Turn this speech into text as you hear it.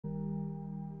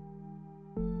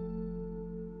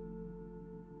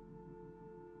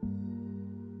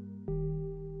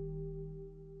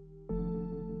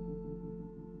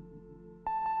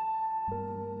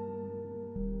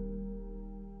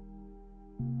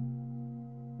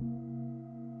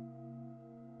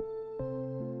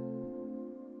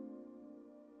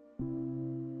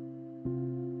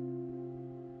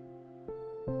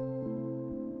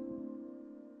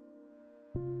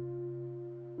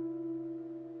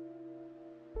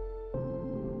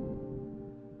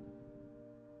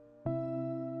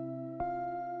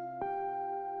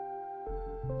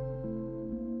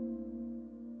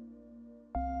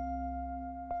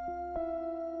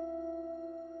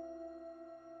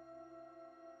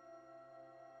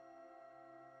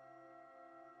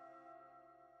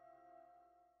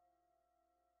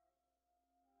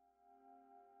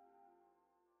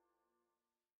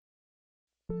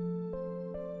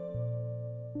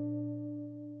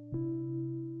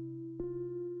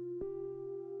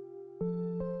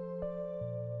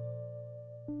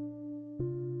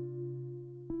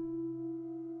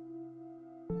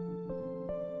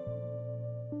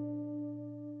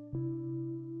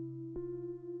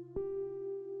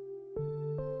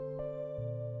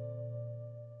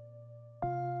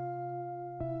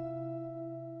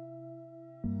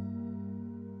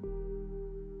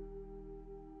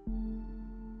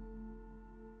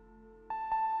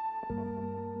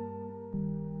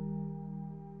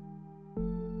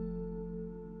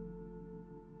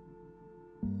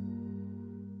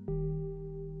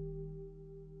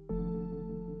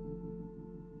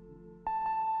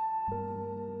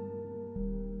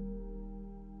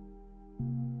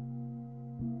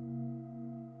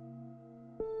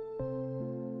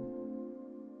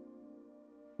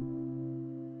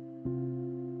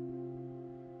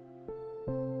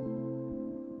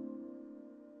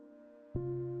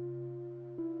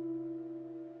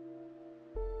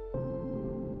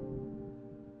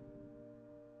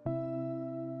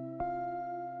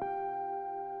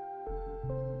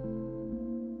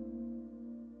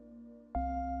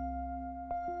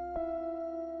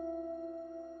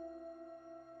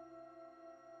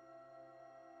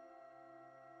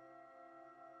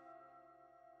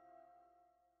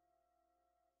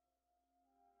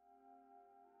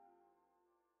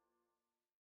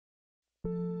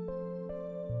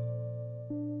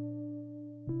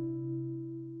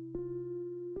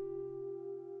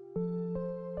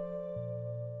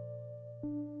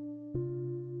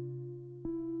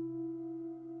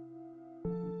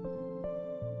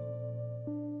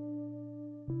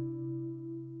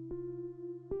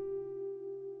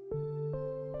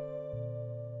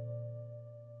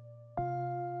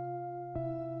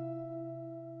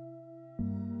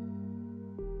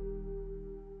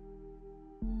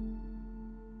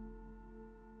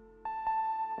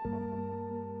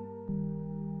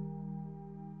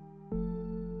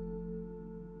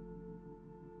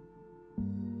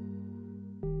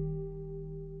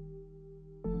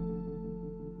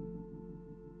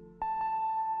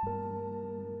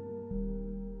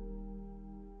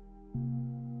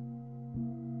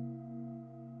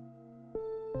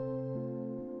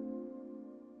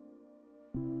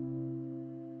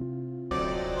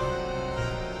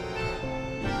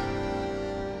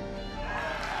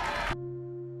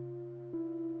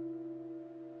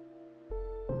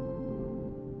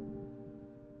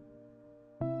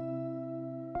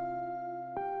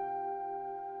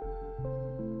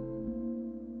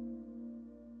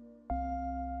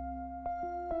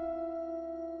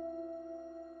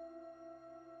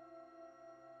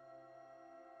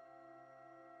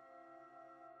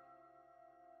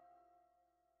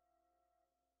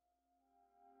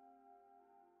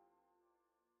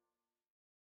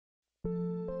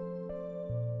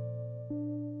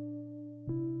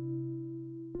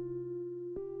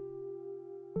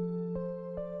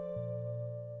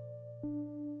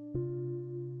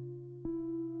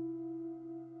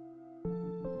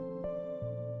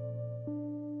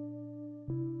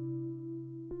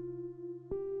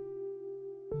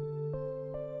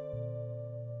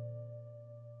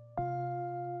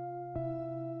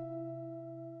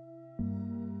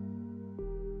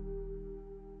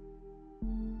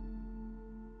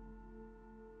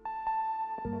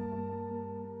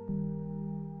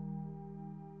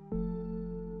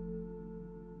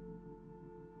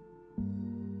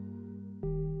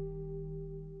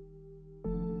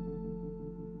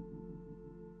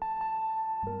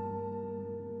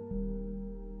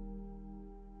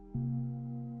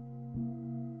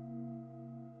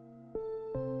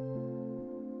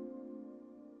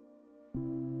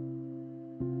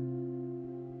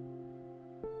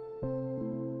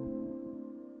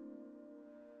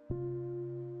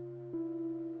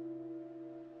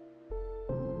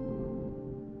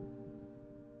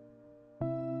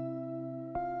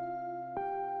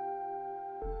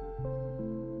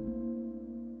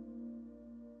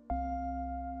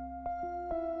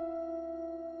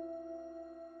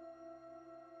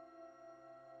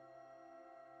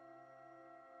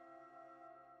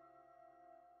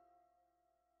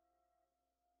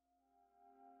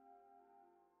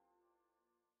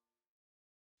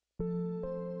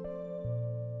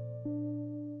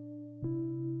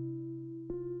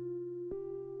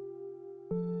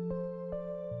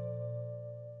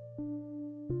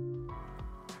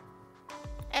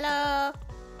Hello.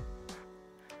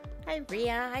 Hi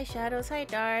Ria. Hi Shadows. Hi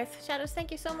Darth. Shadows,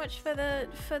 thank you so much for the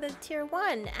tier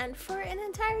 1 and for an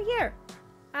entire year.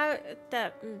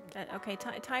 Okay.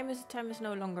 Time is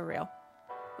no longer real.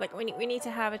 Like we need to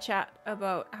have a chat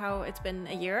about how it's been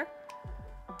a year,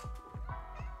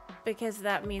 because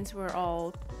that means we're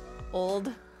all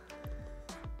old.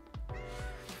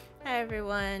 Hi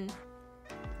everyone.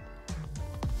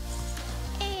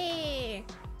 Hey.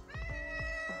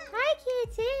 Hi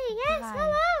Kitty. Yes. Hi.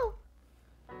 Hello.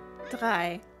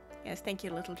 Drei. Yes, thank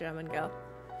you, little German girl.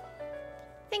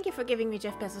 Thank you for giving me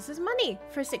Jeff Bezos' money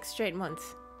for 6 straight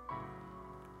months.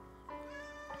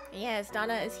 Yes,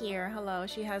 Donna is here. Hello.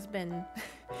 She has been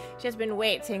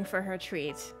waiting for her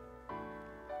treat.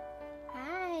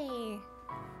 Hi.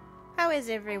 How is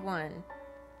everyone?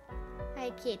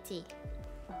 Hi, Kitty.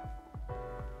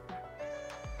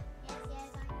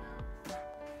 Yes, I know.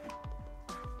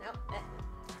 No.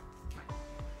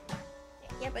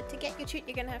 Yeah, but to get your treat,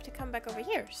 you're gonna have to come back over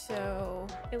here. So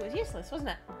it was useless, wasn't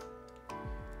it?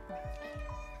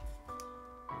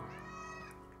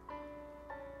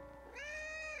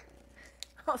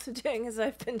 Also doing as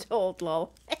I've been told,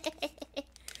 lol.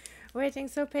 Waiting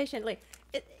so patiently.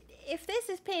 If this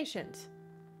is patient.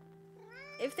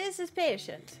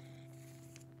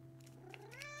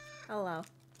 Hello.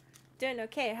 Doing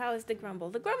okay. How is the grumble?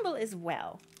 The grumble is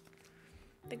well.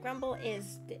 The grumble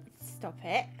is... Stop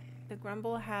it. The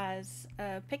grumble has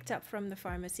picked up from the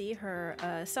pharmacy her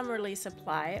summerly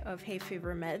supply of hay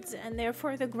fever meds, and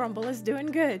therefore the grumble is doing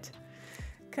good.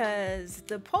 Because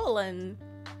the pollen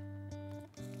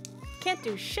can't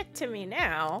do shit to me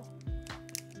now.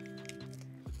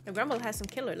 The grumble has some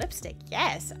killer lipstick.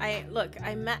 Yes, I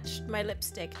matched my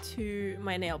lipstick to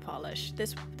my nail polish.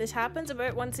 This happens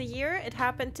about once a year. It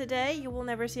happened today. You will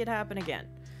never see it happen again.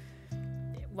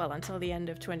 Well, until the end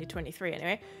of 2023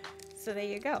 anyway. So there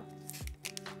you go.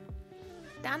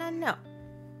 Donna, no.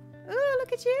 Ooh,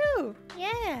 look at you.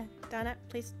 Yeah. Donna,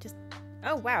 please just...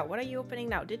 Oh, wow. What are you opening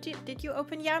now? Did you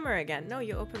open Yammer again? No,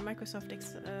 you opened Microsoft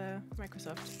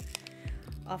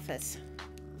Office.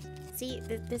 See,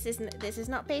 this is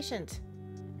not patient.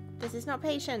 This is not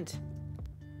patient.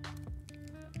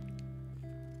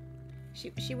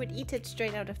 She would eat it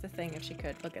straight out of the thing if she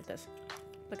could. Look at this.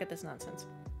 Look at this nonsense.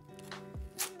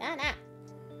 Donna.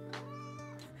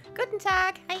 Guten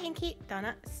Tag. Hi, Inky.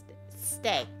 Donna,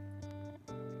 stay.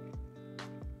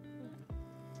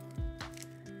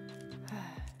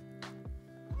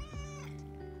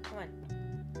 Come on.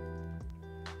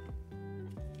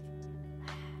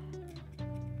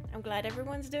 I'm glad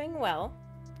everyone's doing well,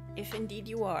 if indeed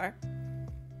you are.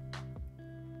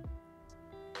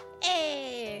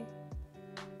 Hey!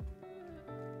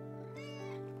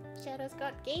 Shadow's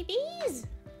got gabies!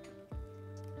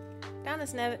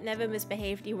 Donna's never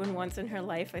misbehaved even once in her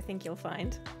life, I think you'll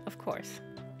find. Of course.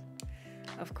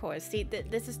 Of course. See,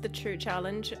 this is the true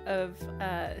challenge of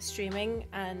streaming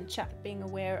and chat being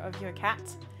aware of your cat.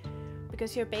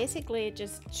 Because you're basically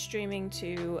just streaming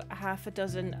to half a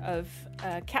dozen of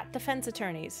cat defense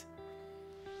attorneys.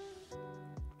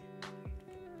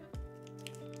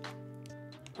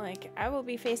 Like, I will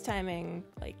be FaceTiming,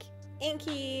 like,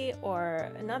 Inky or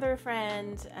another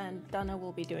friend, and Donna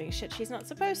will be doing shit she's not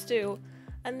supposed to.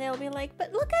 And they'll be like,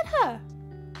 but look at her!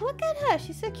 Look at her!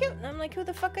 She's so cute! And I'm like, who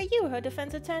the fuck are you? Her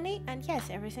defense attorney? And yes,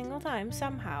 every single time,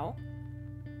 somehow,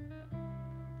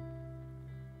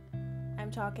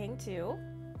 I'm talking to...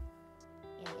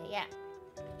 Yeah.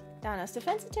 Donna's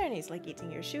defense attorneys, like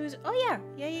eating your shoes. Oh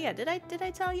yeah. Did I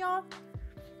tell y'all?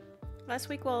 Last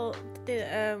week, while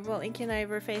Inky and I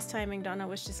were FaceTiming, Donna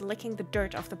was just licking the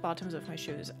dirt off the bottoms of my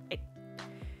shoes.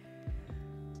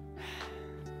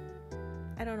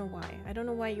 I don't know why. I don't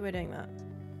know why you were doing that.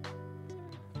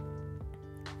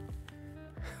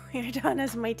 We're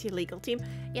Donna's mighty legal team.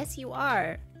 Yes, you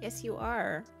are. Yes, you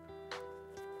are.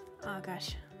 Oh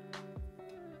gosh.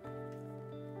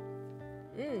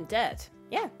 Dead.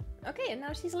 Yeah. Okay, and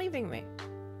now she's leaving me.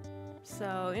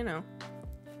 So, you know.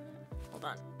 Hold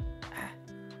on.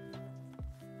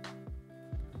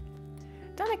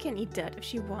 Donna can eat dirt if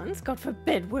she wants. God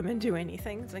forbid women do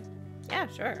anything. It's like, yeah,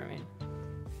 sure. I mean,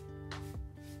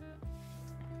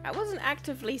 I wasn't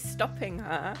actively stopping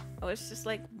her. I was just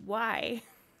like, why?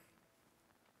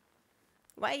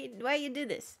 Why you do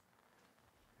this?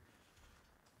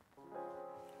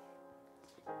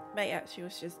 But yeah, she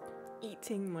was just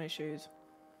eating my shoes.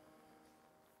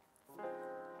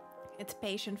 It's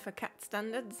patient for cat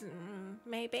standards,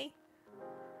 maybe.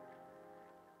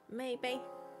 Maybe.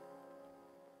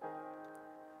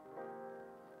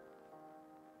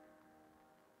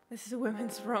 This is a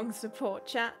women's wrong support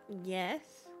chat.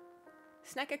 Yes.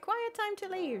 Snack a quiet time to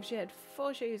leave. She had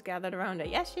 4 shoes gathered around her.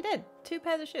 Yes, she did. 2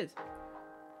 pairs of shoes.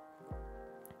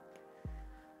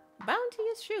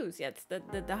 Bounteous shoes. Yes,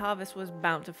 the harvest was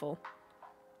bountiful.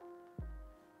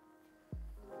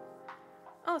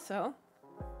 Also,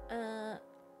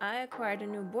 I acquired a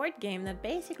new board game that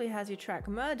basically has you track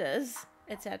murders,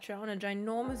 etc. on a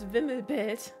ginormous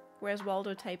Wimmelbild, whereas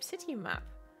Waldo type city map.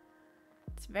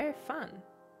 It's very fun.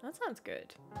 That sounds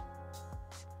good.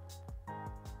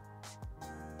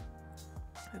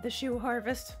 The shoe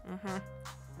harvest.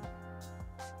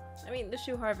 I mean, the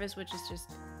shoe harvest, which is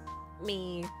just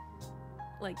me,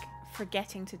 like,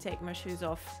 forgetting to take my shoes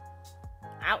off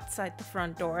outside the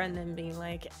front door and then being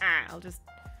like, I'll just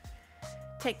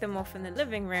take them off in the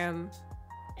living room,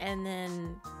 and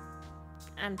then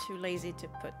I'm too lazy to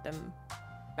put them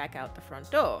back out the front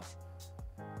door.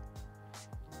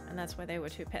 And that's why they were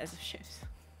 2 pairs of shoes.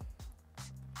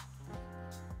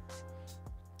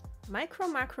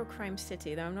 Macro Crime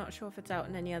City, though I'm not sure if it's out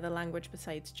in any other language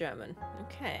besides German.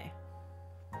 Okay.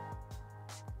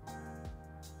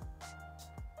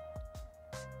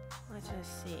 Let's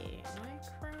just see.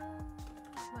 Macro,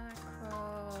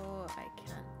 I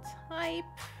can't type.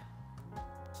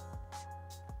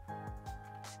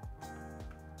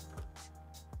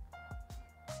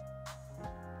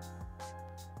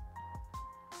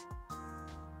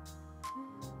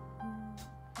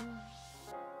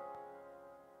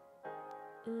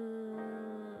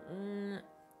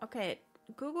 Okay,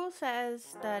 Google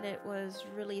says that it was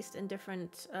released in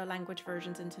different language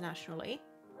versions internationally.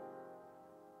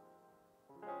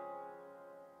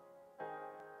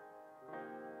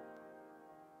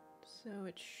 So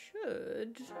it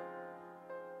should.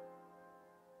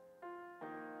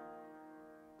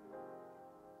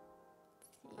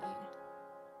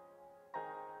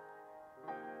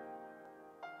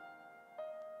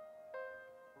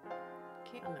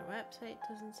 Okay, on their website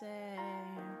doesn't say.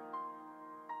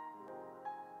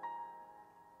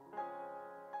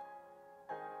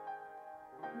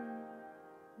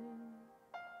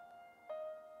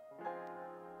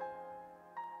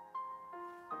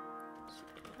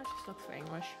 Let's just look for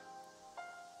English.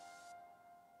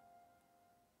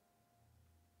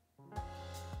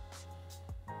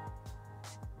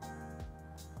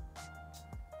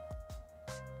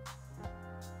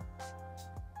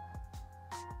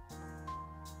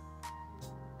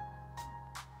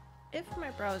 If my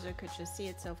browser could just see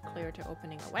itself clear to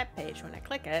opening a web page when I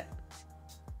click it,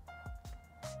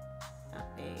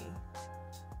 that'd be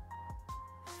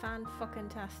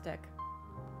fan-fucking-tastic.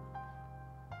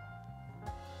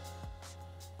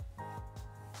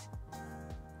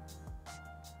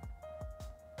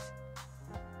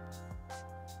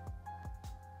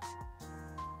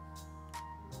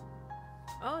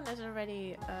 Oh, and there's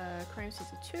already a Crime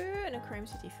City 2 and a Crime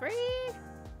City 3.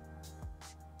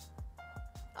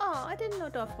 Oh, I didn't know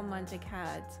Dorf Romantic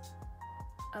had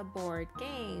a board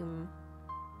game.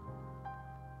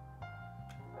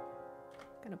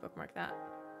 Gonna bookmark that.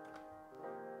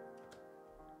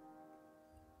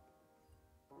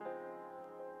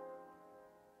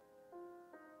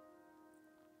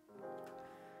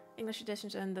 English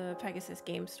editions in the Pegasus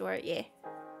Game Store, yeah.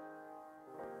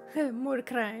 More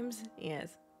crimes,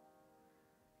 yes.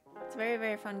 It's a very,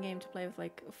 very fun game to play with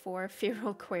like 4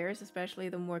 feral queers, especially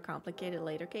the more complicated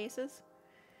later cases.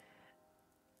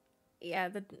 Yeah,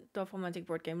 the Dorfromantik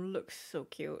board game looks so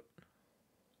cute.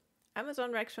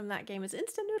 Amazon Rex from that game is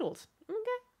instant noodles.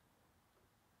 Okay.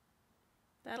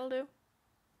 That'll do.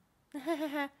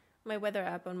 My weather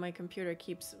app on my computer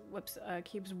keeps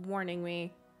warning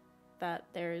me that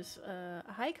there's a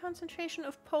high concentration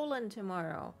of pollen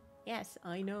tomorrow. Yes,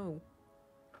 I know.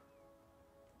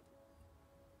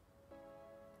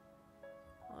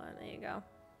 Well, there you go.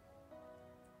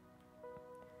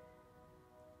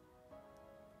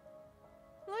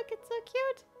 Look, it's so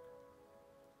cute.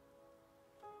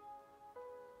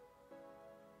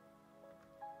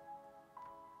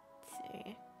 Let's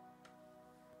see.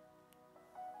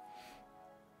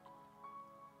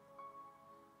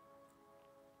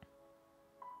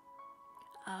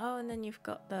 Oh, and then you've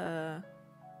got the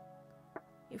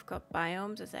You've got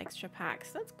biomes as extra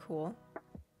packs. That's cool.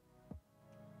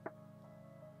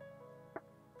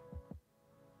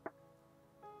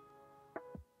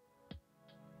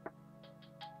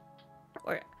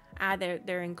 Or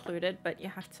they're included, but you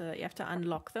have to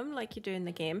unlock them like you do in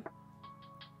the game.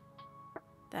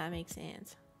 That makes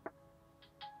sense.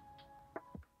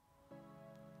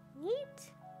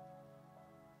 Neat.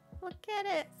 Look at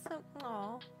it. So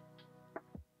aw.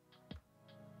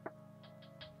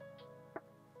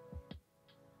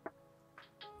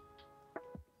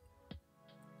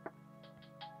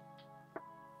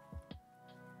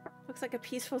 Looks like a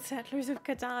peaceful Settlers of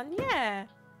Catan. Yeah.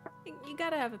 You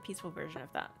gotta have a peaceful version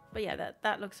of that. But yeah,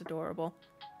 that looks adorable.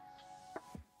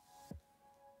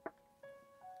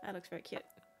 That looks very cute.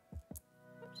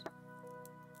 Oops.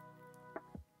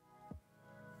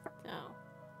 Oh.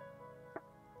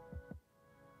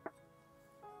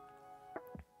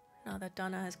 Now that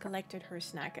Donna has collected her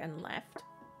snack and left.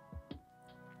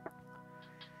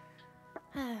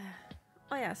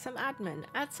 Oh yeah, some admin.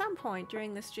 At some point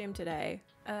during the stream today,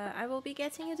 I will be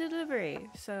getting a delivery,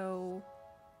 so...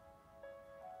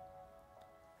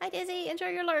 Hi Daisy, enjoy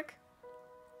your lurk!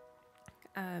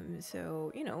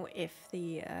 So, you know, if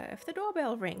the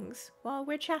doorbell rings while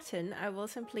we're chatting, I will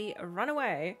simply run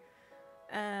away.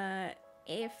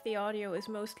 If the audio is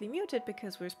mostly muted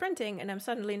because we're sprinting and I'm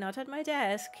suddenly not at my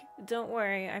desk, don't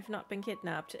worry, I've not been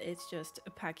kidnapped, it's just a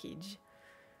package.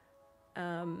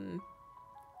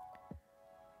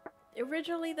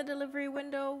 Originally the delivery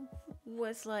window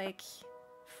was like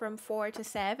from 4 to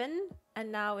 7,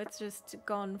 and now it's just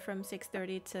gone from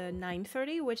 6:30 to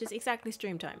 9:30, which is exactly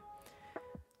stream time.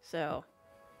 So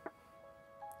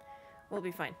we'll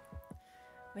be fine.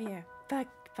 But yeah,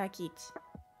 package.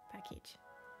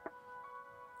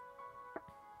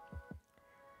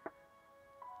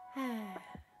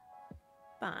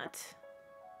 But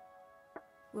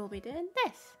we'll be doing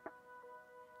this.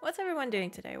 What's everyone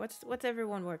doing today? What's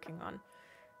everyone working on?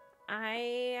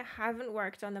 I haven't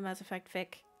worked on the Mass Effect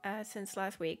fic since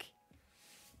last week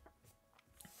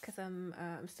because I'm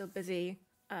still busy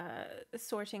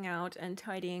sorting out and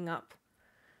tidying up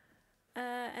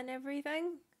and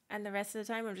everything, and the rest of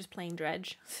the time I'm just playing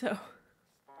Dredge. So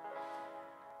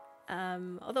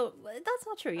although that's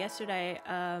not true. Yesterday,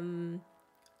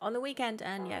 on the weekend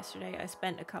and yesterday, I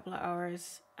spent a couple of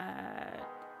hours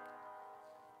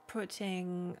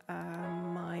putting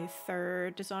my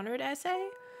third Dishonored essay,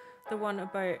 the one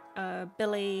about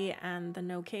Billy and the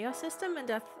no chaos system and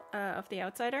death of the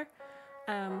outsider,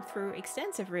 through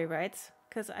extensive rewrites,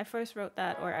 because I first wrote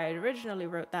that, or I originally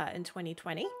wrote that in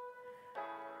 2020,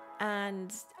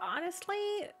 and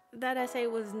honestly that essay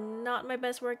was not my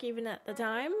best work even at the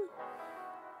time,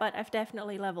 but I've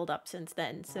definitely leveled up since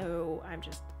then, so I'm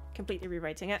just completely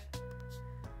rewriting it.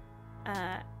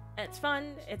 It's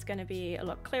fun, it's going to be a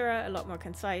lot clearer, a lot more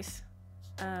concise,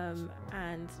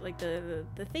 and like the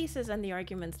thesis and the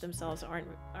arguments themselves aren't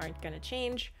going to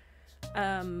change,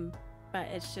 but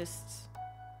it's just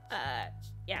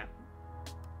yeah,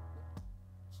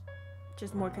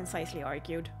 just more concisely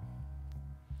argued.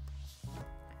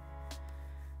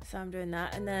 So I'm doing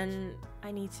that, and then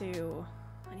I need to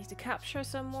capture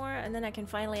some more, and then I can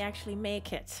finally actually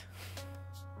make it.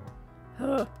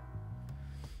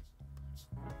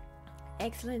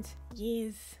 Excellent.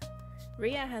 Yes.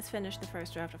 Ria has finished the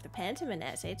first draft of the Pentiment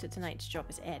essay, so tonight's job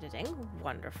is editing.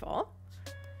 Wonderful.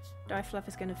 Darfluff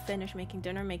is going to finish making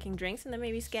dinner, making drinks, and then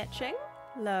maybe sketching.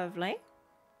 Lovely.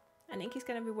 And Inky's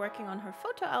going to be working on her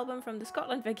photo album from the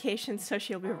Scotland vacation, so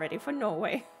she'll be ready for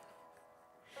Norway.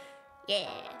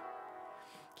 Yeah.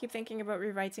 Keep thinking about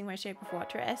rewriting my Shape of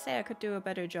Water essay. I could do a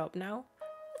better job now.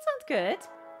 That sounds good.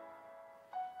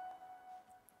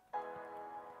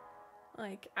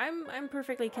 Like, I'm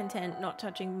perfectly content not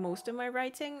touching most of my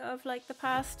writing of like the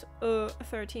past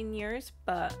 13 years,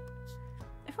 but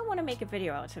if I want to make a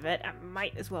video out of it, I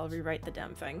might as well rewrite the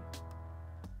damn thing.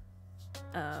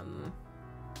 And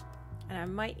I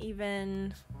might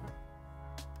even,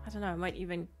 I don't know, I might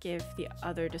even give the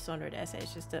other Dishonored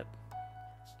essays just a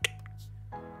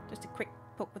quick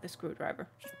poke with a screwdriver.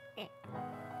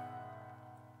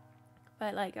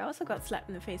 But like, I also got slapped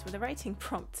in the face with a writing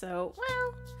prompt, so,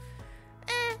 well,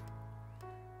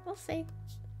 we'll see.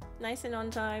 Nice and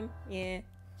on time, yeah.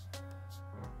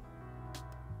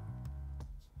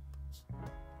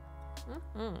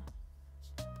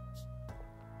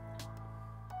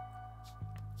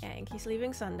 Yeah, Inky's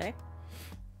leaving Sunday.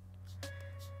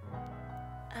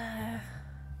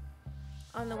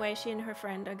 On the way, she and her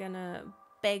friend are gonna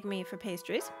beg me for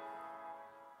pastries.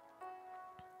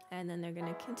 And then they're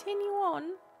gonna continue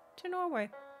on to Norway.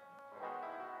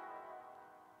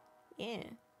 Yeah.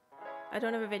 I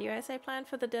don't have a video essay planned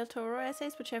for the Del Toro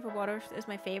essays, but Shape of Water is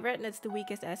my favorite, and it's the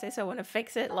weakest essay, so I want to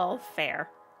fix it. Lol, fair.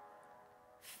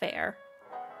 Fair.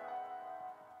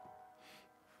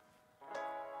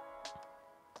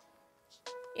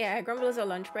 Yeah, Grumble is a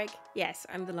lunch break. Yes,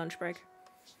 I'm the lunch break.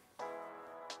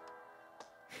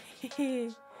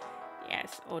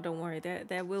 Yes. Oh, don't worry.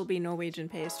 There will be Norwegian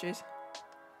pastries.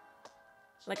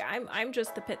 Like I'm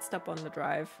just the pit stop on the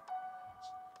drive.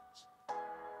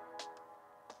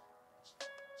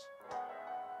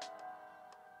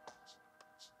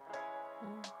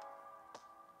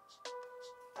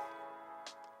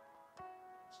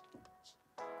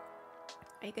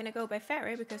 Are you gonna go by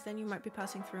ferry? Because then you might be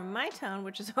passing through my town,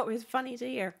 which is always funny to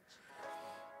hear.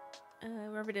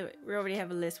 We already have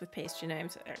a list with pastry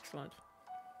names. Excellent.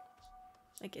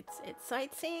 Like it's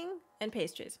sightseeing and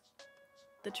pastries.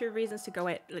 The two reasons to go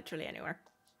out literally anywhere.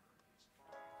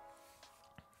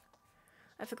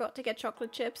 I forgot to get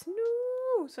chocolate chips.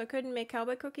 No! So I couldn't make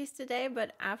cowboy cookies today,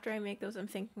 but after I make those, I'm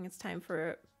thinking it's time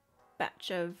for a batch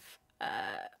of...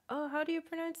 oh, how do you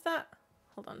pronounce that?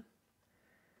 Hold on.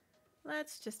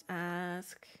 Let's just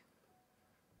ask...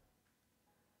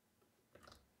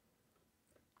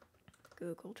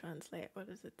 Google Translate. What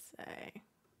does it say?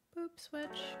 Boop,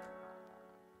 switch.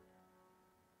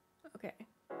 Okay.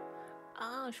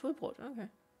 Ah, skolebrød. Okay.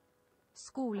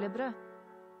 Skolebrød.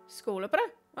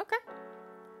 Skolebrød. Okay.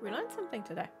 We learned something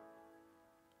today.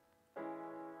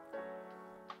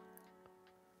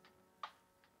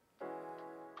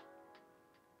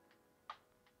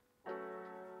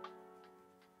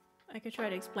 I could try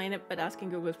to explain it, but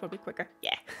asking Google is probably quicker.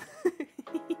 Yeah.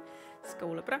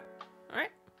 Skolebrød.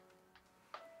 Alright.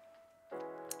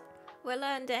 We're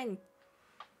learning.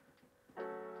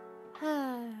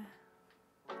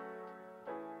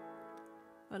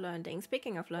 We're learning.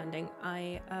 Speaking of learning,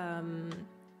 I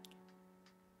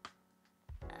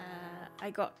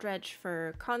got Dredge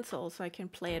for console so I can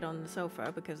play it on the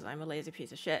sofa because I'm a lazy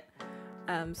piece of shit.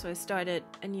 So I started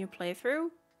a new playthrough.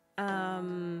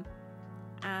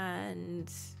 And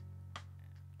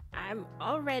I'm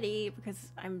already,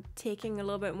 because I'm taking a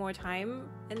little bit more time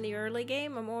in the early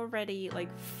game, I'm already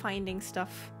like finding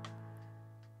stuff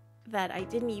that I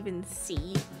didn't even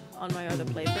see on my other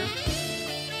playthrough.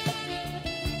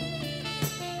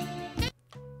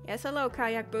 Yes, hello,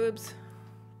 Kayak Boobs.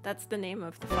 That's the name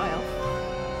of the file.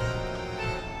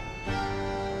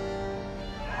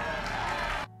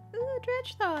 Ooh,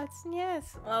 Dredge thoughts,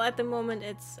 yes. Well, at the moment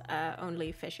it's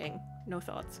only fishing, no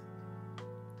thoughts.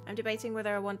 I'm debating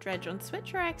whether I want Dredge on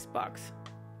Switch or Xbox.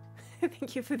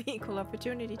 Thank you for the equal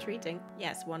opportunity treating.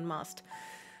 Yes, one must.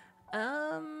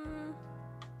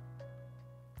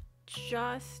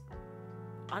 Just...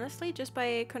 honestly, just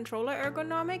by controller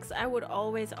ergonomics, I would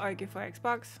always argue for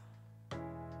Xbox.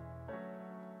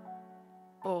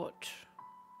 But...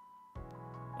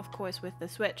 of course, with the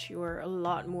Switch, you are a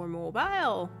lot more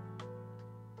mobile.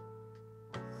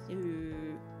 So...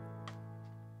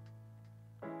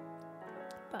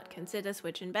 but consider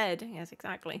Switch in bed. Yes,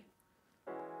 exactly.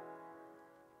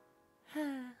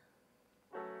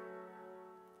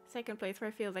 Second playthrough,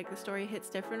 I feel like the story hits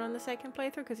different on the second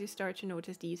playthrough because you start to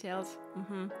notice details.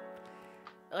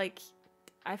 Like,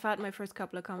 I've had my first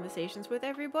couple of conversations with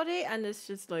everybody, and it's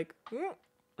just like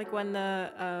when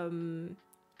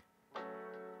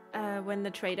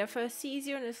the trader first sees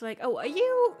you, and it's like, oh, are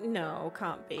you? No,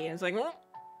 can't be. And it's like,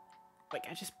 like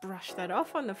I just brushed that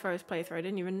off on the first playthrough. I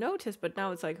didn't even notice, but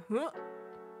now it's like,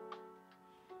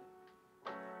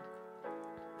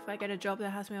 If I get a job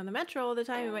that has me on the metro all the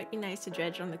time, it might be nice to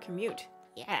Dredge on the commute.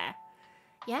 Yeah.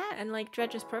 Yeah, and like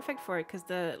Dredge is perfect for it because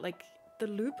the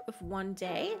loop of one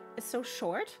day is so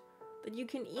short that you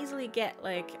can easily get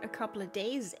like a couple of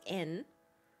days in.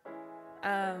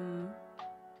 And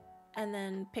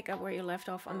then pick up where you left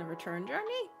off on the return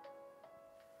journey.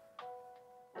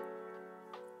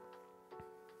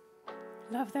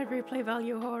 Love that replay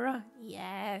value, horror.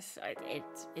 Yes,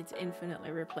 it's infinitely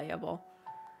replayable.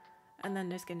 And then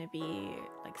there's gonna be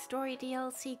like story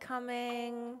DLC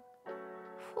coming.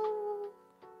 Whew.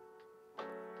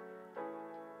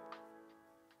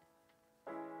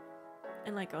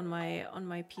 And like on my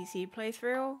PC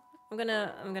playthrough, I'm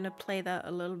gonna play that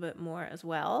a little bit more as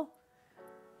well.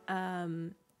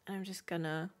 And I'm just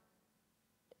gonna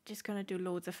do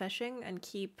loads of fishing and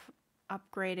keep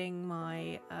upgrading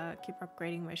my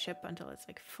ship until it's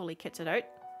like fully kitted out.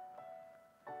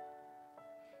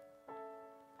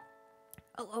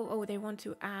 Oh, they want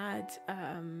to add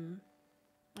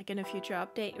like in a future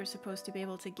update you're supposed to be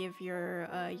able to give your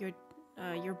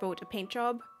boat a paint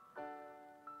job.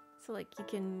 So like you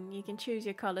can choose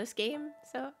your color scheme.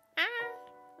 So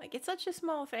Like, it's such a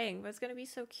small thing, but it's gonna be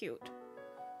so cute.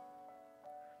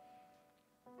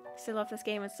 Still love this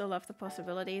game and still love the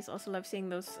possibilities. Also love seeing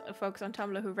those folks on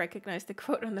Tumblr who recognize the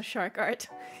quote on the shark art.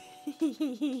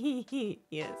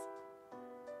 Yes.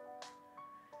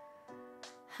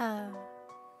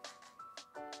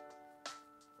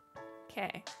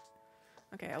 Okay.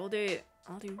 Okay, I'll do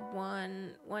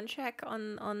one check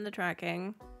on the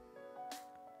tracking.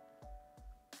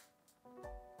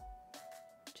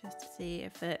 Just to see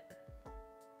if it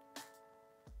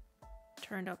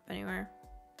turned up anywhere.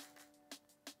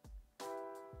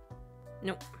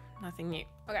 Nope, nothing new.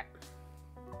 Okay.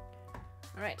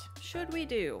 Alright, should we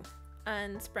do?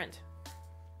 And sprint.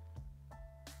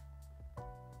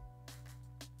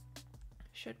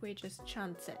 Should we just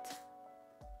chance it?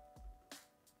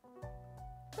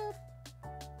 Boop.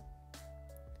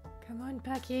 Come on,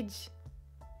 package.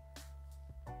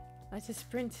 Let's just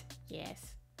sprint.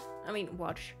 Yes. I mean,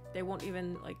 watch. They won't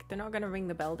even, like, they're not gonna ring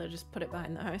the bell, they'll just put it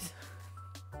behind the house.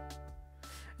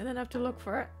 And then have to look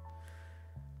for it.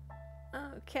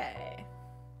 Okay.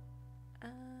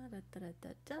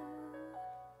 Da.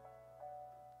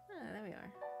 Ah, there we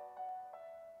are.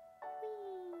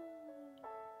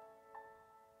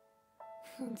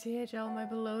 THL, my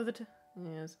beloved.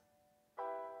 Yes.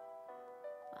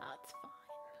 That's fine.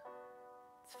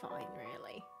 It's fine,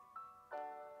 really.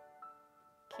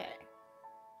 Okay.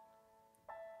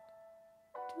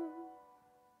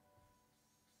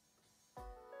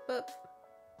 Boop.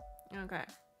 Okay.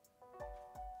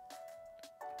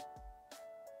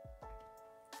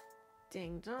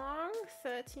 Ding dong,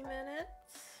 30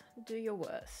 minutes. Do your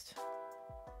worst.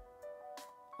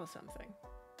 Or something.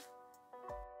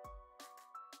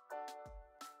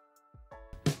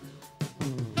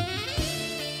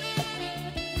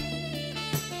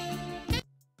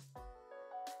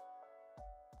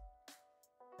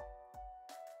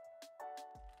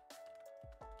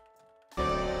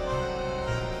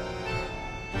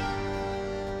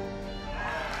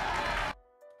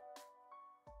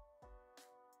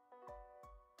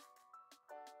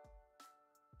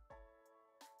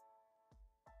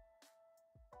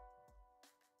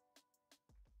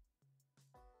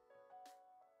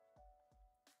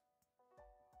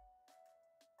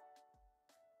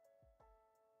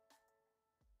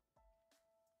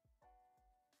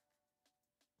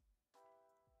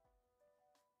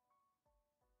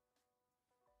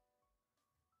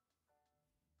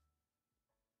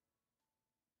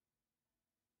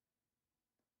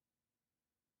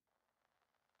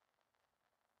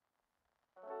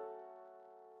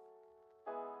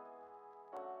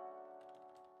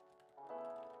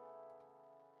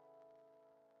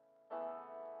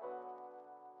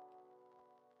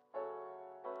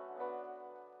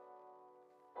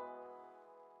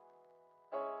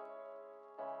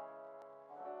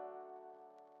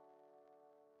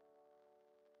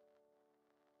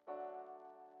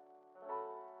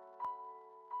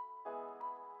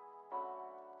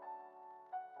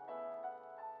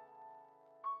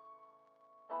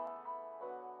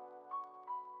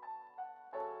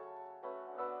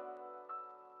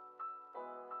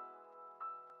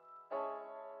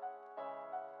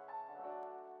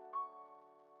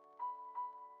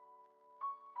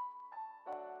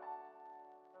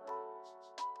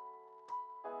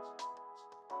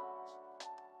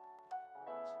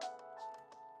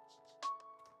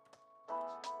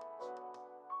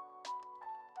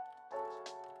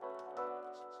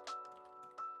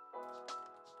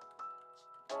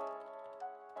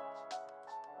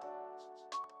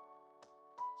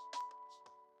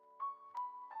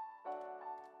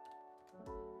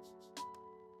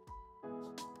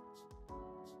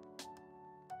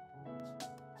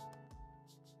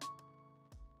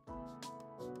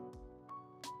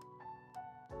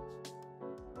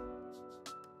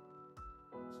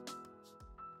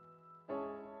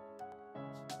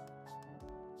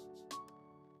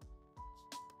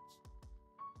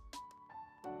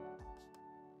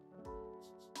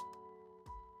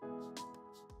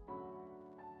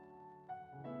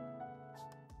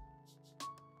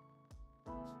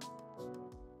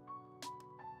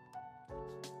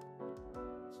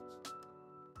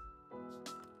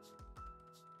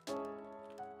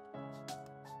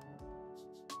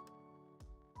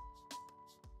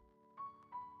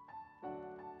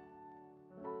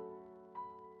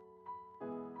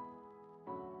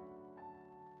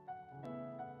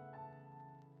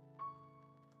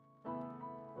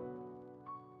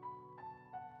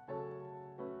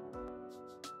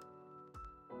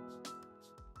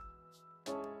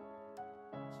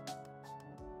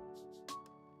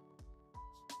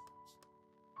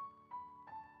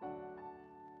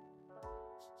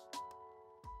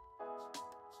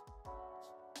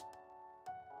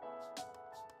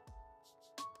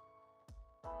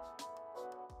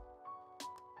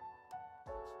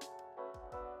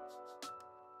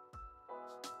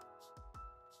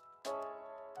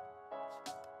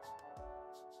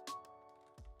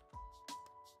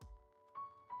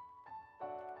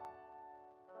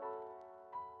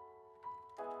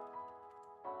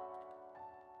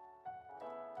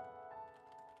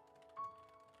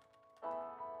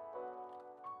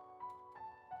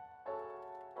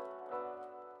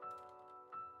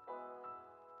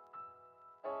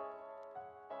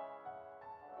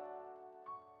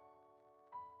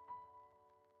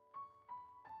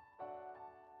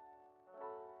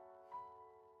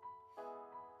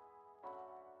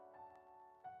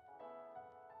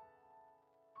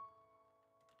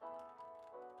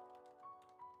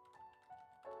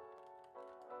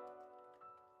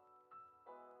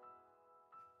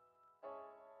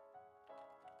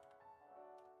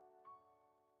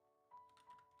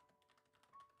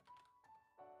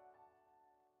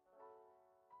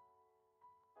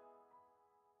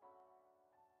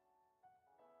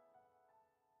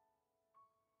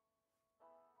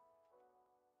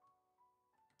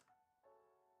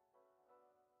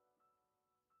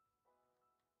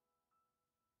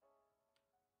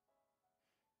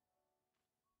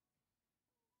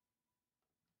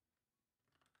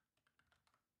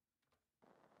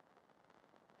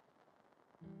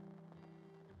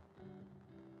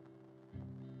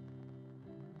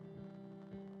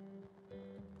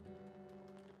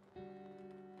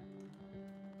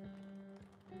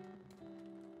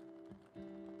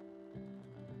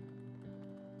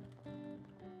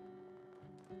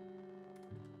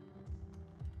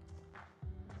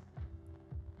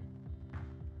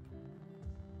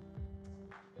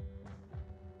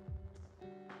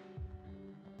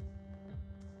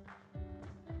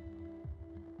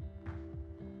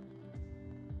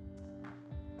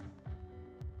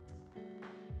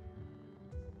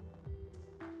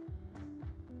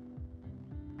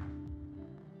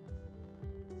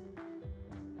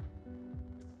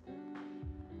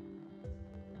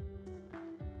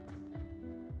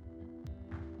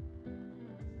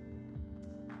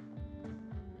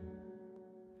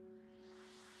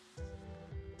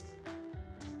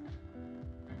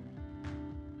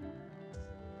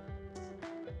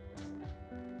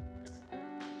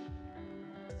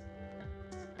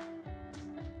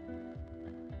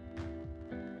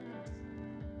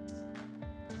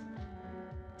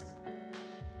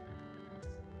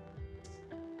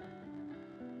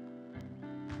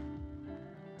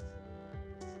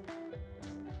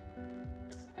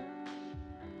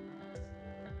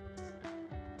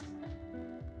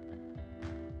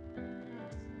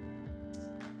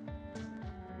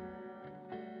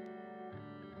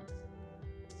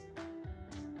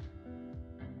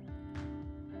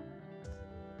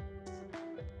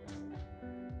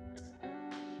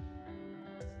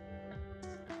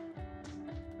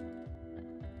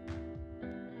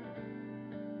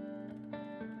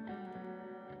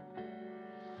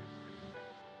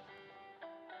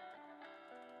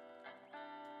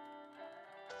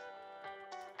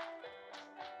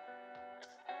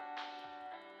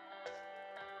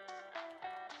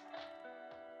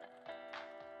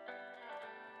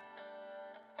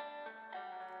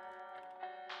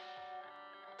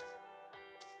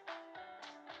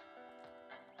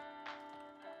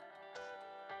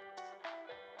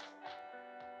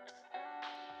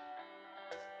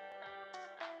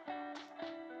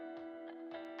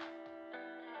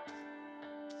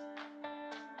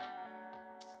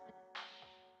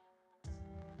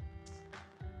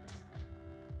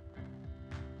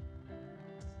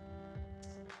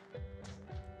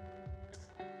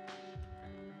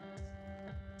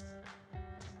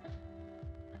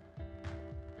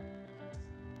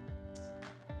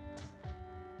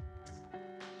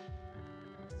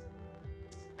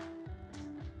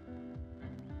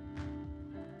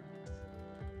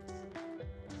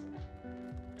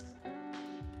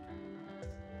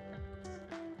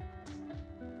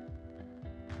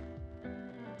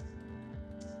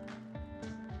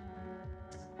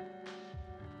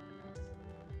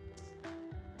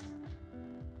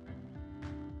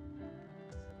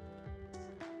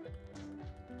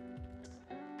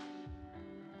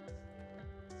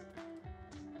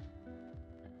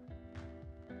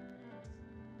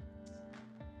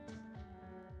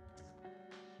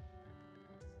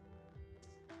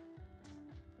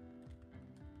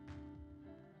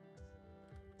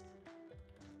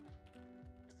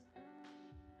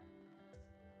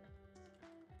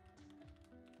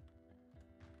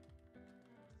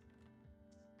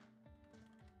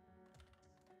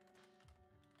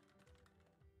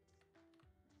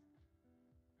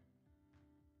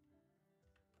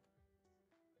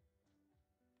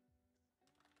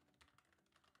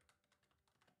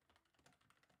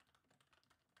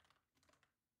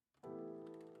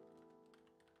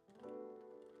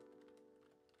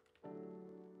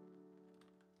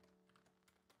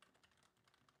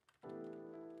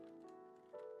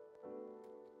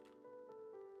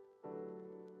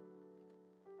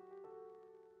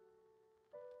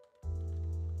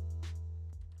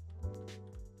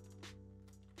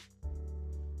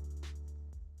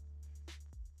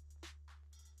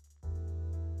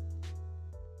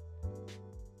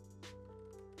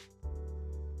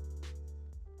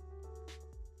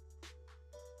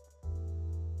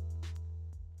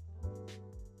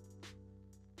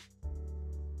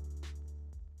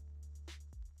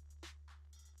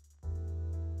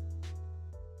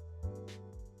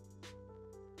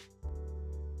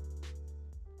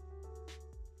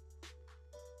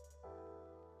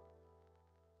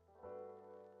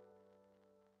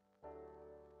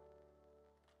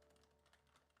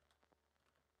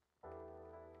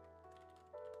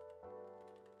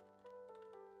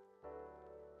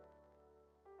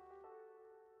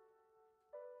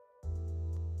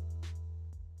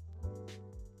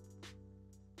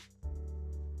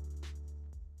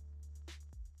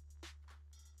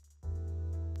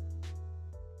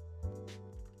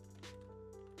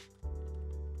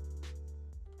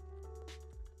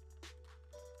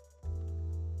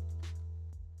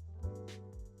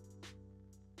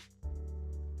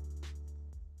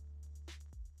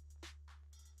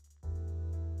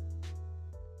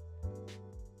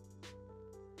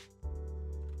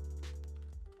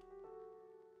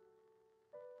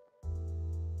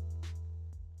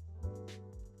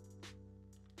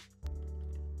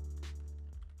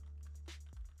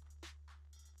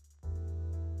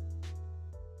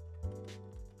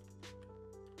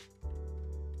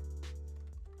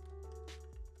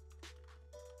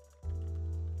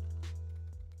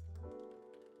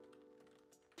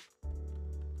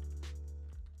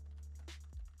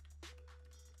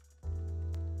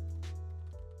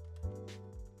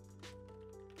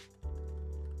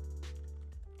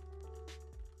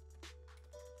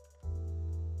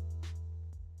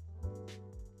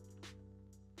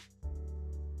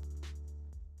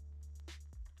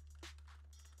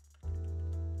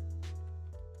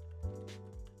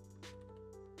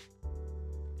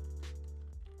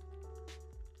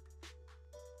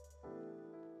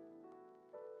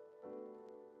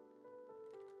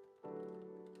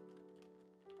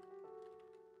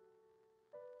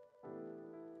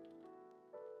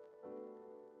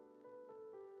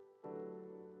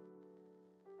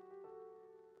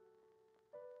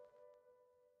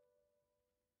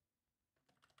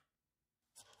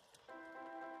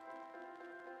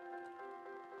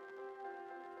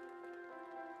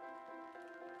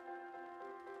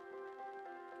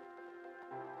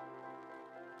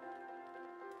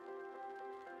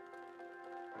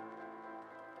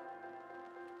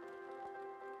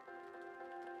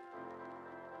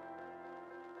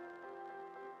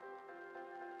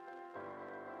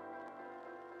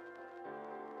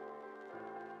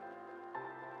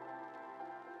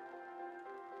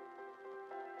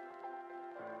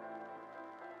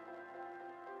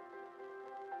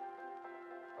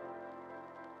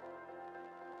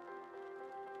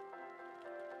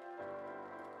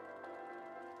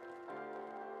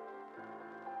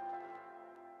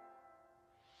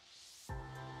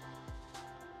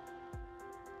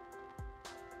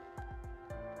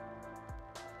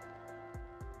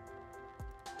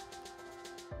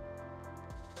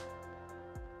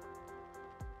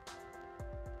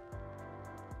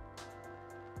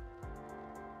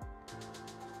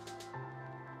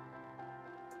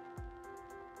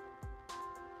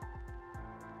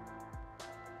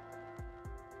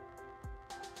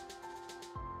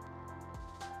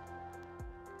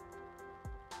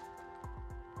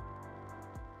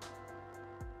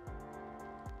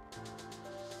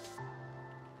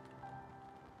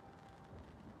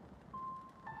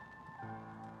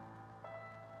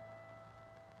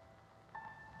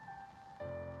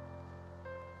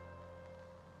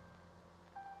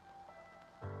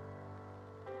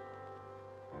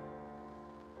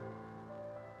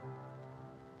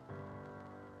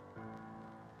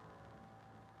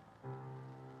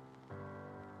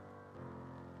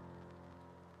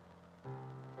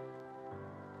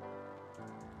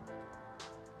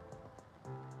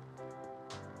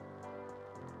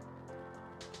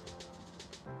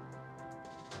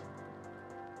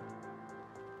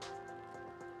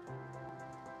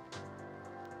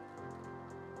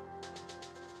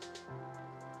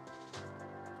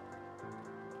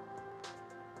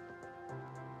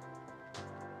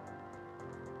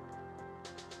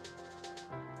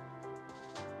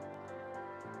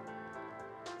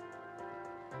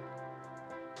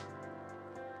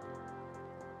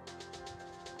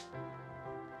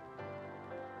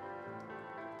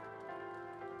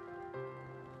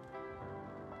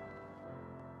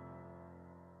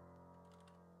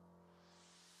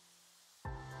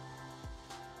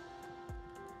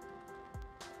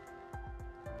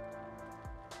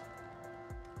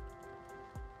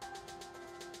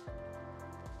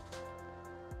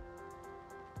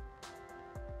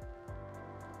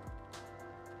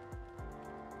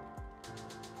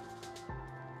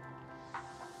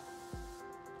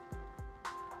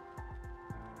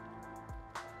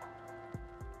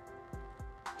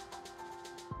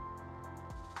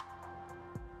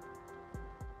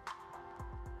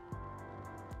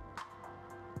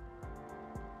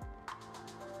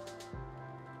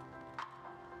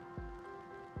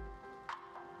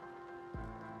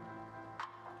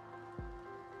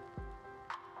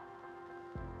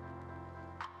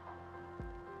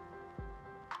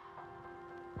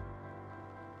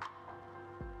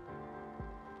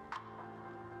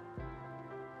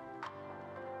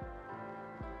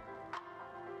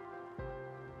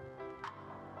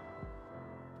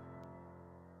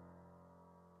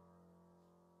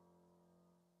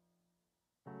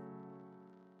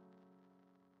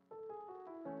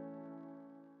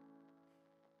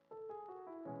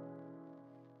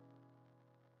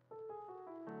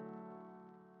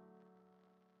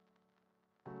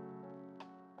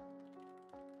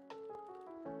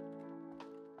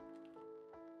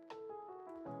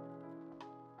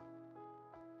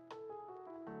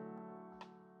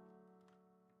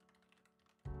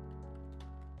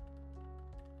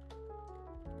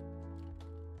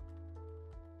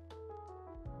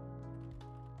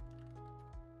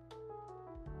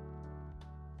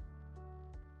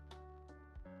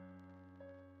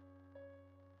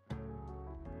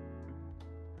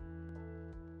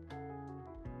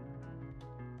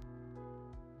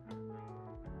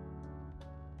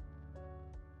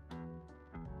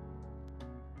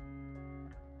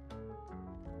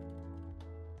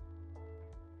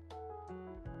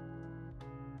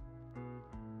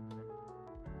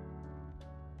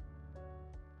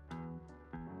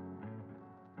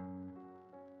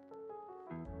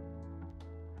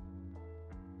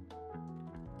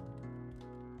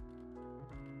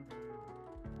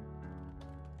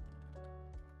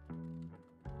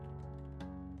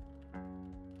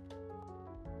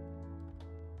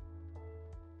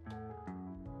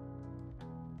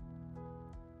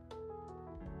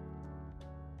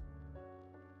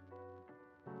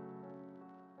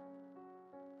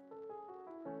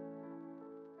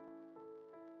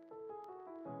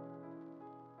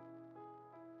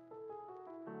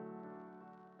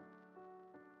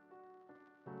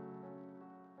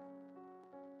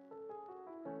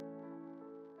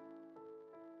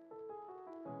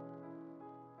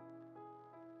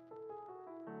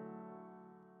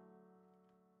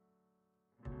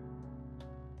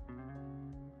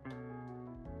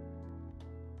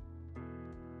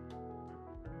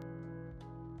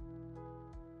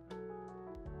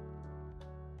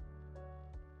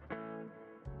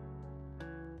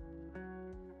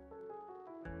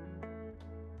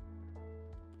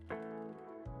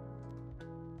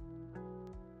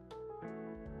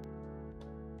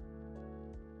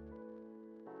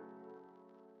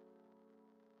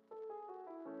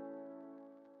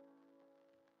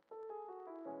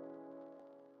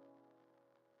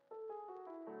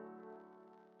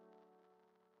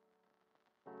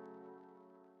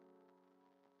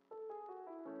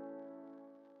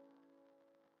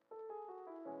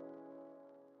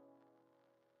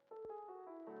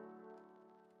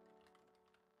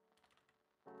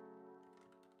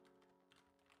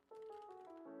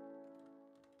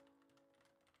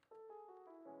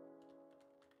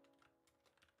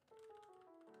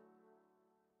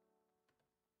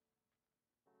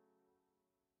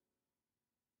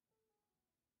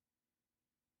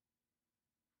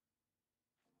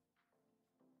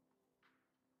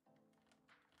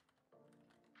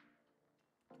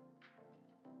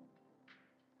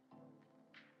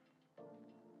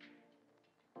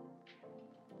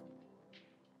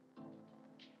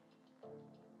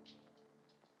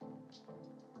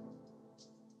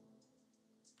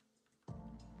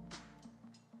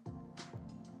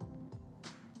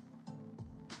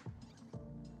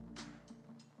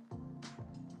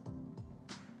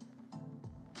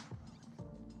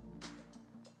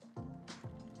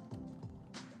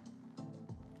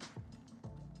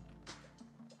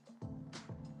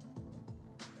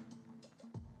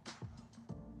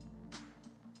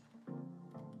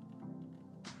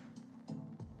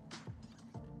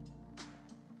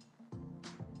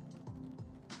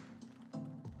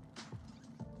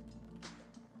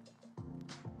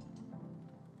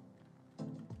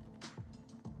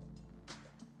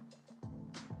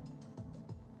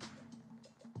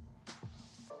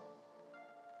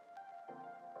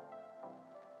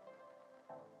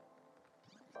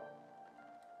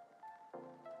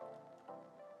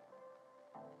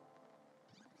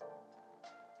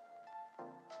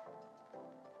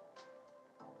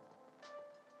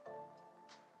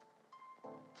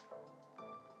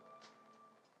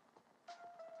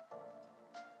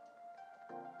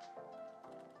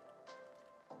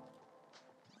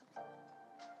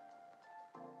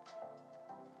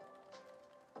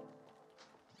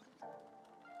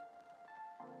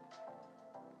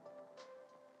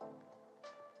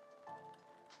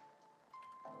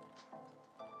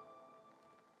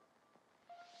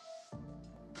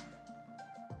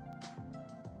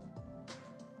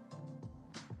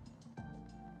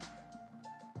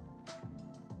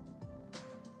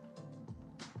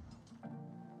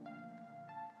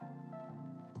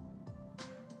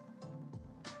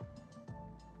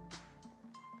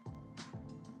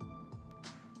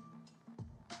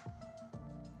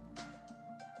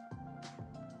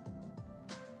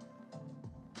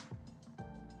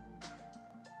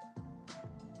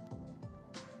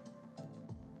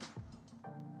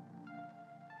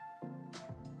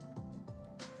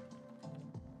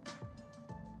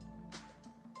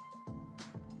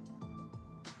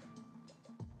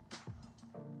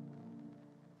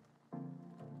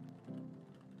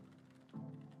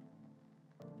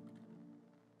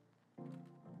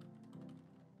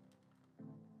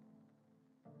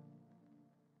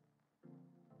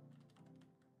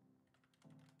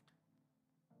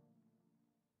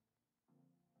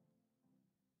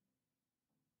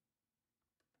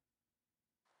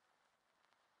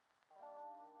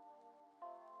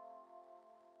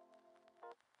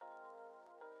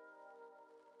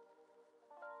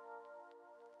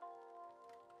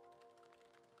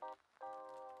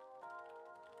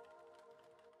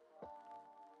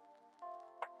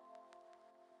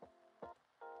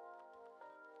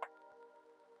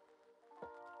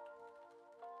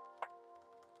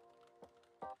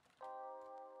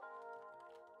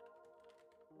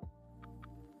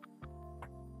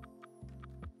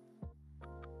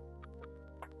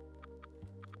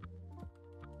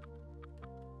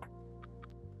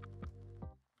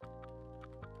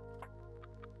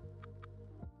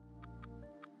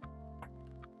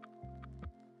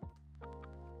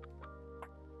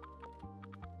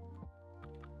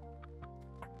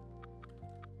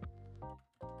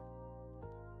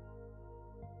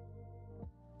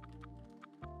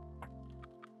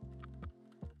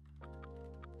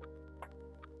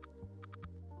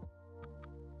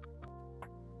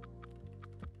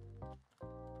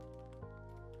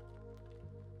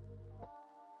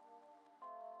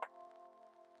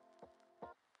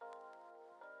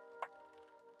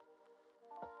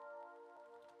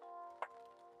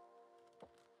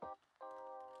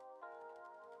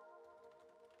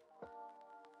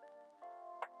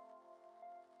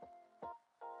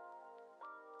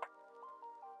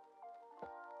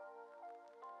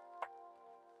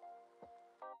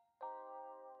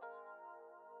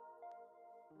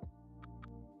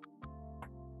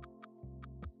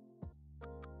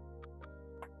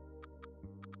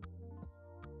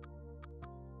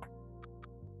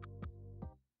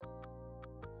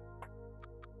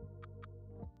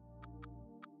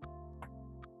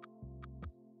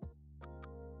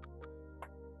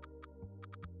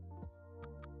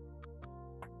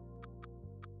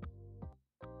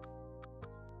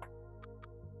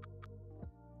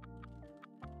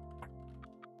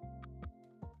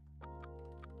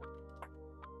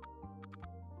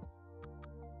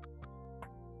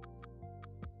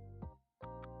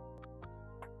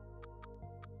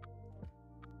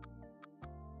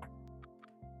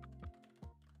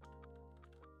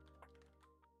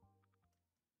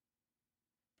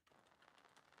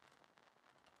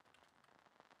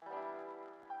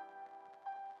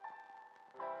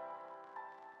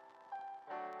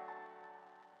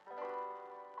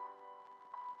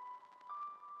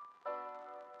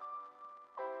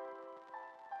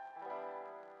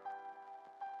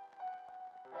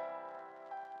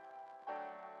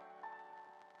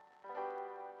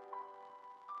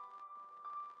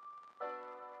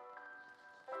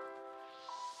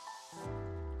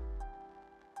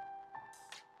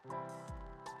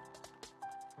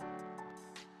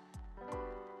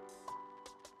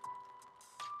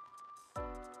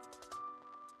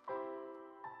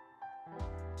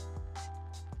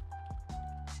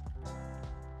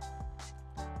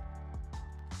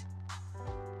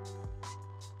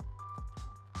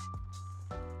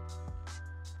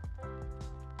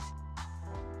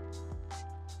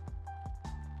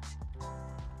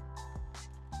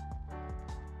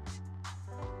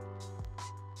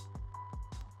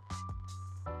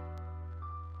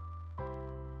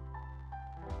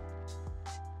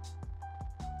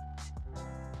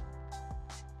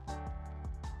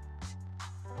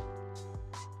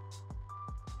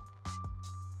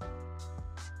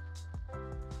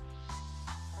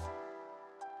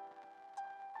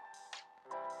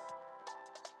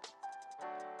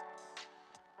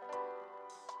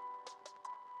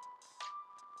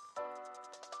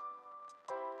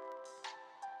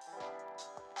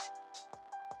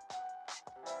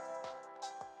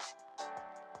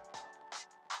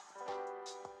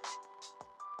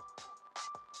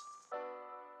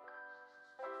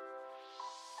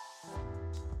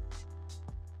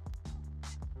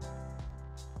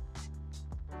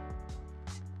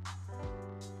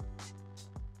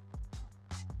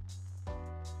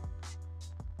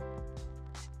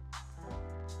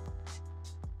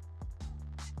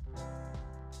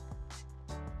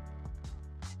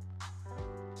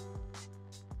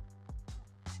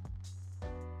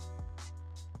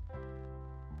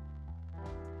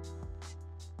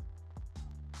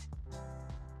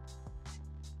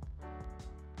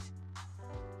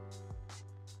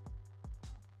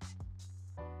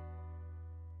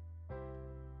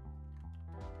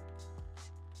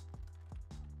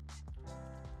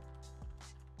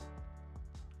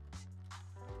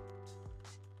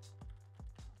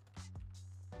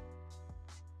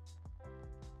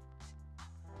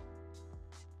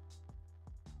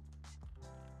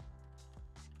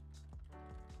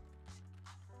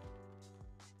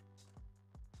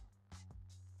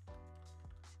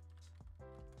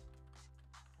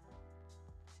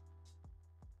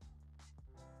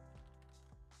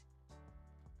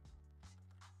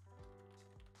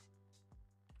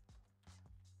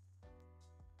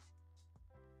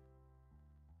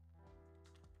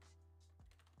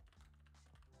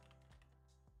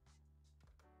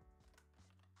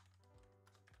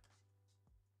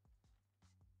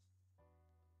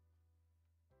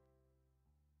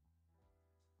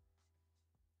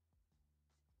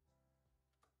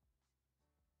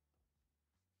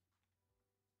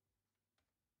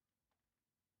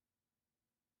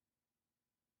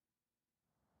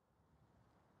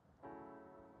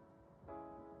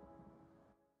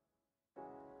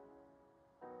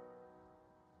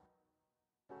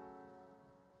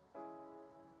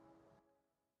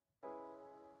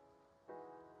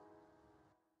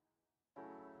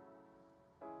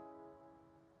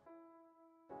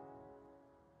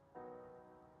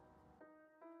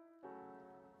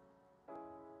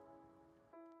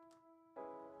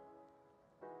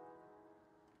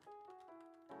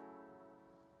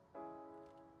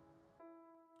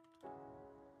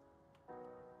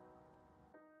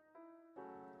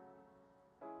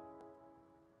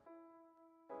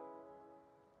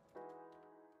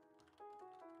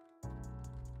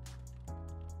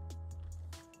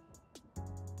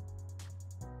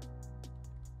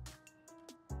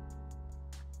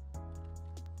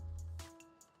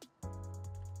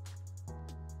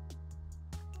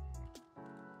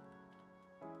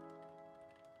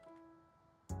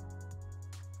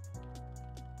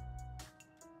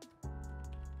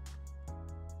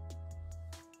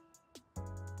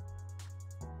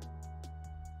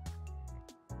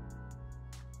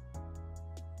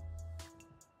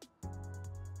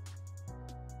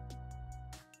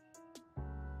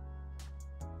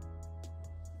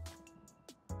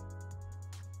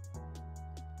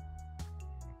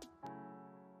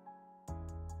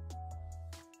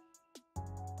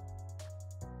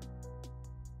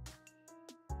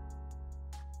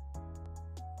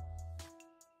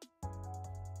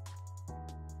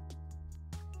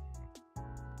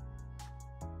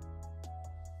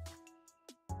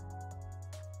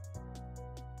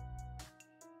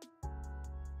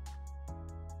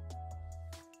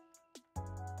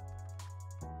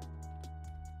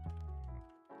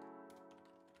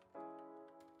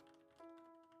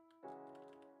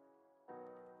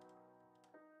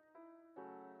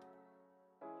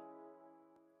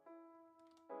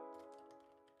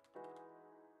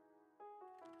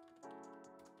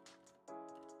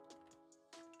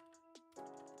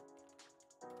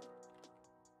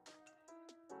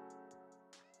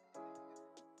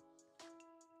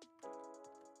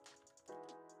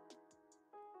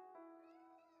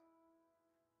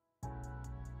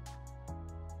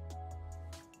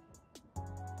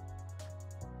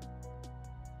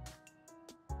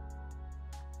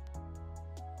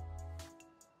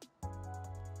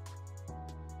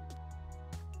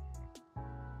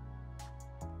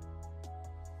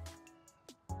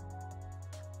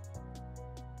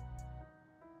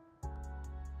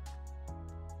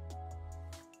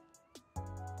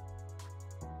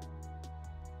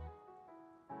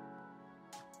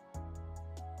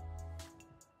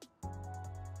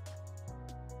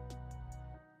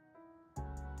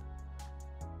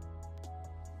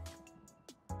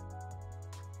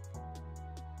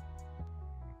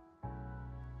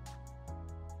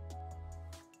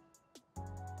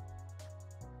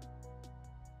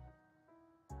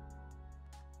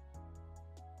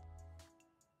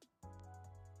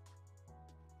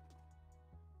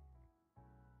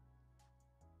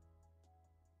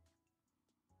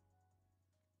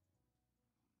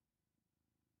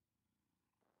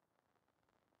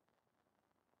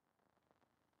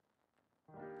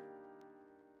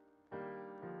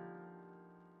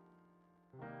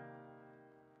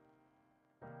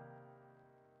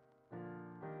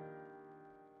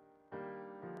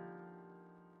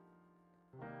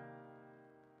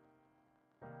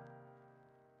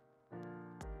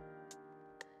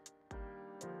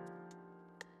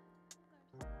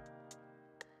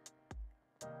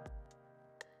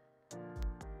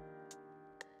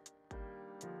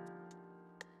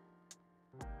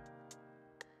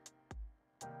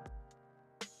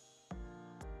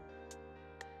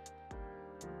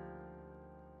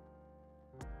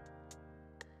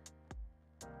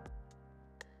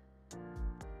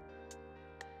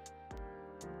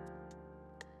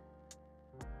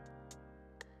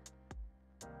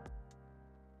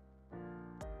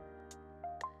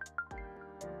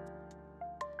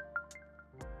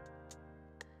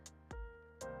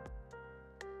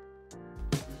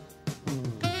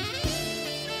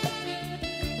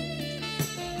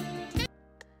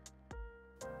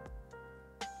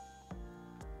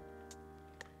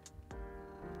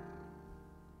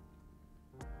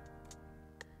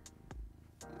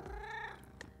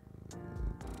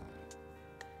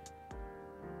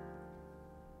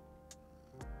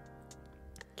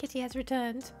 Kitty has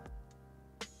returned.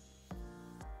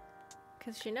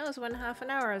 Because she knows when half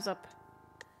an hour is up.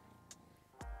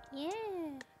 Yeah,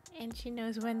 and she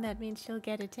knows when that means she'll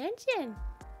get attention.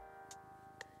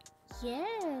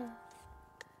 Yeah.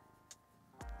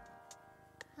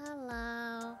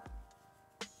 Hello.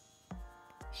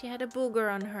 She had a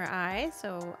booger on her eye,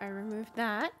 so I removed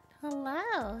that.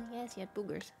 Hello. Yes, she had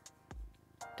boogers.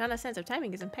 Donna's sense of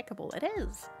timing is impeccable. It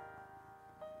is.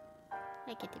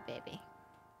 Hi, kitty baby.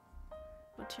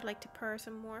 Would you like to purr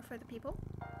some more for the people?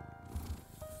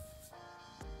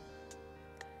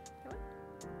 Come on.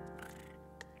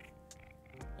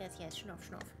 Yes, yes, schnuff,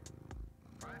 schnuff.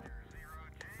 There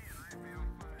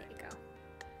you go.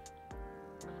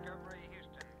 Discovery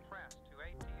Houston, press to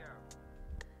ATO.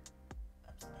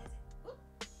 Oops, Daisy. Oop.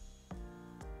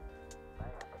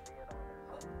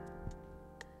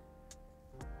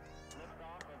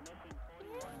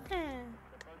 Yeah.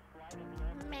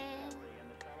 Meh.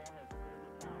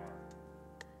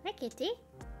 Hi, kitty.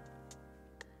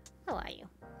 How are you?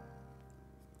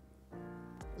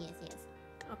 Yes, yes.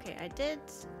 Okay, I did.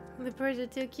 The purrs are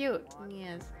too cute.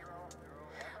 Yes.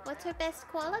 What's her best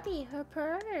quality? Her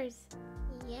purrs.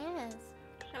 Yes.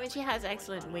 I mean, she has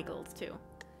excellent wiggles too.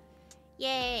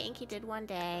 Yay, Inky did one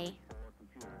day.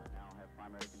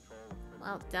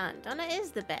 Well done. Donna is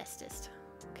the bestest.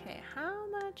 Okay, how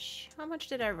much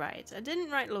did I write? I didn't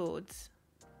write loads.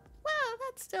 Well,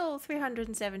 that's still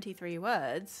 373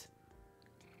 words.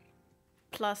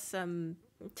 Plus some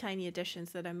tiny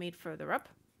additions that I made further up.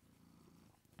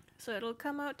 So it'll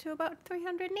come out to about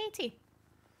 380.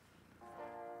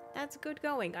 That's good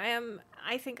going.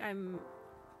 I think I'm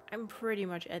pretty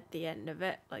much at the end of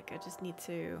it. Like I just need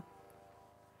to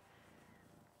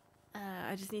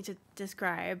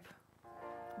describe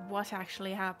what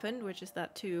actually happened, which is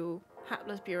that two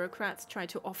hapless bureaucrats tried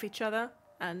to off each other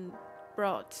and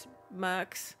brought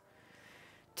mercs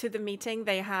to the meeting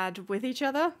they had with each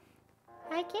other.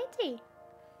 Hi, Kitty.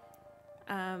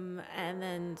 And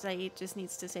then Zaid just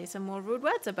needs to say some more rude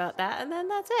words about that, and then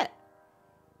that's it.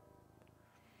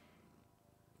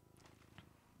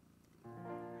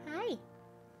 Hi.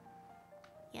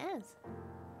 Yes.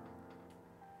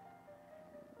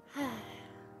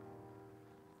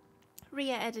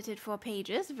 Ria edited 4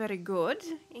 pages. Very good.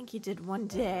 Inky did 1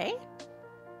 day.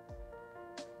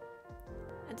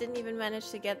 I didn't even manage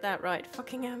to get that right.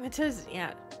 Fucking amateurs.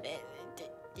 Yeah.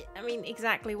 I mean,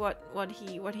 exactly what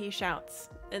he shouts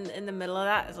in the middle of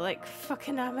that is like,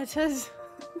 fucking amateurs.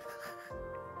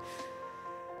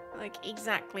 Like,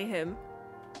 exactly him.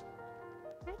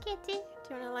 Hi, Kitty. Do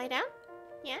you want to lie down?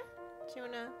 Yeah? Do you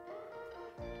want to...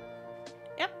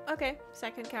 Yep, okay.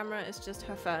 Second camera is just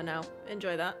her fur now.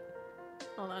 Enjoy that.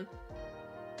 Hold on.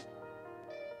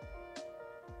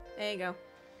 There you go.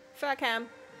 Fur cam.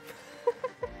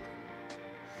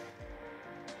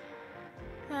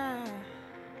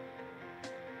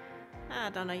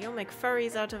 Donna, you'll make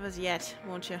furries out of us yet,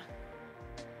 won't you?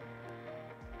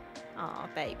 Aw,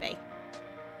 baby.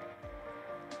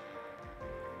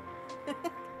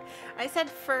 I said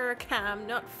fur cam,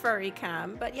 not furry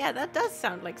cam, but yeah, that does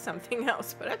sound like something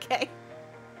else, but okay.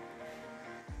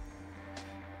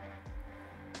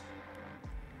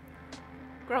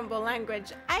 Grumble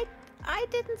language. I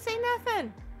didn't say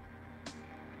nothing.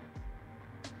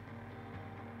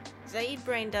 Zaid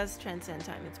brain does transcend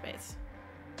time and space.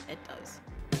 It does.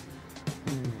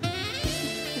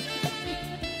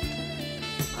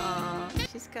 Aw,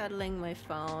 she's cuddling my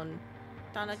phone.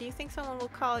 Donna, do you think someone will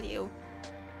call you?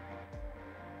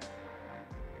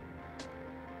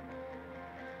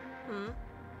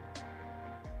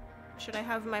 Should I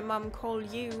have my mom call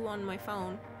you on my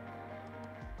phone?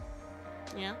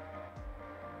 Yeah?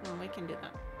 Well, we can do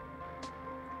that.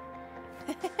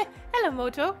 Hello,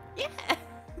 Moto. Yeah!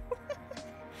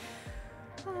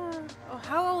 Oh,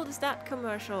 how old is that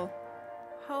commercial?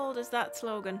 How old is that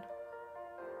slogan?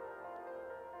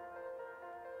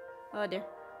 Oh dear.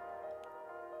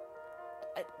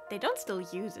 They don't still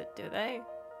use it, do they?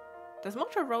 Does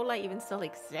Motorola even still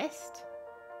exist?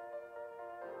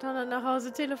 Donna nach Hause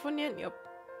telefonieren? Yup.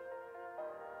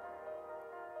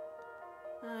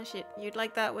 Ah, shit. You'd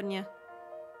like that, wouldn't you?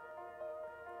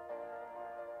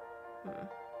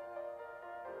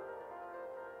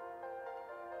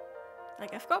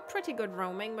 Like, I've got pretty good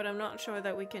roaming, but I'm not sure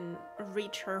that we can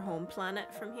reach her home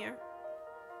planet from here.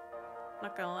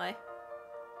 Not gonna lie.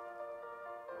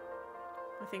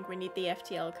 I think we need the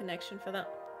FTL connection for that.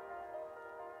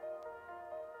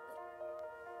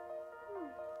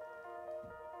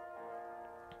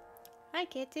 Hi,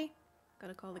 Kitty.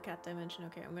 Gotta call the cat dimension.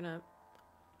 Okay, I'm gonna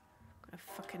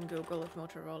fucking Google if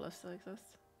Motorola still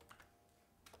exists.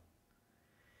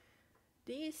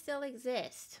 These still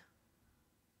exist.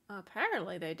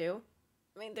 Apparently they do.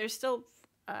 I mean, they're still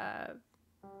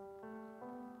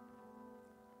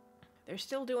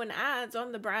doing ads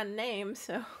on the brand name,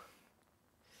 so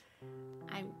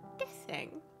I'm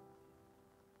guessing.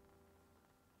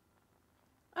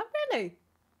 Oh, really?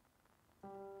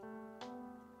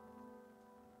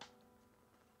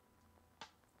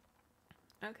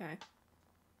 Okay.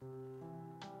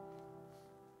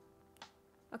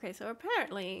 Okay, so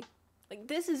apparently, like,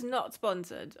 this is not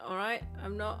sponsored, all right?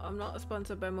 I'm not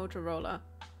sponsored by Motorola.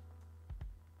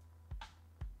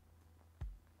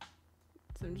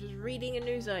 So I'm just reading a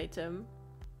news item.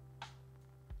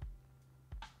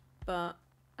 But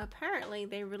apparently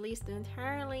they released an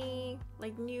entirely,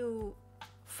 like, new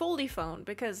foldy phone,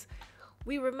 because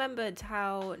we remembered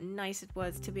how nice it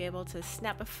was to be able to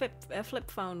snap a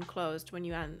flip phone closed when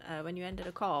you ended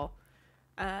a call,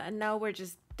 and now we're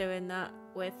just doing that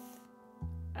with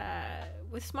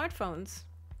smartphones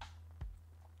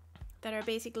that are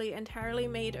basically entirely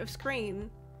made of screen.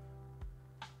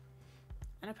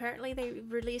 And apparently they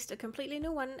released a completely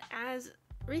new one as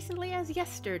recently as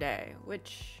yesterday,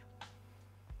 which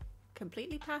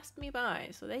completely passed me by.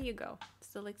 So there you go, it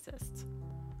still exists.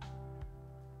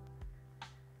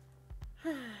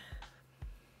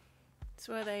 It's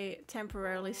where they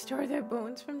temporarily store their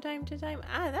bones from time to time.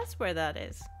 Ah, that's where that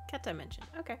is. Cat dimension.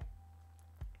 Okay.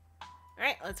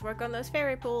 Alright, let's work on those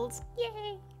fairy pools.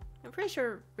 Yay! I'm pretty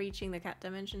sure reaching the cat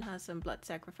dimension has some blood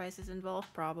sacrifices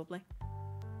involved, probably.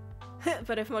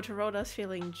 But if Motorola's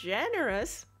feeling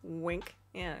generous, wink,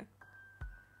 yeah.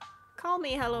 Call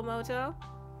me, Hello Moto.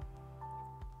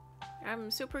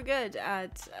 I'm super good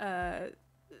at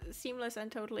seamless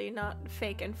and totally not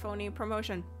fake and phony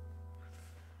promotion.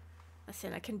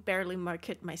 Listen, I can barely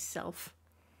market myself.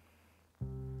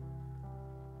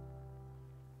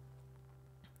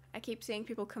 I keep seeing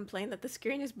people complain that the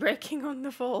screen is breaking on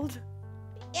the Fold.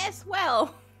 Yes,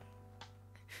 well!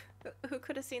 Who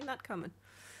could have seen that coming?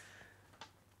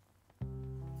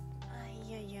 Ay,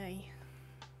 ay, ay.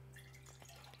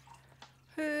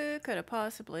 Who could have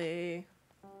possibly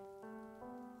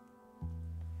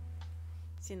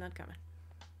seen that coming?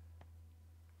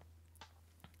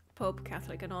 Pope,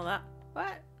 Catholic, and all that.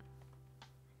 What?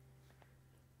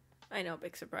 I know,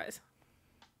 big surprise.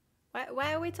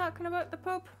 Why are we talking about the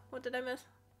Pope? What did I miss?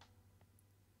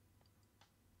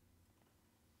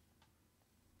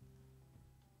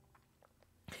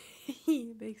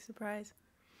 Big surprise.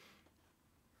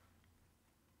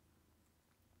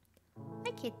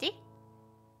 Hi, kitty.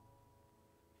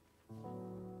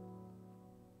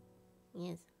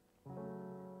 Yes.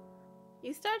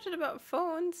 You started about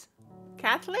phones.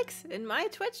 Catholics in my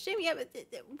Twitch stream? Yeah, but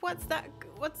what's that?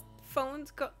 What's phones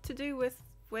got to do with?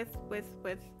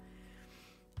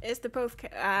 Is the Pope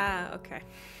okay.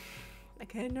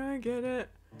 Okay, no, I get it.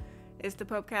 Is the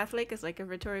Pope Catholic? Is like a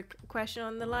rhetoric question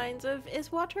on the lines of,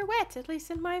 is water wet? At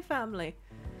least in my family.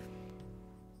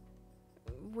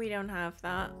 We don't have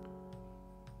that.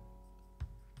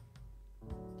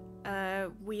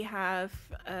 We have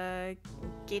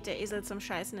geht der Esel zum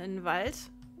Scheißen in den Wald,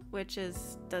 which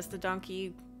is, does the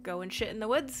donkey go and shit in the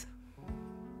woods?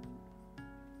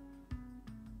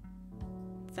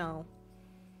 So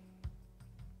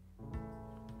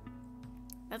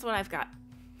that's what I've got.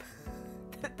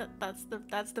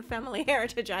 That's the family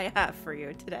heritage I have for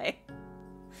you today.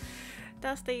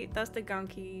 That's the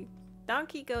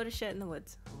donkey go to shit in the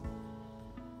woods.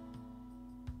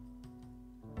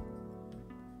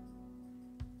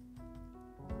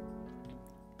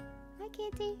 Hi,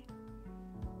 kitty.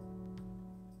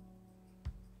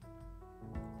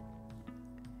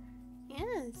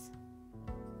 Yes.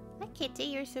 Hi, kitty.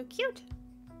 You're so cute.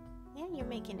 Yeah, you're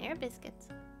making air biscuits.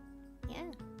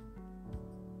 Yeah.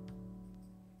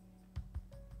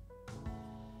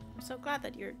 I'm so glad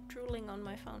that you're drooling on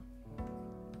my phone.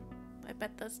 I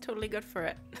bet that's totally good for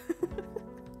it.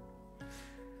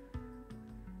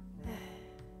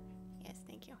 Yes,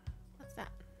 thank you. What's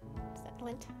that? Is that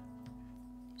lint?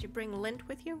 Did you bring lint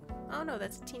with you? Oh no,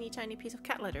 that's a teeny tiny piece of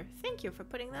cat litter. Thank you for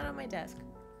putting that on my desk.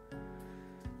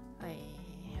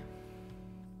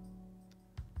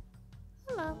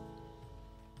 Hello.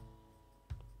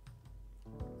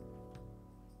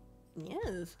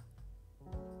 Yes.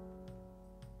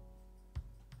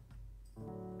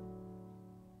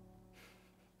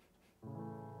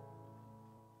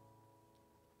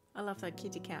 I love that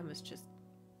kitty cam is just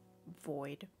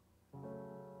void.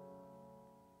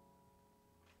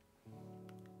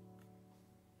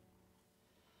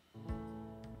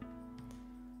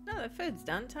 Now the food's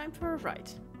done, time for a ride.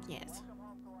 Yes.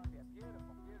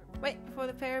 Wait, before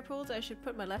the fairy pools, I should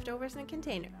put my leftovers in a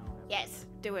container. Yes,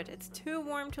 do it. It's too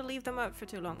warm to leave them out for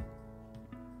too long.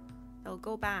 They'll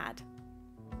go bad.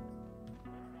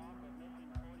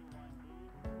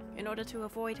 In order to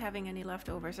avoid having any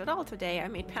leftovers at all today, I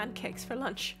made pancakes for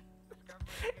lunch.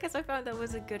 Because I found that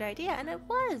was a good idea, and it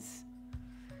was.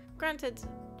 Granted,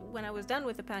 when I was done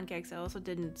with the pancakes, I also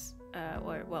didn't,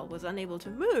 was unable to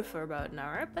move for about an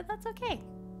hour, but that's okay.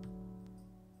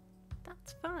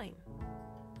 That's fine.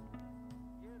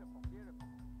 Beautiful, beautiful.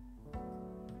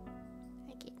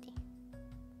 Hi, Kitty.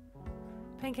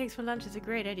 Pancakes for lunch is a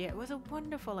great idea. It was a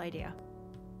wonderful idea.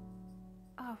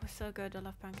 Oh, it was so good. I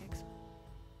love pancakes.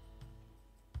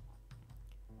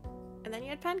 And then you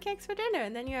had pancakes for dinner,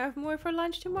 and then you have more for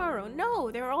lunch tomorrow.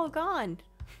 No, they're all gone.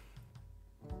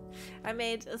 I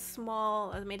made a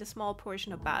small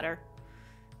portion of batter,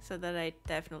 so that I'd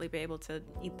definitely be able to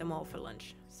eat them all for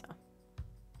lunch. So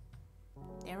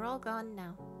they're all gone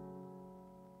now.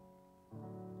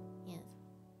 Yes.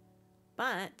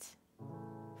 But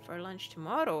for lunch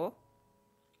tomorrow,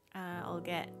 I'll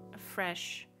get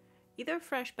either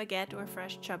fresh baguette or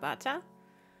fresh ciabatta.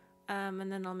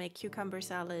 And then I'll make cucumber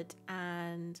salad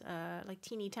and like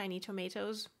teeny tiny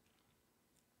tomatoes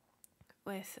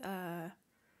with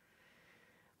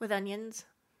onions,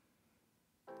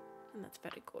 and that's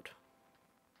very good.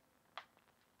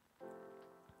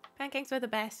 Pancakes are the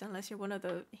best unless you're one of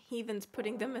the heathens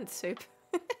putting them in soup.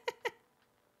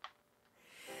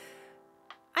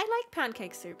 I like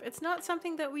pancake soup. It's not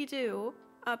something that we do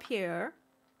up here,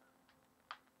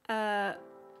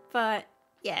 but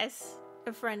yes.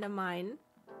 A friend of mine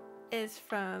is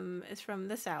from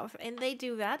the south, and they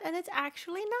do that, and it's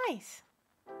actually nice.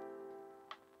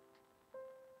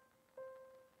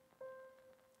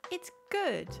 It's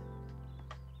good.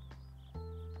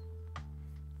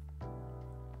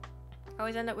 I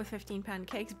always end up with 15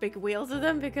 pancakes, big wheels of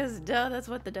them, because duh, that's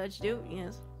what the Dutch do.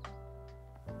 Yes.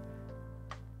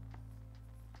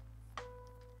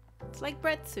 It's like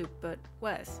bread soup, but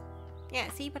worse. Yeah,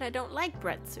 see, but I don't like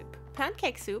bread soup.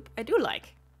 Pancake soup, I do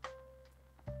like.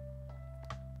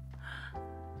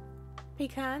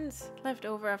 Pecans left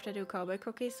over after I do cowboy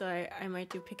cookies, so I might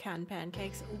do pecan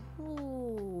pancakes.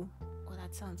 Ooh, oh,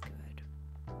 that sounds good.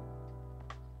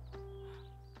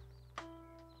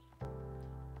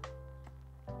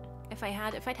 If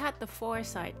I'd had the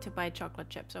foresight to buy chocolate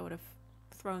chips, I would have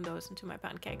thrown those into my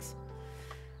pancakes.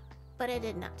 But I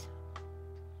did not.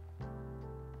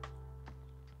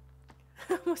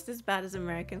 Almost as bad as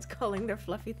Americans calling their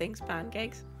fluffy things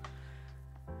pancakes.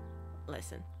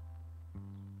 Listen.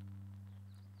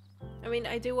 I mean,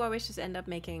 I do always just end up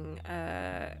making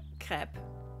crepe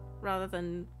rather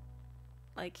than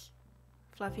like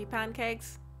fluffy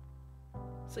pancakes.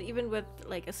 So even with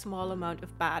like a small amount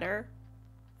of batter,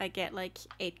 I get like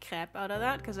 8 crepe out of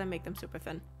that because I make them super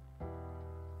thin.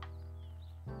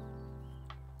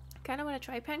 Kind of want to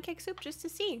try pancake soup just to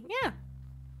see. Yeah.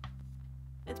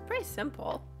 It's pretty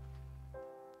simple.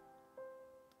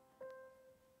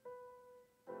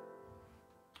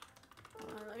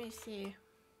 Let me see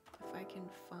if I can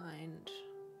find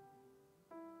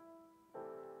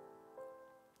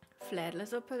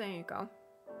flädersuppe. There you go.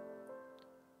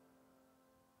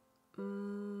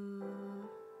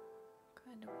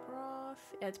 Kind of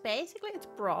broth. Yeah, it's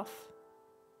broth.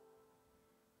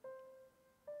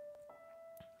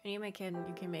 And you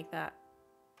can make that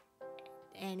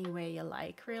any way you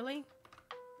like, really.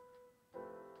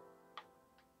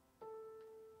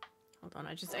 Hold on,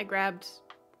 I grabbed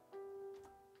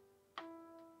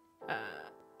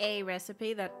a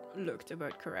recipe that looked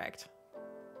about correct.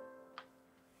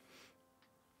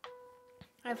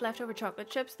 I have leftover chocolate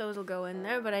chips, those will go in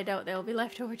there, but I doubt they'll be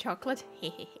leftover chocolate.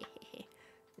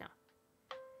 No.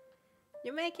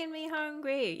 You're making me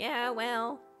hungry. Yeah,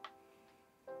 well.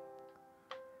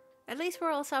 At least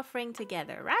we're all suffering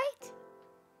together, right?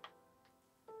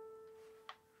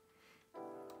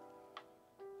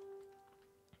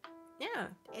 Yeah,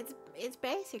 it's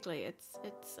basically it's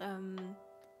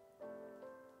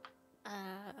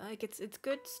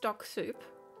good stock soup,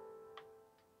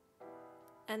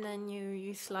 and then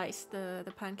you slice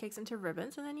the pancakes into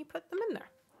ribbons, and then you put them in there.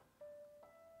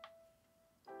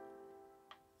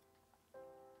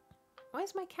 Why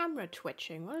is my camera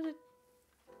twitching? What is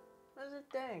it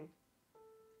doing?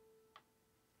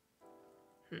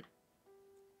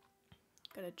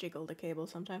 Gotta jiggle the cable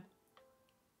sometime.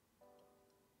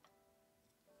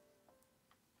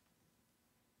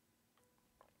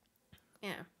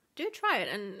 Yeah, do try it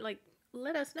and like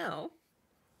let us know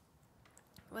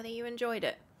whether you enjoyed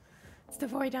it. It's the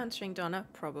void answering Donna,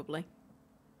 probably.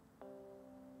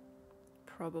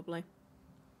 Probably.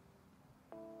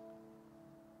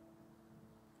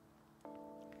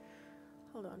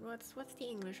 hold on. What's the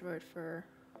English word for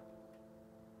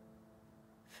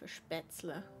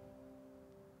Spätzle?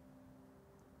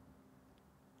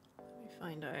 Let me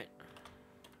find out.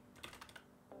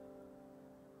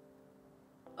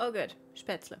 Oh, good.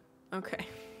 Spätzle. Okay.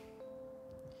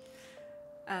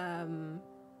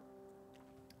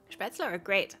 Spätzle are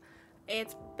great.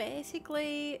 It's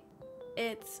basically,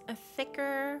 it's a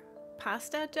thicker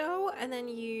pasta dough, and then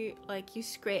you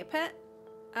scrape it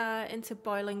into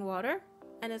boiling water,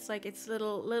 and it's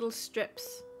little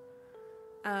strips.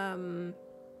 I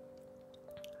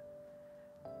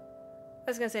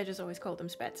was gonna say I just always call them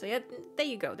Spätzle. Yeah, there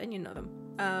you go. Then you know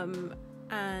them.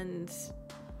 And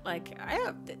like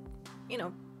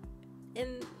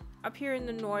up here in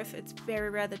the north, it's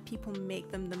very rare that people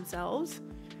make them themselves.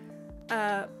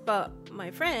 But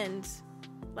my friend,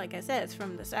 like I said, is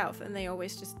from the south, and they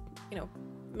always just,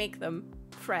 make them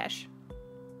fresh.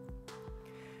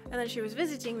 And then she was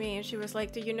visiting me, and she was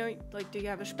like, do you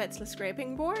have a Spätzle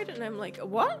scraping board? And I'm like,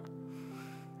 what?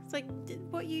 It's like,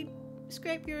 what you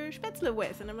scrape your Spätzle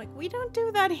with? And I'm like, we don't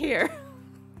do that here.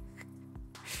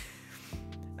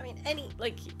 I mean,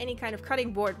 any kind of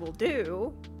cutting board will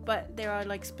do, but there are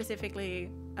specifically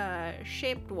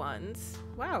shaped ones.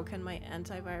 Wow, can my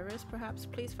antivirus perhaps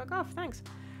please fuck off? Thanks.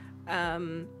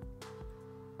 And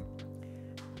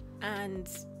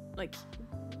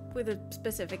with a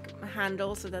specific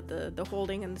handle so that the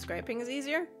holding and the scraping is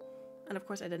easier. And of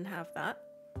course I didn't have that,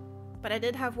 but I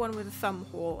did have one with a thumb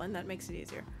hole, and that makes it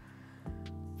easier.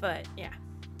 But yeah,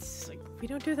 it's we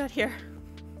don't do that here.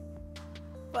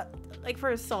 But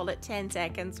for a solid 10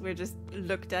 seconds we just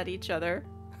looked at each other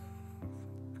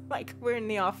like we're in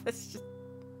the office, just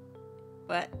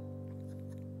what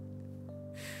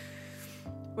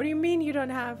do you mean you don't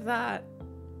have that?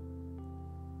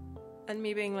 And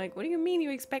me being like, what do you mean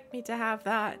you expect me to have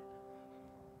that?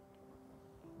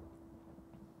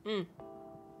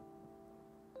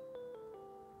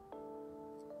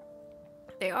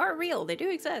 They are real, they do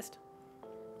exist.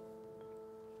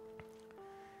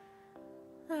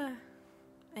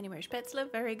 Anyway,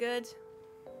 Spätzle, very good.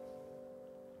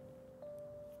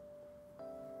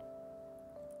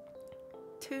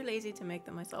 Too lazy to make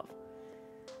them myself.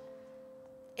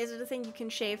 Is it a thing you can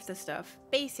shave the stuff?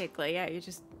 Basically, yeah, you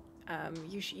just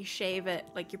you shave it,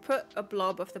 you put a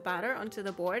blob of the batter onto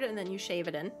the board and then you shave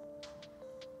it in.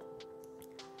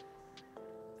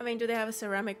 I mean, do they have a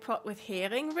ceramic pot with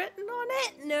herring written on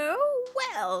it? No?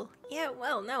 Well, yeah,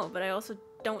 well, no, but I also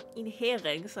don't eat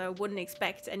herring, so I wouldn't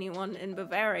expect anyone in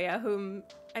Bavaria whom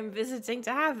I'm visiting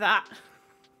to have that.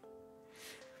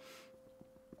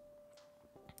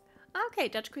 Okay,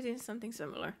 Dutch cuisine is something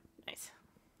similar. Nice.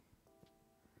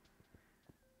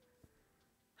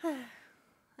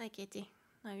 Hi, Kitty.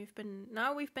 Now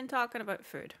we've been talking about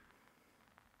food.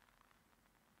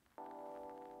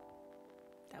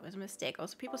 That was a mistake.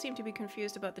 Also, people seem to be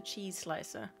confused about the cheese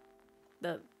slicer.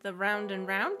 The round and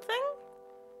round thing?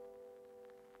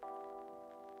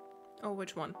 Oh,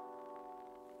 which one?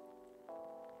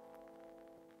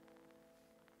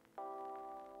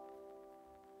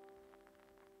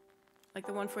 Like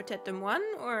the one for tête de moine,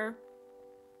 or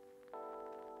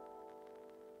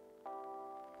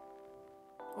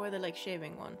the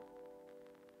shaving one?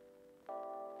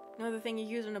 No, the thing you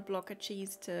use on a block of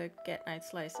cheese to get nice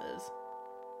slices.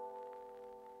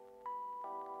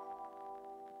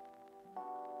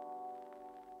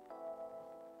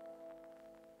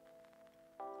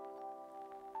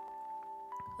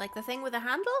 Like the thing with a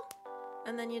handle?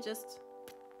 And then you just...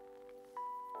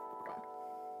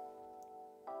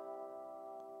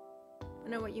 I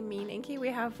know what you mean, Inky. We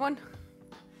have one.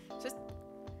 Just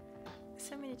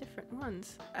so many different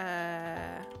ones.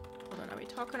 Hold on, are we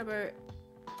talking about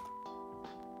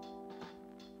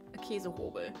a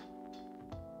Käsehobel?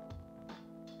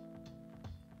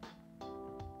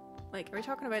 Are we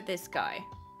talking about this guy?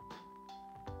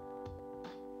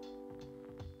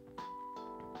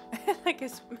 Like a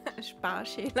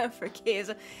Sparschäler for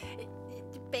Käse.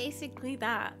 Basically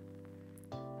that.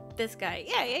 This guy.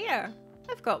 Yeah.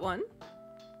 I've got one.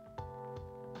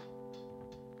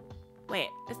 Wait,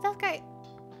 is that guy...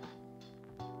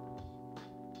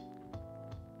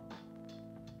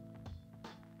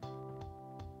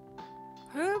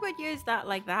 Who would use that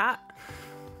like that?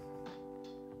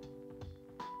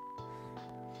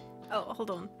 Oh,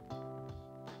 hold on.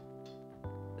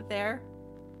 There.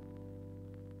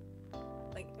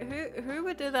 Who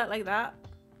would do that like that?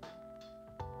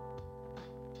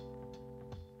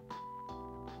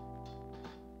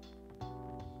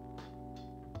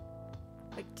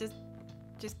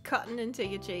 Just cutting into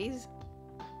your cheese.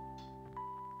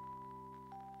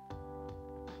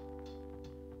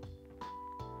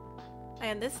 I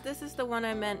Okay, and this is the one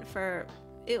I meant for...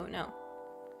 Ew, no.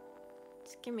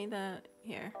 Just give me the...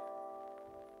 Here.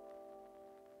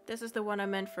 This is the one I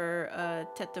meant for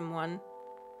Tetum 1.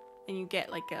 And you get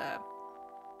like a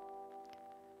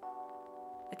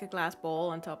glass bowl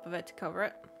on top of it to cover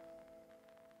it.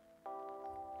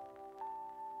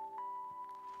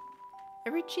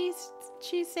 Every cheese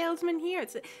salesman here.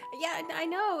 It's yeah, I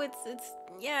know it's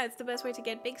the best way to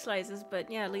get big slices,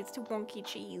 but yeah, it leads to wonky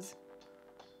cheese.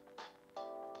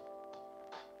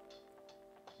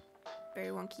 Very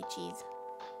wonky cheese.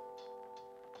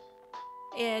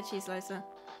 Yeah, cheese slicer.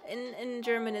 In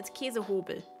German, it's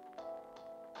Käsehobel,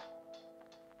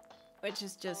 which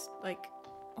is just like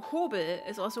Hobel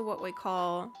is also what we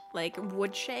call like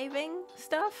wood shaving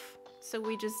stuff. So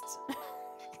we just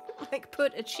like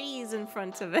put a cheese in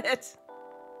front of it.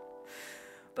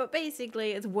 But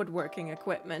basically, it's woodworking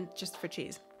equipment just for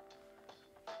cheese.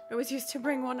 I was used to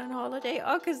bring one on holiday.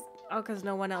 Oh, cause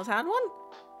no one else had one.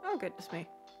 Oh goodness me.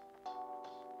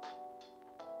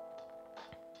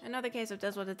 Another case of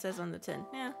does what it says on the tin.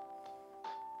 Yeah.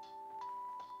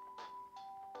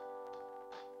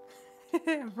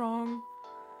 Wrong.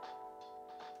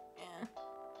 Yeah.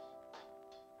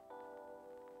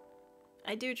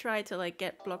 I do try to like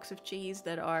get blocks of cheese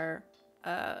that are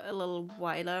a little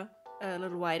wider,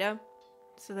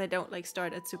 so they don't like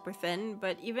start at super thin.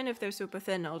 But even if they're super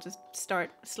thin, I'll just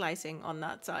start slicing on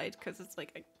that side because it's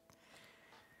like,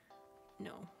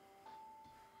 no.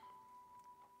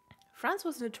 France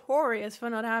was notorious for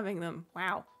not having them.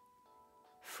 Wow.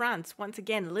 France, once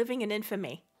again, living in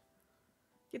infamy.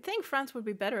 You'd think France would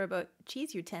be better about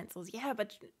cheese utensils. Yeah,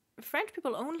 but French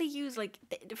people only use, like...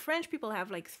 The French people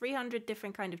have, like, 300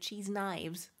 different kind of cheese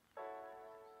knives.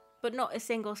 But not a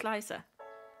single slicer.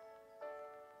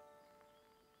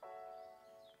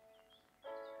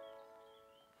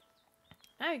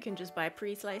 Now you can just buy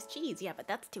pre-sliced cheese. Yeah, but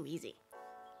that's too easy.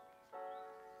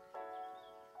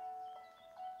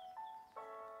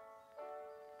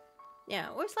 Yeah,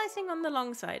 or slicing on the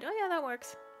long side. Oh yeah, that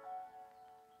works.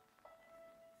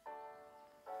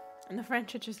 And the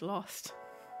French are just lost.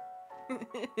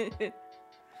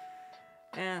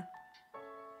 Yeah.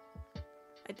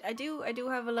 I do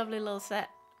have a lovely little set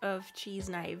of cheese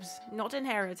knives. Not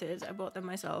inherited, I bought them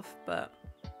myself, but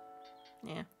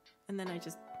yeah. And then I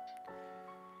just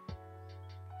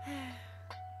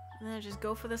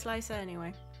go for the slicer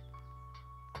anyway.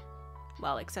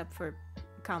 Well, except for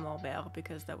Camembert,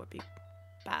 because that would be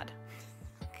bad.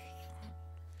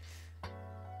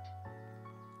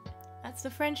 That's the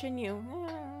French in you.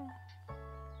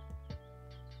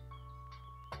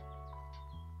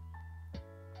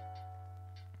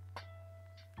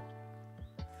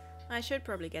 I should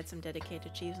probably get some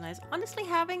dedicated cheese knives. Honestly,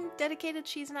 having dedicated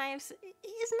cheese knives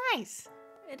is nice.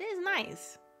 It is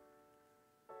nice.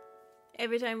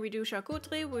 Every time we do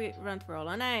charcuterie, we run through all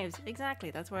our knives.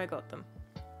 Exactly, that's where I got them.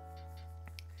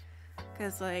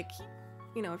 Because, like,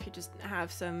 you know, if you just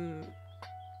have some...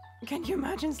 Can you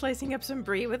imagine slicing up some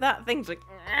brie with that? Thing's like...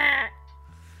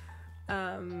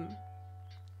 Yeah,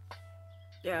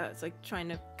 it's like trying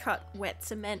to cut wet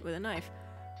cement with a knife.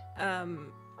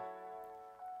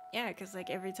 Yeah, because, like,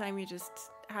 every time you just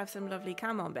have some lovely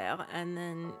camembert, and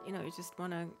then, you know, you just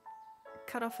want to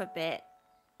cut off a bit,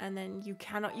 and then you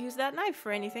cannot use that knife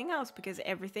for anything else, because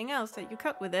everything else that you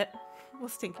cut with it will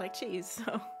stink like cheese,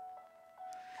 so...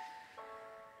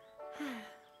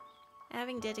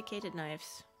 Having dedicated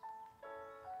knives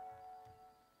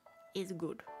is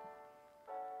good.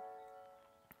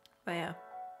 But yeah.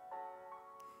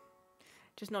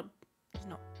 Just not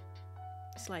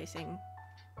slicing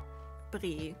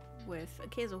brie with a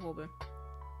Käsehobel.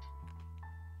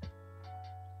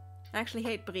 I actually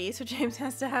hate brie, so James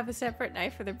has to have a separate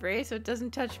knife for the brie so it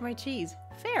doesn't touch my cheese.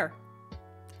 Fair.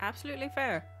 Absolutely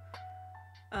fair.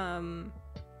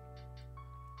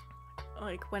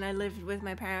 Like, when I lived with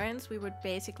my parents, we would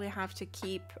basically have to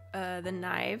keep the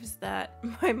knives that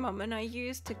my mum and I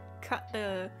used to cut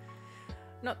the...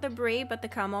 Not the brie, but the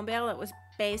camembert that was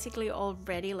basically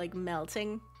already, like,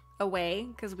 melting away,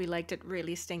 because we liked it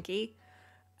really stinky.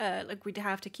 Like, we'd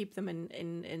have to keep them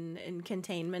in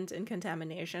containment and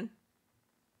contamination.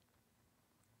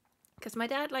 Because my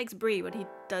dad likes brie, but he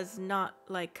does not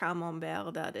like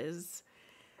camembert that is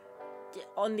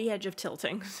on the edge of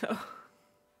tilting, so...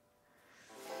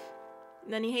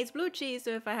 And then he hates blue cheese,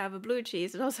 so if I have a blue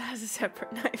cheese, it also has a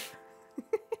separate knife.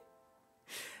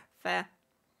 Fair.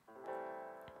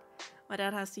 My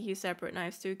dad has to use separate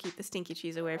knives to keep the stinky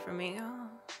cheese away from me. Oh,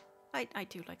 I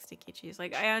do like stinky cheese.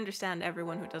 Like, I understand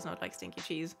everyone who does not like stinky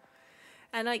cheese.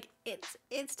 And, like,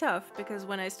 it's tough, because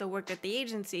when I still worked at the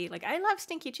agency, like, I love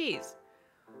stinky cheese.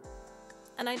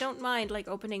 And I don't mind like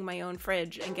opening my own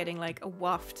fridge and getting like a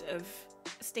waft of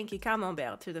stinky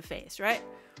camembert to the face, right?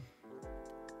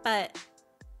 But,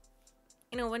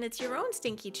 you know, when it's your own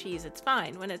stinky cheese, it's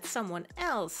fine. When it's someone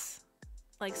else,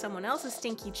 like someone else's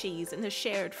stinky cheese in a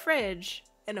shared fridge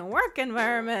in a work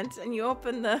environment, and you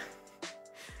open the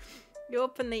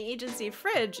agency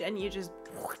fridge and you just...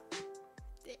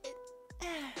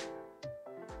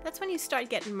 That's when you start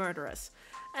getting murderous.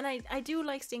 And I do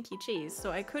like stinky cheese, so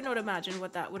I could not imagine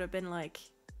what that would have been like,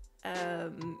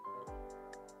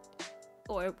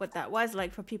 or what that was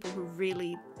like for people who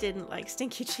really didn't like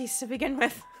stinky cheese to begin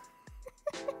with.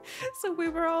 So we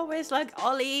were always like,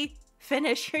 Ollie,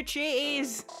 finish your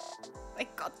cheese.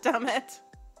 Like, god damn it.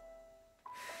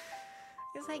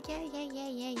 It's like,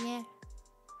 yeah.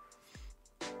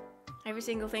 Every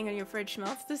single thing in your fridge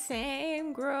smells the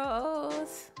same.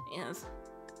 Gross. Yes.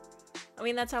 I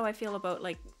mean, that's how I feel about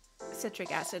like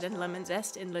citric acid and lemon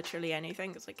zest in literally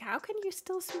anything. It's like, how can you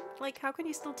still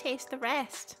taste the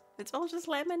rest? It's all just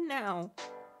lemon now.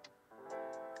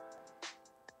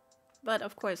 But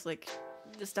of course, like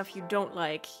the stuff you don't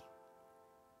like,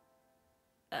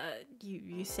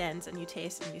 you sense and you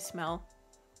taste and you smell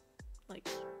like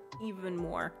even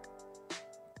more.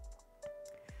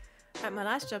 At my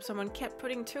last job, someone kept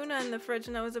putting tuna in the fridge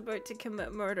and I was about to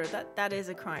commit murder. That is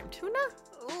a crime. Tuna?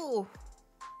 Ooh.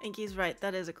 Inky's right,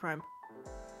 that is a crime.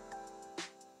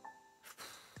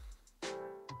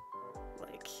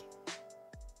 Like,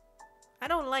 I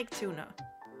don't like tuna.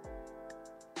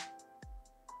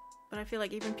 But I feel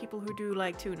like even people who do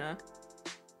like tuna...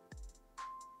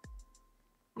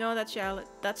 No, that's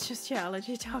just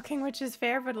geology talking, which is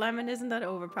fair, but lemon isn't that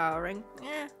overpowering.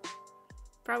 Eh,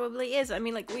 probably is. I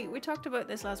mean, like, we talked about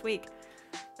this last week.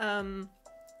 Because,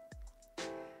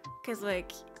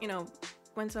 like, you know,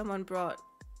 when someone brought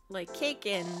like cake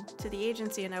in to the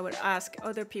agency and I would ask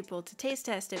other people to taste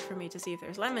test it for me to see if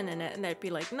there's lemon in it, and they'd be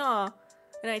like, no,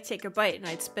 and I'd take a bite and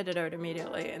I'd spit it out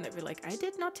immediately and they'd be like, I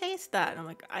did not taste that, and I'm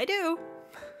like, I do.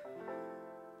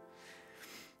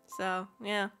 So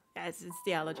yeah, it's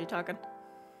the allergy talking.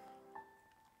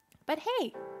 But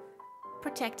hey,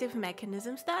 protective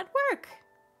mechanisms that work.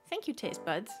 Thank you, taste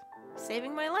buds,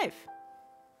 saving my life.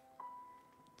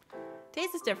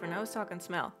 Taste is different. I was talking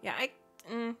smell. Yeah,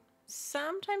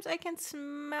 sometimes I can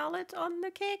smell it on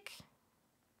the cake.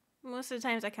 Most of the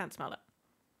times I can't smell it.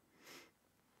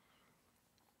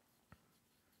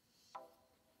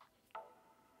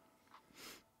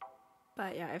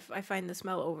 But yeah, I find the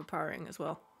smell overpowering as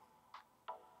well.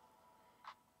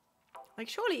 Like,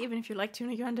 surely even if you like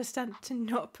tuna, you understand to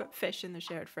not put fish in the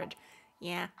shared fridge.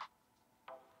 Yeah.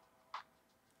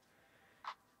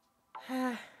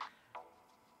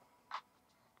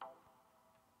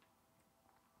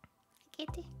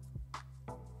 Kitty.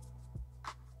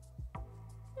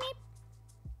 Meep.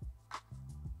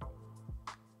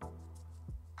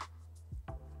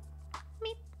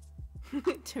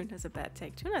 Meep. Tuna's a bad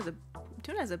take.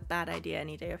 Tuna's a bad idea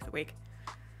any day of the week.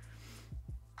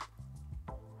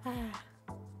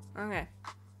 Okay.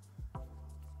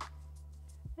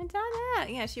 And done that.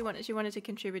 Yeah, she wanted to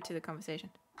contribute to the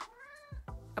conversation.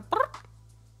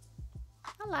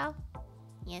 Hello.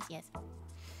 Yes.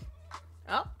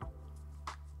 Oh.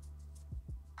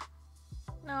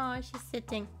 No, she's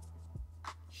sitting.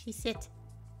 She sit.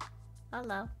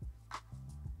 Hello.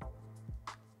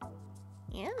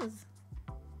 Yes.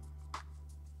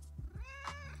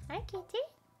 Hi, kitty.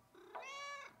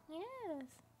 Yes.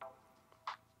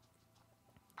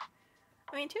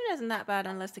 I mean, tuna isn't that bad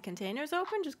unless the container's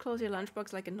open. Just close your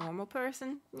lunchbox like a normal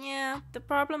person. Yeah, the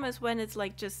problem is when it's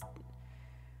like just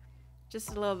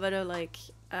a little bit of like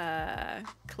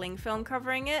cling film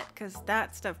covering it, because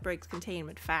that stuff breaks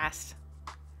containment fast.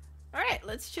 Alright,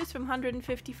 let's choose from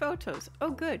 150 photos. Oh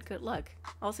good luck.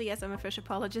 Also, yes, I'm a fish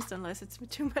apologist unless it's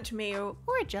too much mayo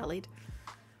or jellied.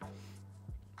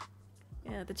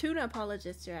 Yeah, the tuna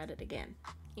apologists are at it again.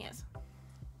 Yes.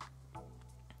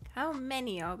 How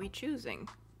many are we choosing?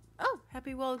 Oh,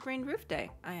 happy World Green Roof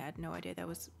Day. I had no idea that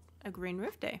was a green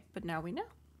roof day, but now we know.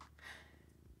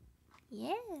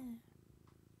 Yeah.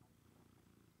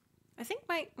 I think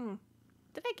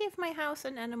did I give my house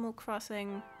an Animal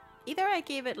Crossing? Either I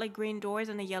gave it like green doors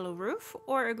and a yellow roof,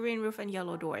 or a green roof and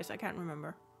yellow doors. I can't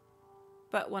remember.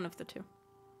 But one of the two.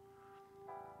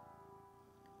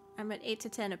 I'm at 8 to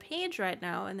 10 a page right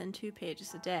now, and then 2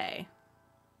 pages a day.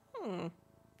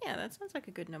 Yeah, that sounds like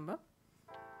a good number.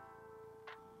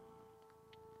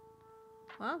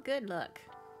 Well, good luck.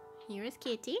 Here is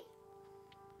Kitty.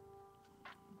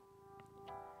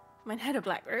 Mine had a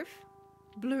black roof.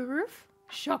 Blue roof.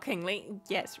 Shockingly,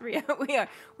 yes, we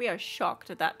are shocked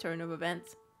at that turn of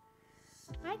events.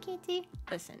 Hi, Kitty.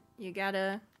 Listen, you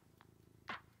gotta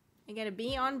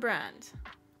be on brand.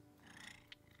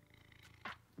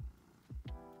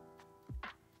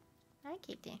 Hi,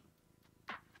 Kitty.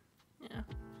 Yeah.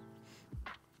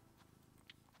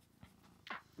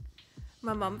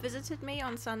 My mom visited me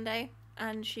on Sunday,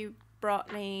 and she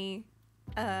brought me,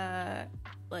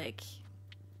 like,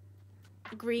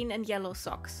 green and yellow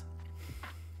socks.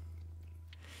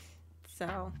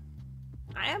 So,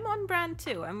 I am on brand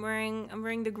too. I'm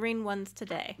wearing the green ones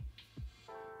today.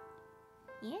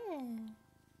 Yeah,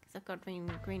 because I've got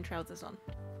green trousers on.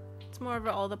 It's more of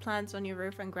all the plants on your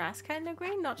roof and grass kind of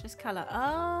green, not just color.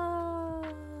 Oh,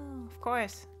 of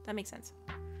course, that makes sense.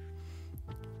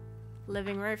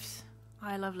 Living roofs.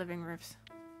 I love living roofs.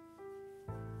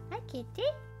 Hi, Kitty.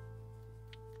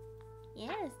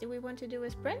 Yes, do we want to do a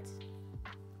sprint?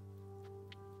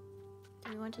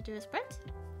 Do we want to do a sprint?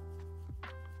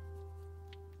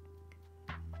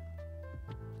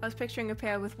 I was picturing a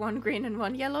pair with one green and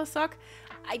one yellow sock.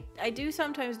 I do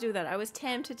sometimes do that. I was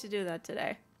tempted to do that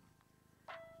today.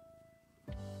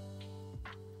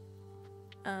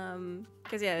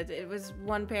 Because yeah, it was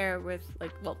one pair with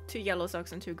like, well, 2 yellow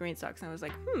socks and 2 green socks, and I was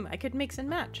like, I could mix and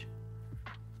match.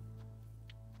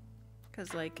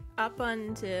 Because like up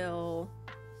until,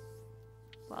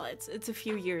 well, it's a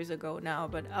few years ago now,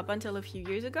 but up until a few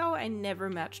years ago, I never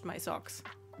matched my socks.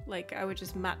 Like I would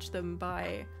just match them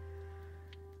by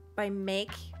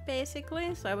make,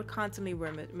 basically. So I would constantly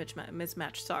wear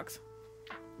mismatched socks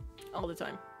all the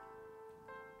time.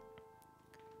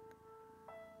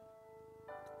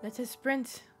 Let us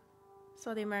sprint.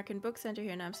 Saw the American Book Center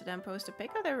here in Amsterdam post a pic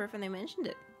of their roof and they mentioned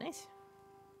it. Nice.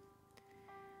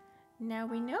 Now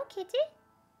we know, Kitty.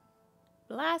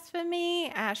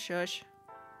 Blasphemy. Ah, shush.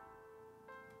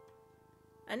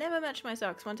 I never matched my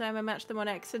socks. One time I matched them on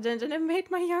accident and it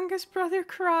made my youngest brother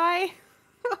cry.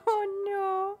 Oh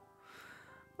no.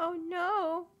 Oh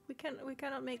no. We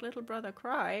cannot make little brother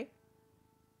cry.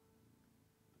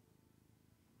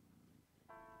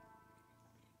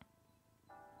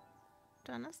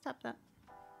 Donna, stop that.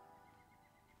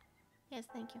 Yes,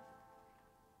 thank you.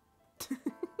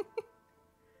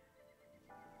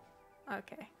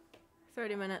 Okay.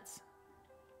 30 minutes.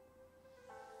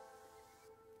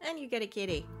 And you get a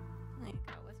kitty. There you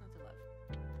go. What's not to love?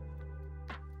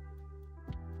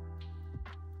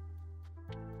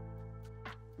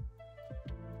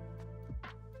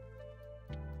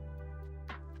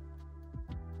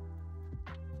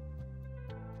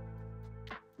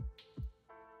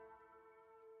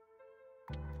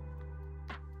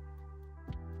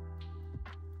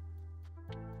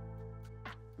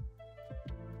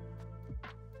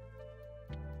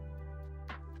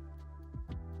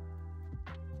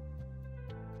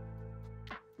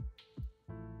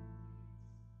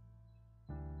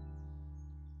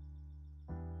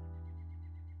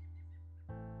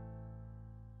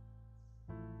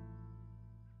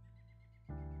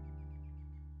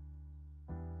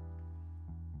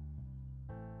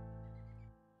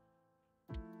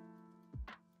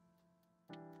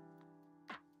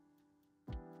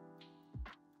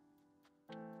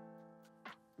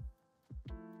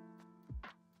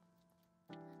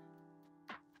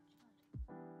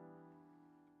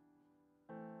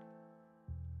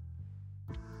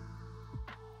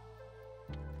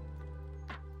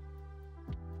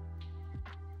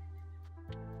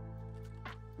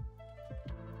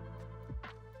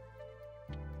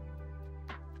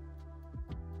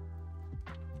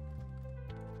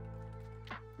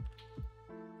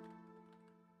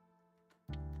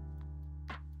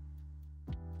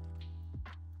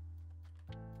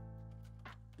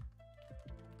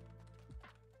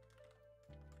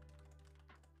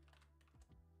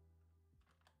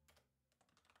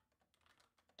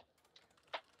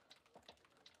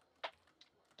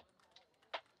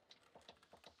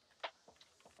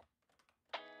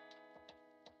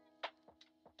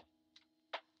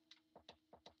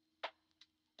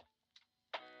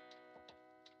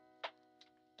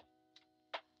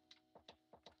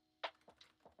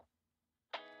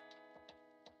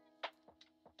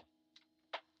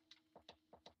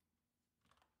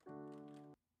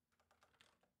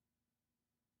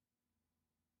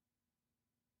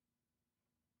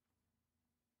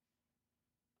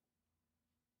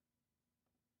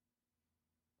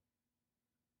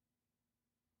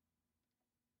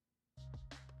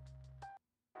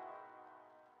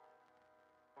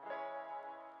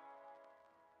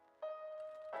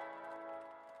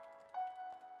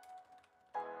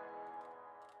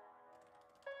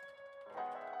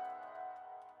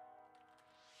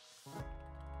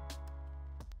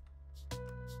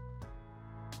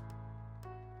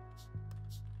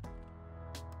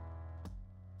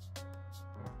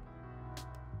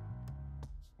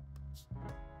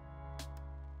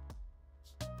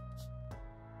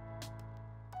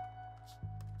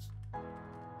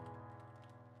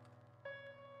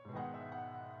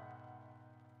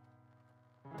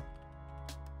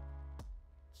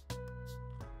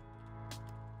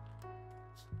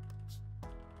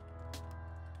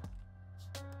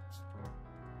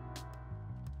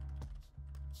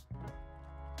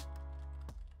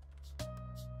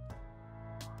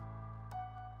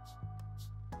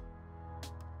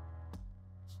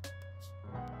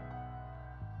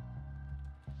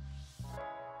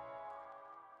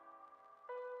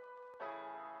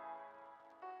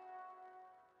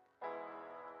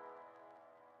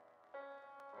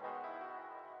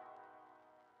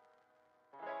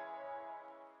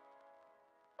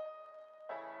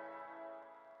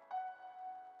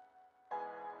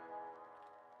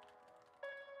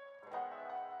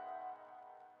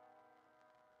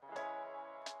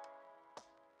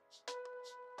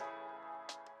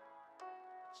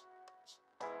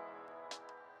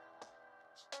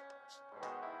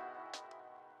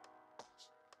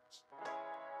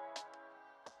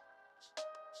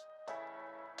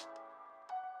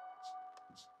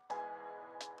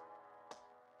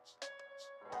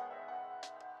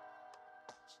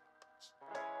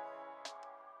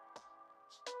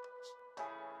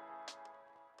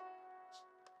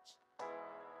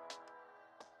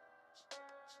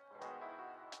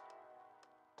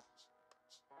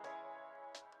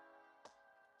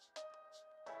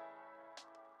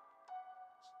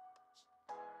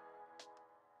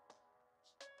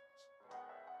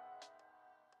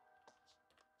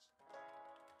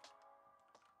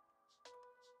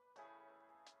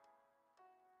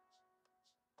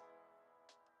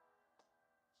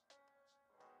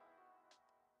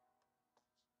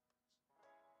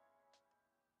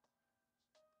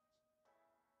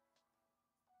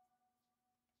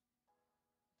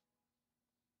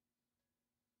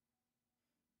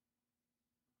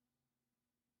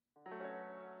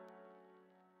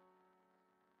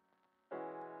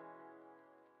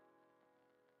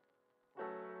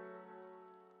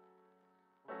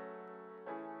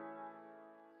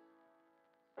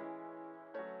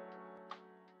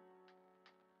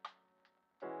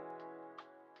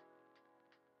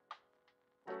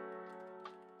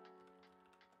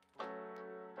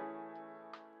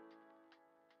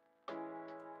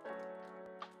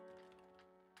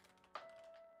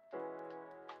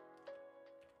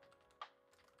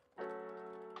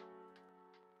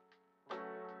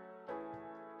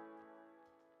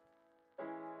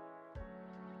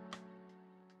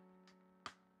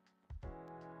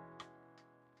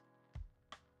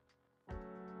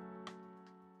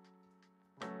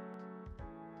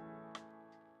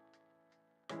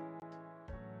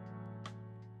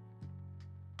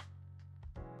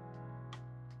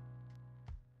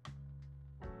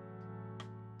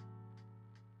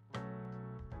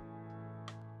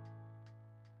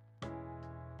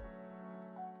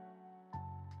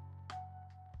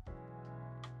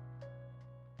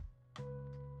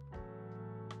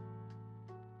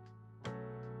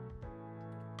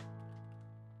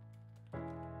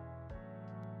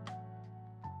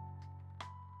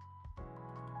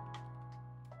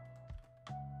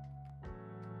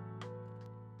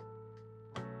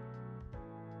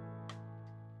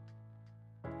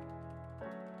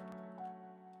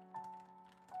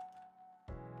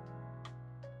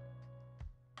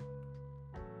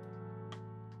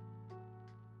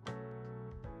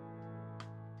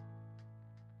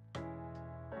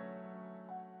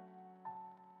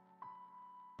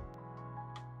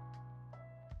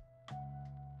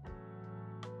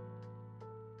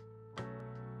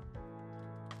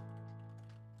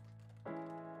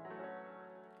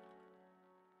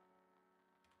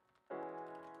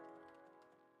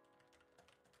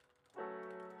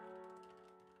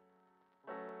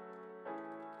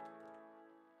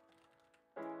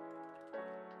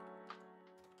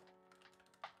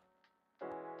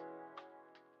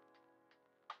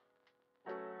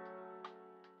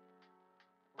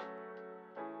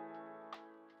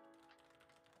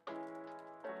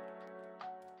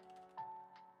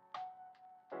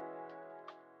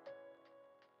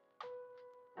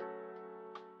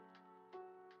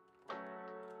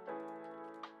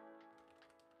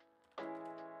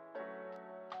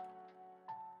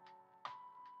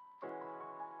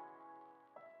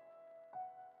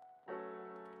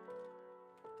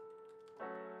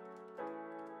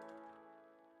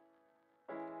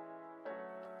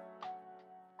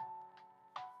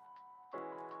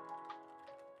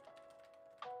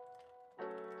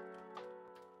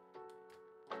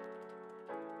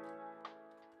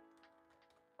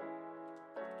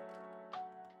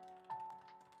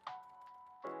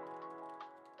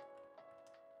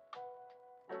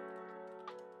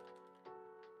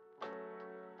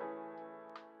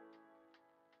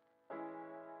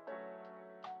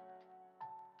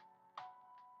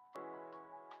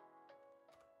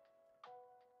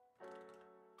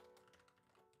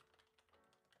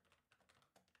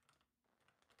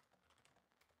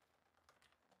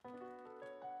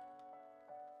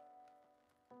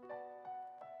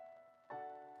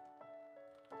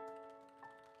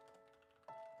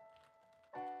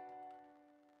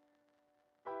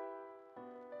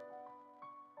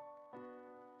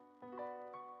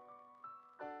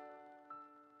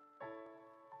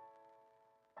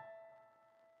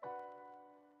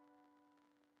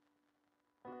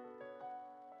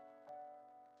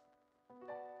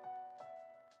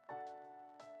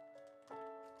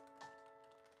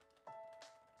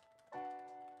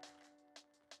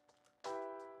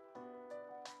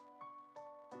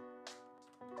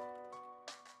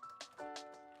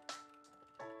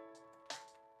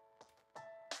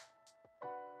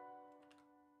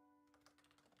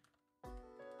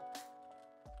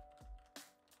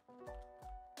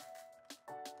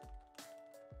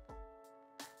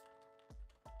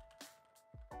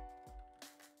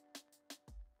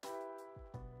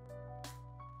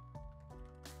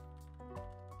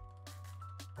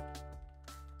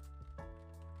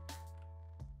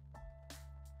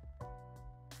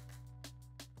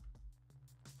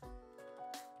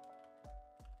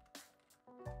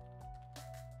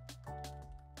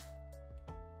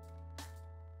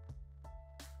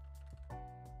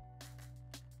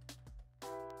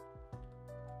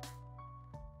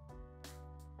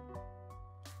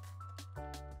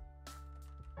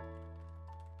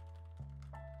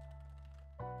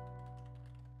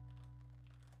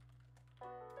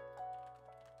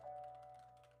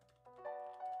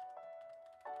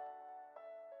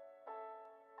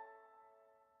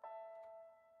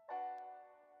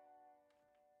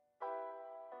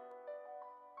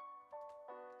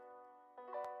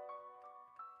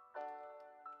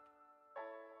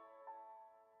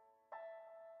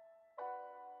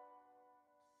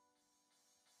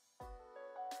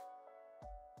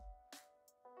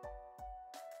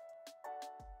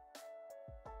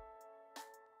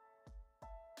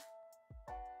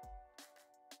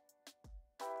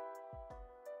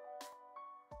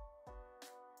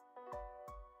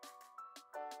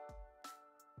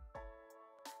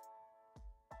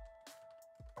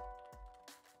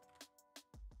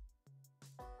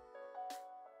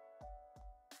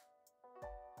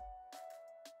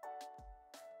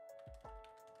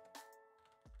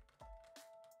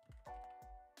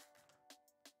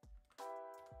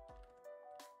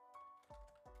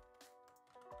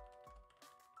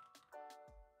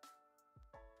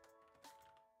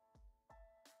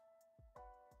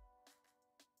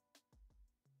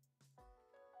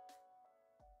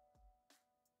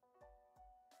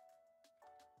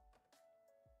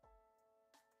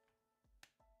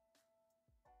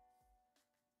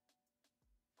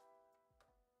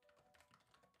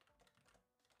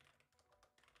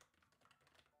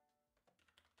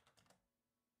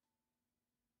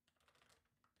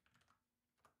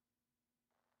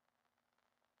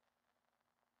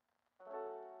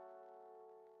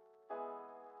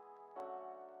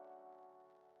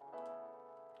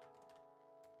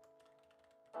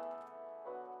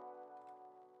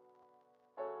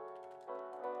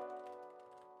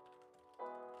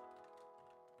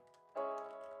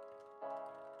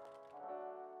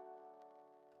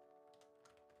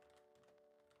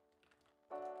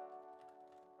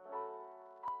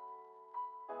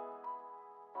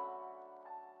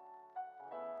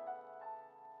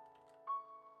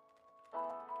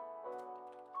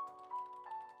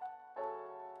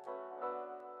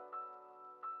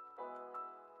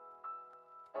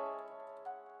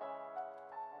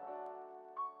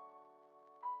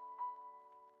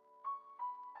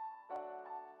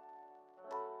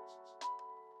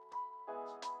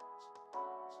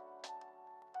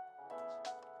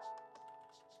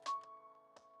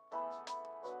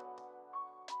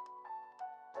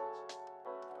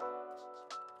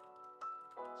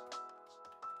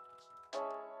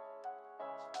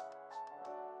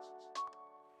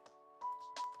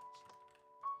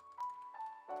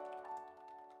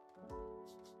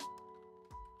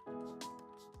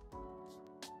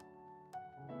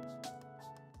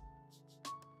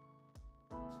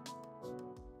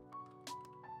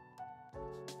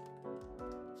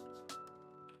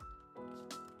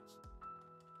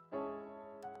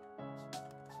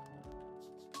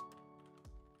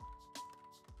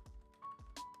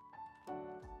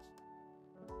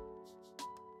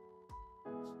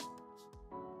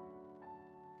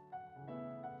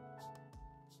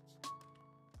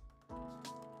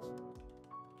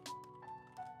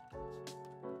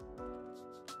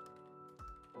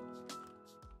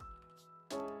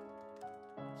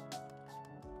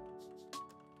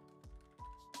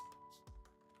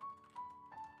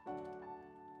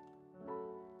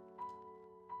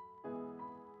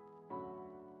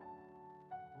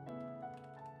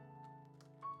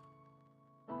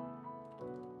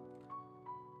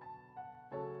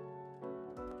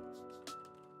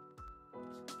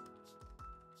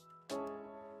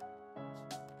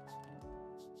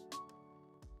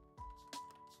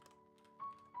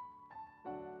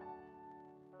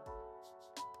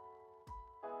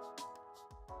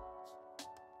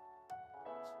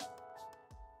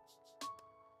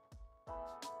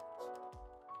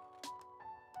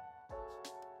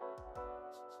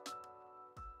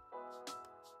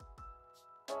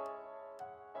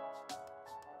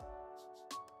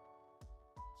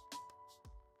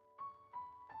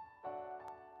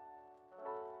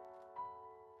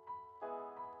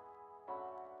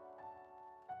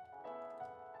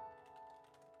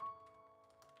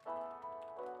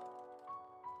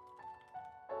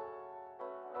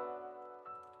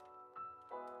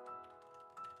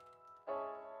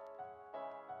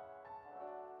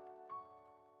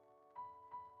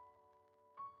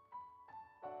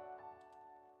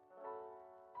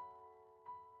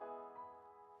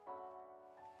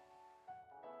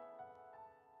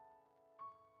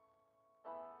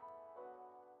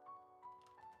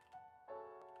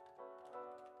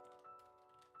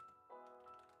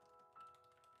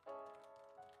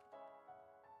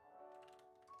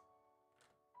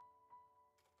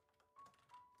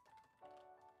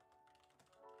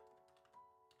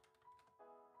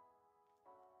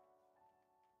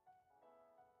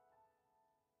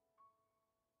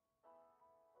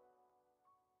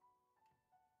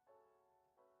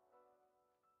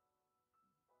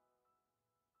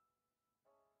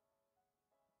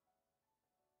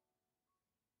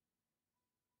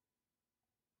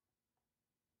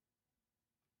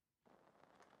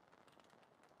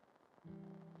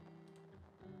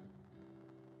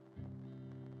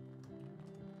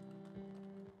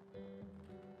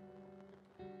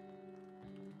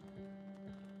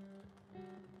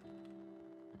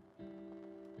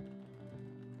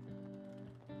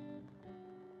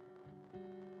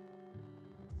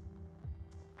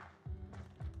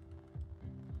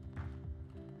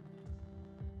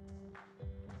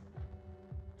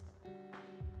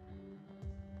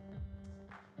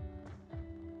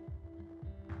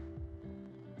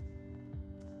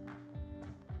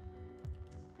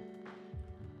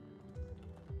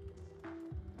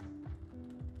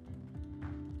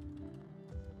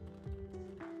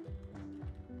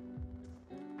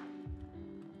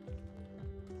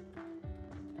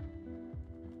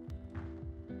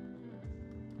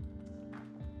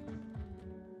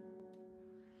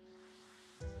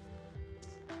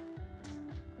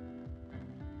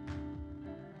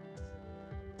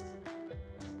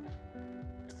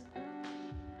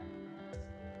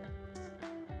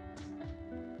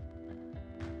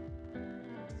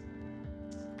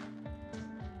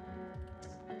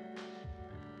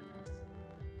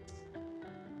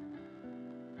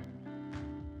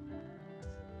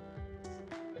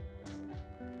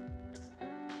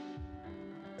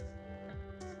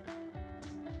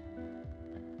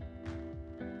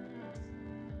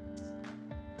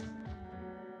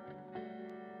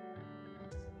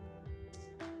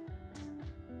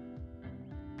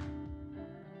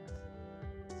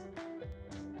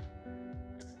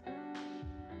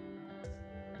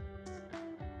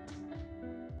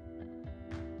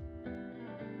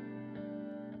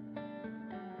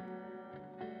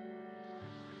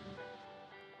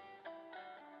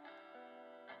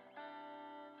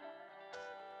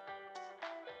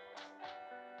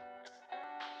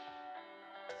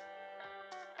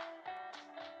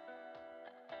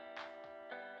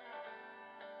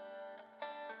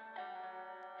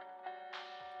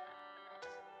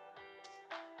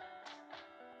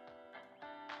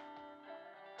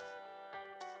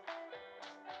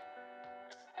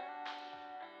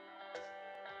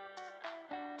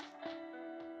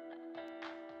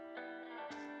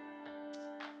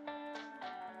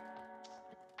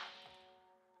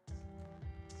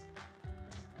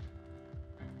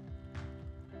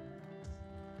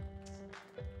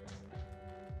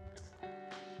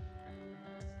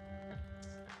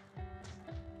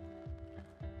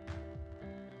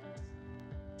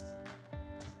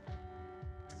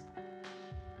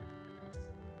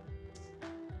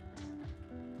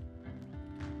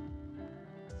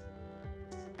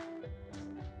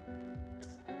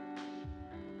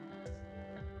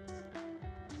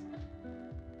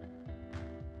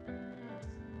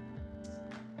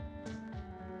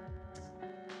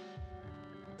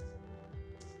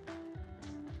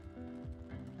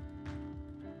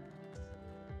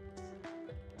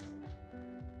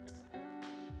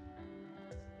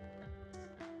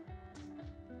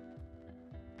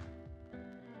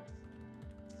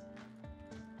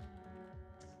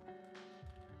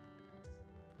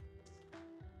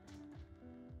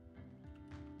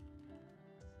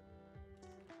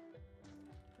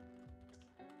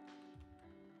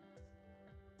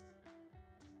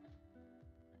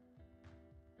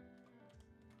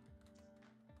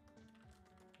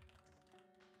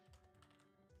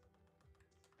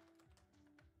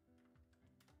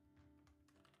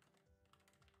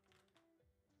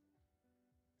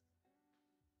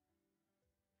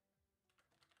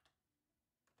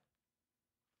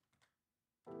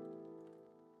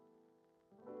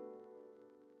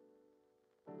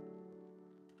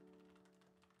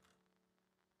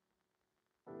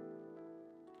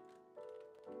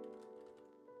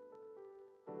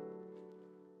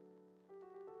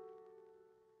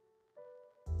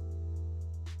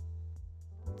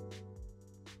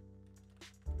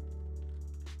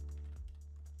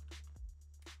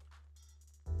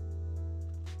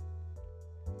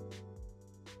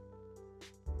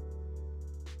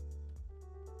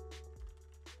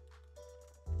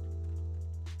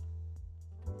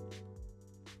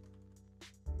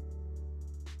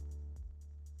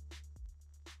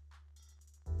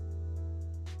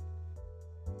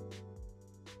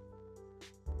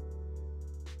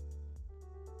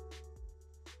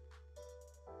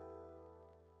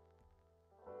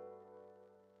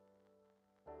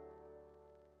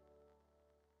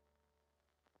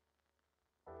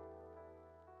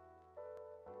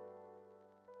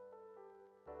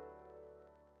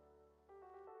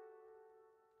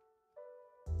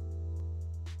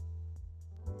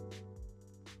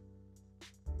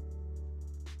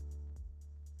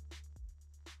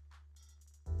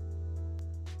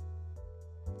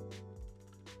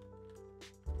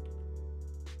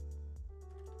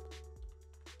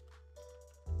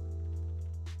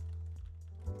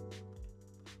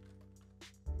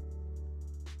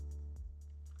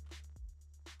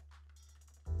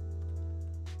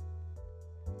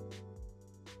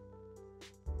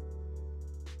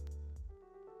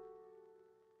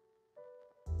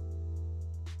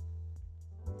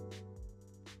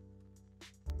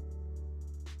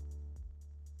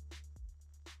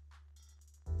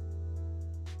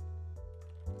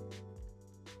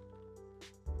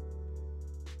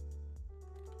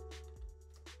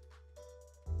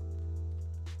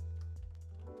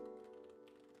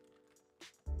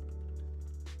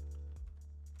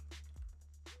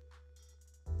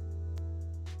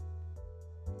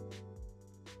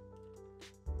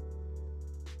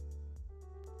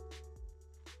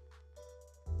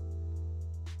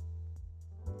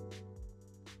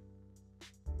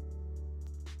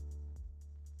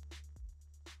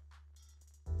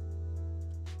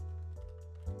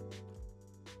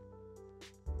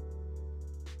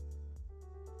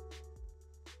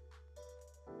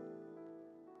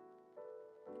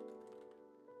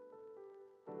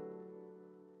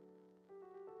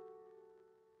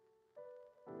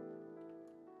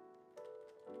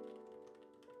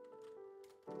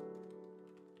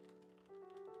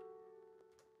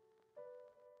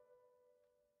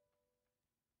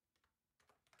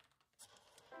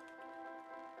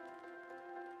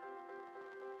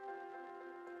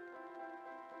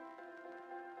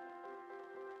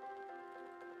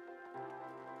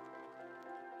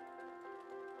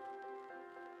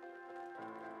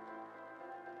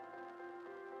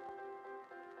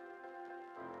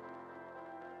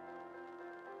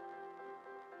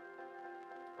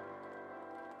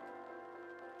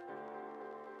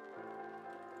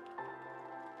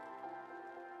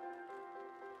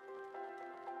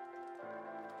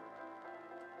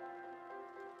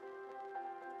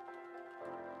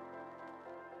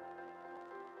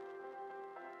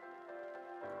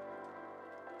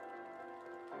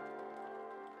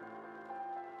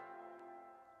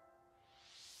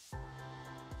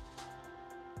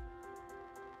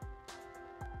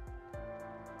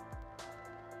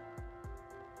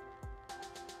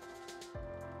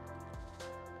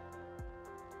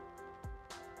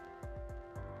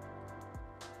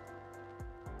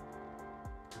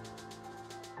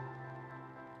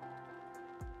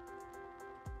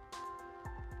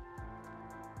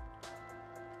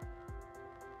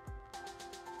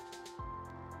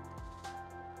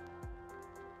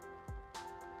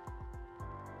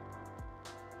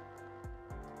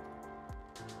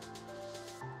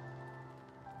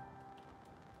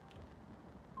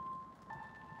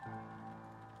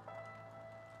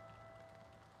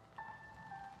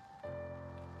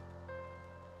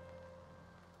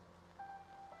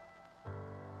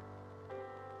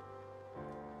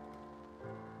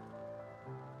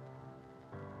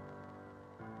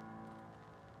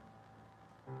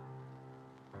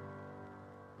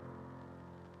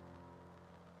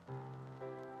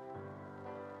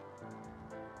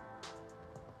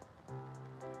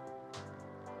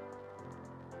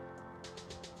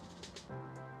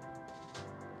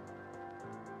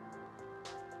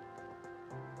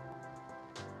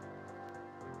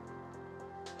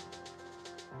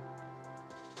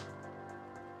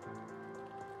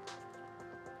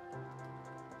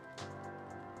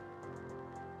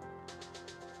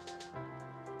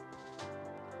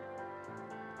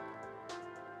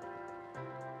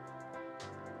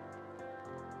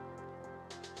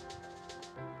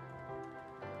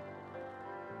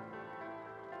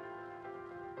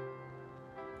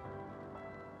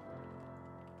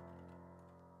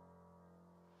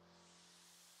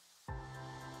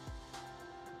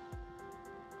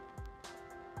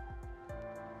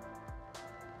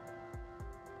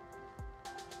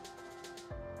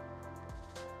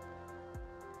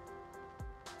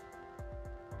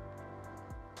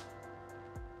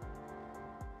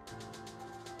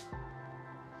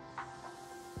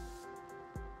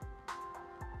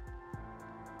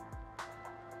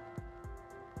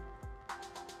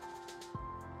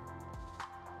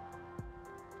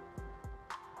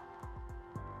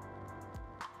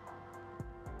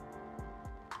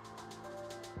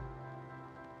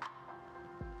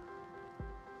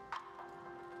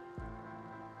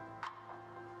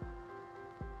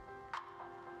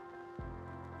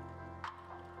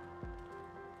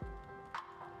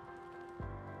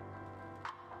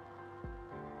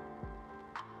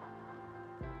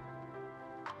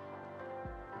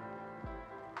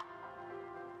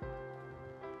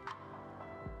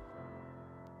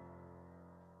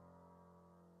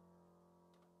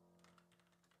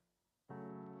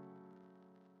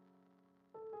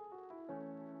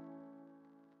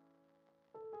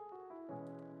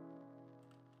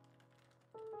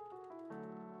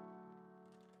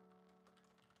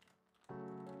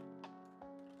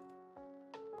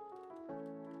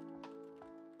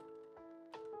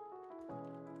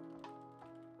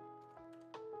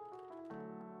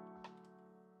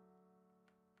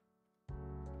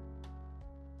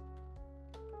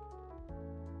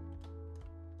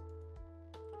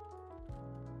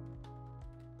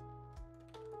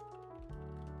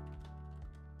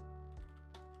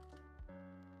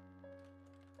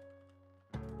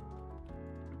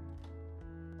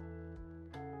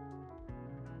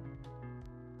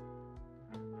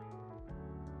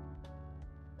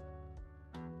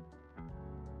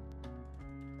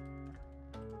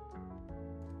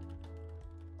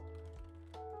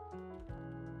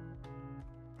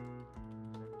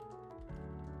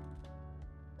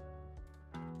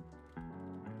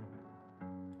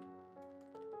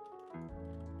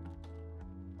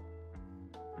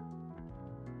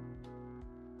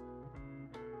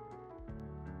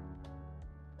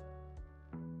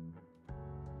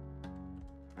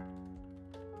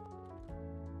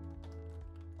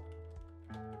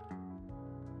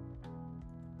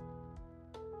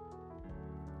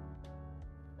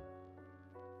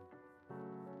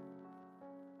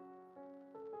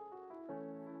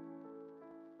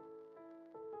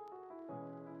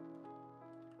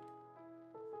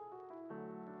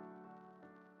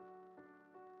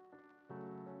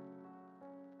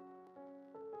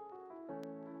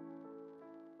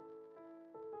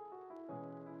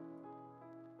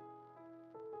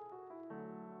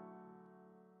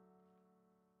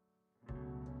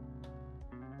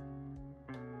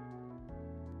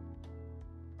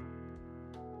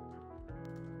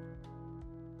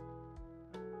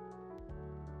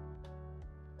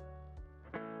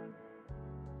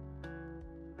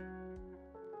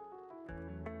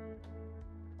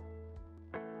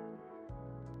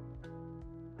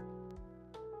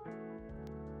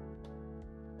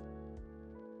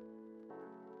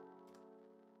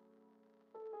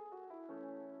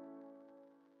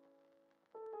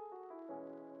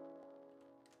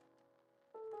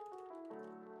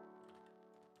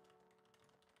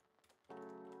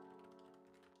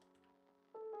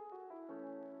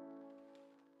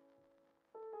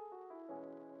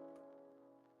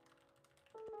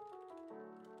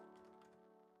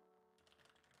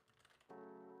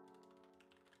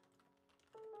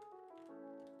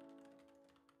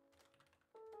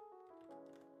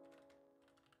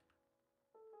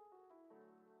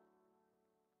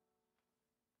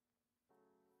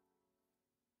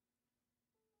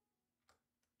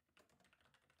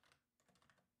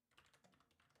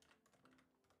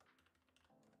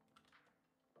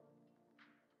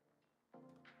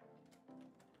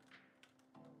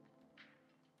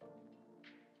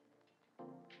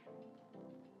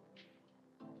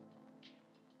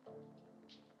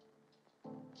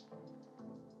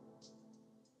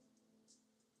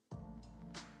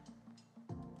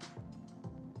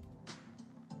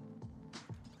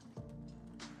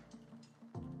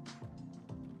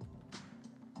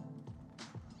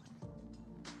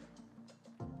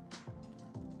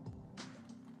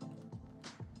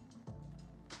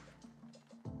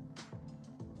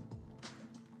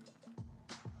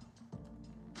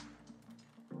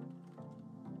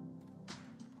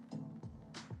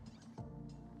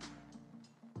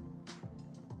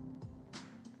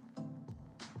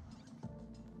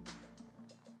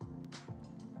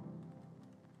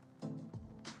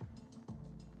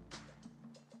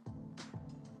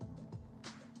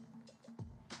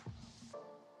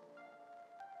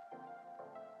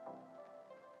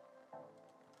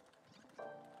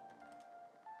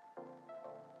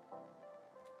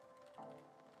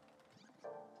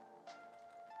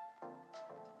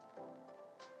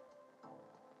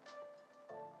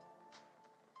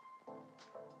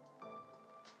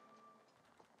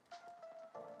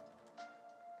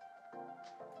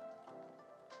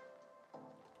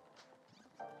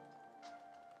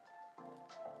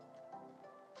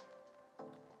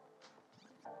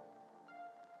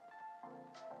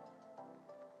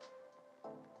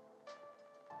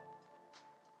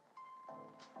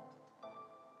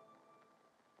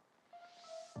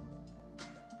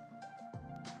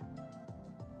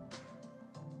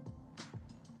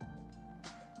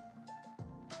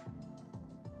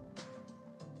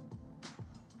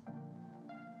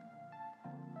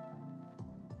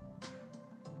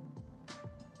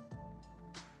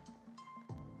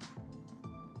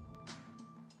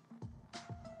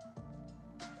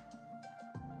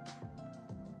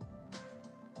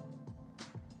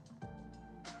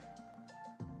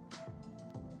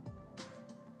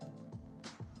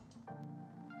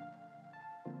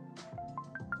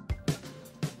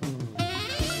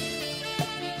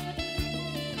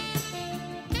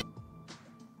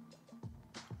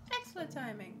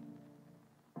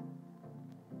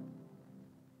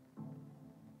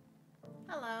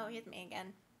 here's me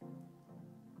again.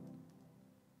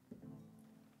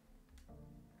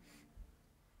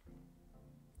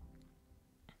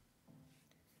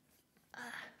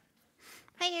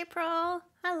 Hi April.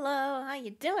 Hello. How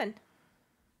you doing?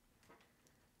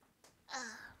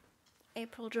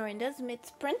 April joined us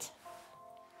mid-sprint.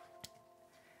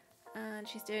 And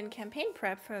she's doing campaign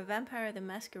prep for a Vampire the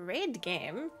Masquerade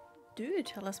game. Do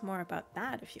tell us more about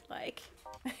that if you like.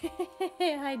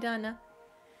 Hi Donna.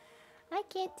 Hi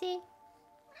Kitty.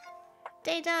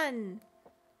 Day done.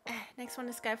 Next one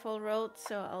is Skyfall Road,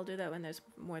 so I'll do that when there's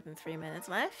more than 3 minutes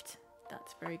left.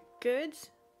 That's very good.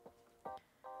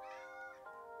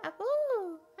 Abu!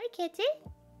 Hi Kitty.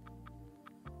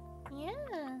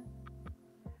 Yeah.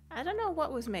 I don't know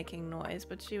what was making noise,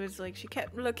 but she was like, she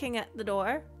kept looking at the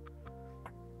door.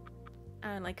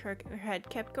 And like her head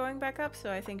kept going back up,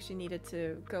 so I think she needed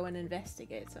to go and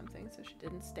investigate something, so she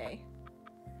didn't stay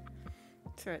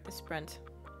throughout the sprint.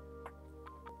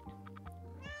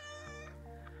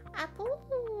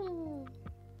 Apple!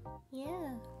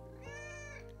 Yeah.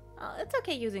 Oh, it's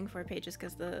okay using 4 pages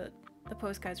because the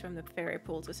postcards from the fairy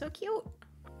pools are so cute.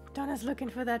 Donna's looking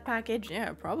for that package.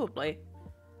 Yeah, probably.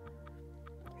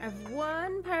 I have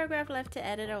 1 paragraph left to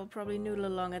edit. I will probably noodle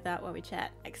along at that while we chat.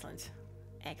 Excellent.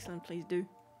 Excellent, please do.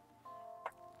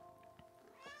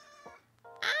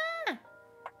 Ah!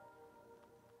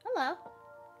 Hello.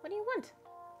 What do you want?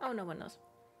 Oh, no one knows.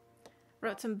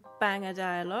 Wrote some banger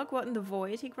dialogue. What in the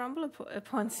void? He grumbled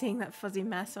upon seeing that fuzzy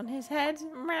mess on his head.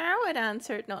 Meow, it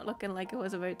answered, not looking like it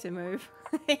was about to move.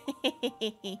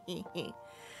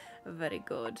 Very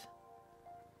good.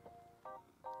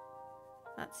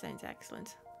 That sounds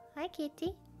excellent. Hi,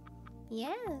 Kitty.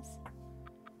 Yes.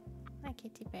 Hi,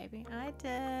 Kitty baby. I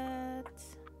did.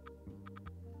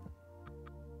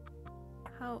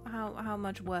 How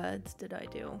much words did I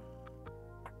do?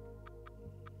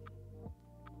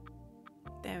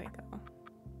 There we go.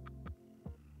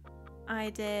 I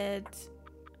did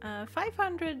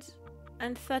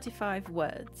 535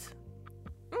 words.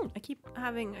 I keep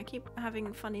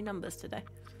having funny numbers today.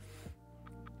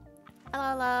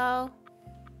 Hello.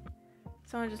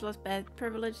 Someone just lost bed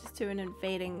privileges to an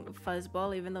invading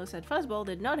fuzzball, even though said fuzzball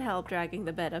did not help dragging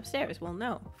the bed upstairs. Well,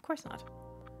 no, of course not.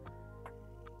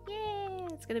 Yay!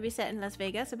 It's gonna be set in Las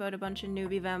Vegas about a bunch of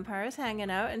newbie vampires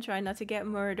hanging out and trying not to get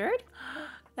murdered.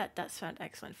 That does sound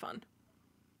excellent fun.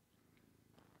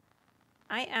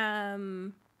 I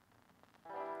am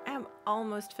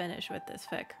almost finished with this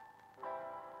fic.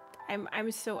 I'm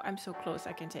so close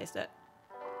I can taste it.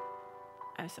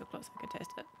 I'm so close I can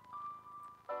taste it.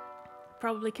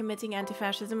 Probably committing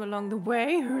anti-fascism along the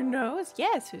way, who knows?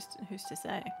 Yes, who's to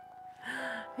say?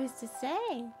 Who's to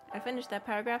say? I finished that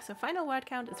paragraph, so final word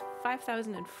count is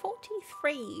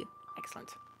 5,043. Excellent.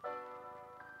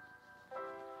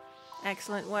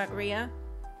 Excellent work, Ria.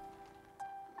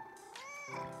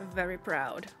 Very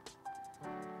proud.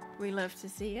 We love to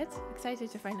see it.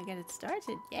 Excited to finally get it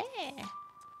started. Yeah.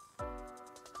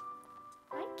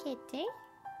 Hi, kitty.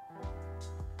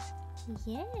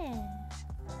 Yeah.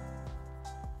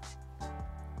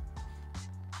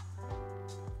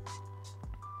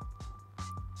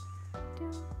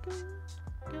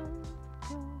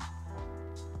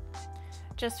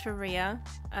 Just for Ria,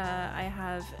 I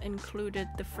have included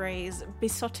the phrase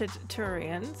besotted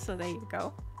Turian, so there you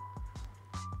go.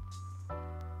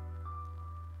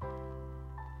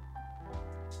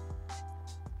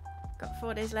 Got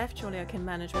 4 days left, surely I can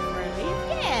manage before I leave.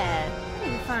 Yeah,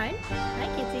 I'm fine. Hi,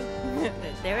 kitty.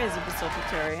 There is a besotted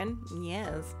Turian,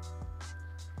 yes.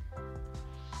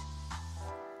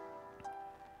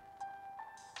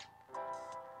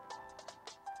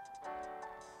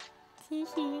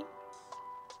 Hee.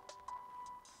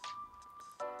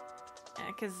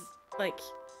 Because, like,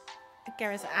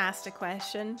 Gareth asked a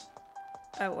question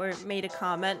or made a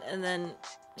comment, and then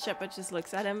Shepard just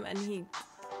looks at him and he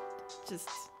just,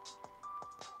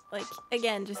 like,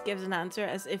 again, just gives an answer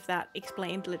as if that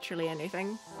explained literally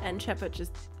anything. And Shepard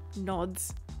just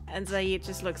nods, and Zaid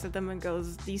just looks at them and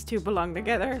goes, "These two belong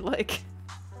together." Like,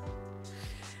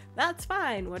 that's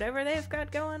fine, whatever they've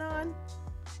got going on.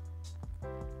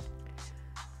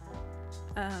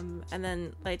 And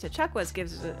then later Chakwas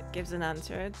gives an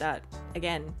answer that,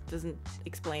 again, doesn't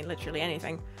explain literally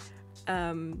anything.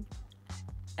 And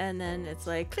then it's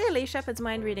like, clearly Shepard's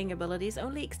mind-reading abilities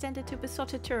only extended to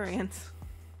besotted Turians.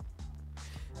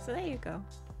 So there you go.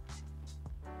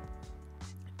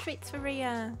 Treats for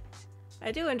Ria.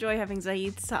 I do enjoy having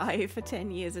Zaid sigh for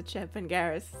 10 years at Shep and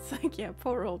Gareth. It's like, yeah,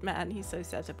 poor old man, he's so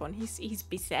set upon. He's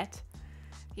beset.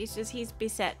 He's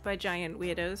beset by giant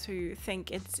weirdos who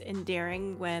think it's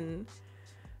endearing when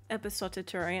a besotted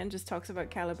Turian just talks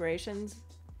about calibrations.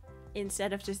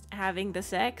 instead of just having the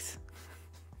sex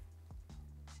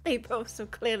they both so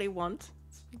clearly want.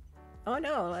 Oh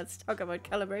no, let's talk about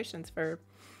calibrations for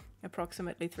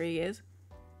approximately 3 years.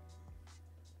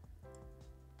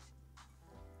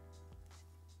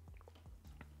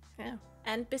 Yeah.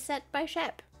 And beset by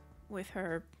Shep with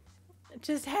her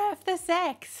just have the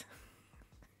sex.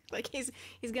 Like he's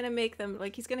gonna make them,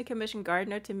 like he's gonna commission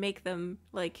Gardner to make them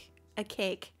like a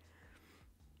cake.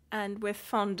 And with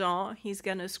fondant, he's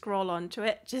gonna scroll onto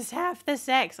it, just have the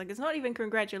sex. Like it's not even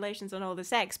congratulations on all the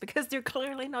sex because they're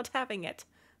clearly not having it.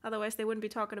 Otherwise they wouldn't be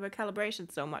talking about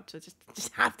calibration so much. So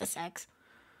just have the sex.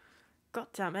 God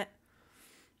damn it.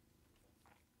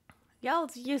 Y'all,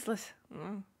 it's useless.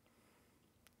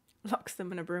 Locks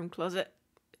them in a broom closet.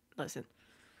 Listen.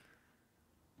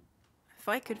 If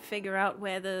I could figure out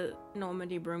where the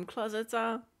Normandy broom closets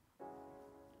are,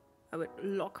 I would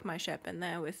lock my Shep in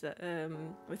there with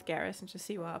Garrus and just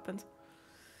see what happens.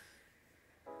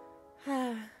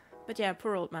 But yeah,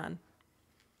 poor old man.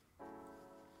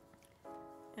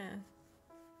 Yeah.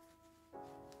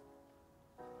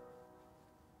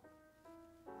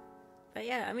 But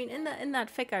yeah, I mean, in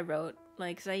that fic I wrote,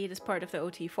 like Zaid is part of the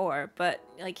OT4, but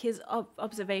like his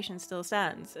observation still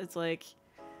stands. It's like,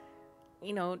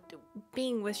 you know,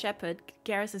 being with Shepard,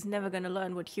 Garrus is never going to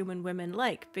learn what human women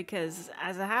like because,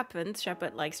 as it happens,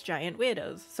 Shepard likes giant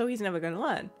weirdos, so he's never going to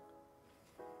learn.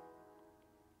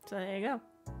 So there you go.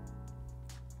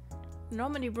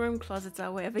 Normandy broom closets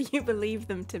are wherever you believe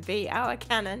them to be. Our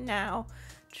canon now.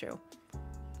 True.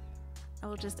 I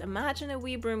will just imagine a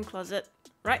wee broom closet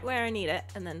right where I need it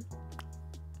and then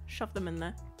shove them in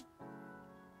there.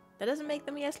 That doesn't make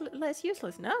them less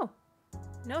useless, no.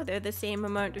 No, they're the same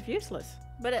amount of useless.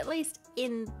 But at least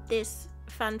in this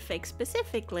fanfic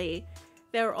specifically,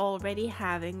 they're already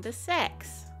having the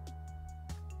sex.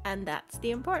 And that's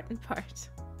the important part.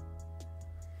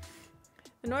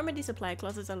 The Normandy supply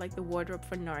closets are like the wardrobe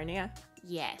for Narnia.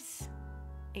 Yes,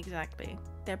 exactly.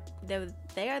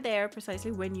 They are there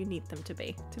precisely when you need them to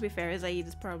be. To be fair, Zaid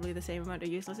is probably the same amount of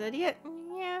useless idiot.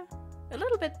 Yeah, a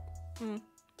little bit.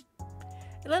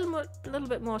 A little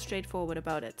bit more straightforward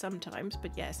about it sometimes,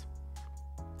 but yes.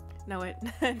 Now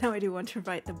I do want to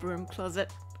write the broom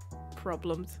closet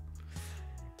problems.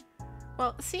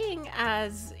 Well, seeing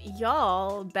as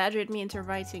y'all badgered me into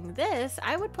writing this,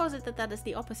 I would posit that that is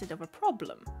the opposite of a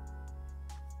problem.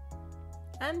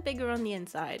 And bigger on the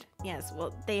inside. Yes,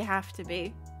 well, they have to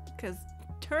be, because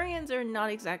Turians are not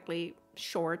exactly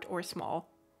short or small.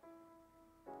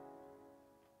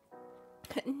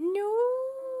 No!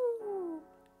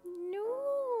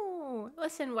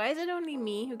 Listen, why is it only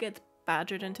me who gets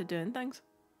badgered into doing things?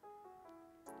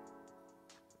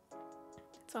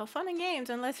 It's all fun and games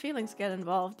unless feelings get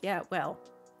involved. Yeah, well,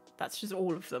 that's just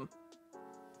all of them.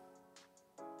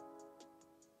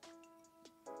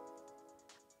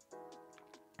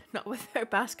 Not with their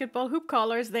basketball hoop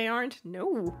collars, they aren't.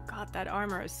 No, God, that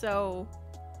armor is so...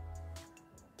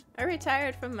 I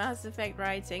retired from Mass Effect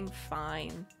writing,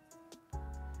 fine.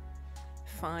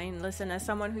 Fine. Listen, as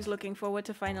someone who's looking forward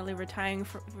to finally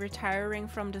retiring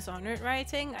from Dishonored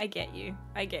writing, I get you.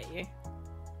 I get you.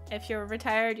 If you're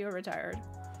retired, you're retired.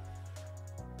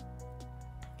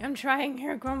 I'm trying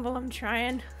here, Grumble, I'm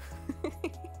trying.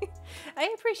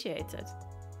 I appreciate it.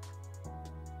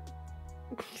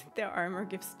 Their armor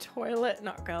gives toilet,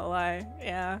 not gonna lie.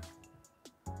 Yeah.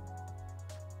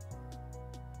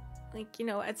 Like, you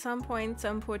know, at some point,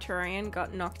 some poor Turian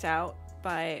got knocked out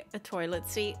by a toilet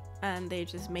seat, and they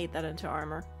just made that into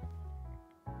armor.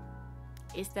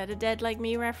 Is that a Dead Like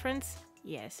Me reference?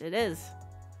 Yes, it is.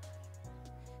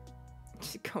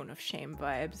 Just cone of shame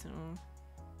vibes. Oh.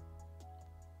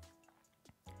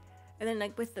 And then,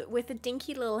 like, with the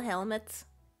dinky little helmets,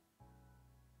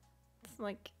 it's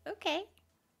like, okay.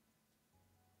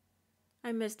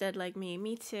 I miss Dead Like Me.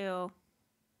 Me too.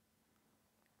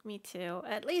 Me too.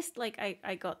 At least, like,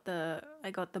 I got the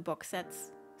box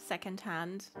sets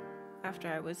secondhand after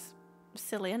I was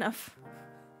silly enough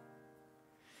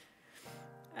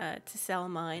to sell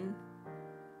mine.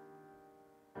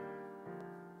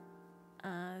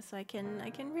 So I can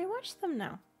rewatch them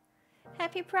now.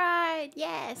 Happy Pride,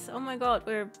 yes! Oh my god,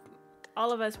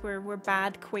 all of us were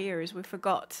bad queers. We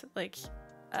forgot, like,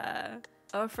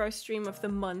 our first stream of the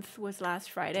month was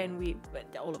last Friday, and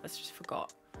all of us just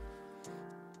forgot.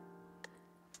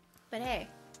 But hey,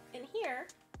 in here,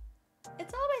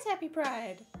 it's always Happy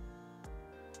Pride.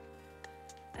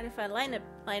 And if I line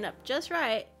up just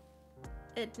right,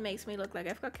 it makes me look like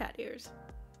I've got cat ears.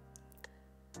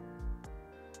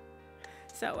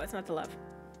 So what's not to love?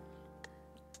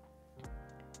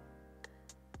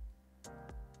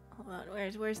 Hold on,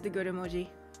 where's the good emoji?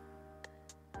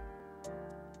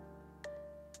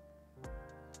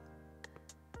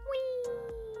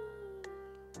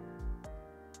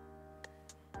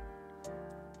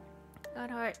 Got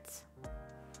hearts.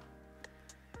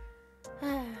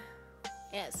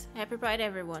 Yes, happy Pride,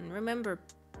 everyone. Remember,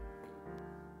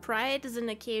 Pride is an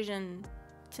occasion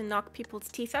to knock people's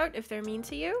teeth out if they're mean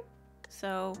to you.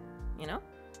 So, you know,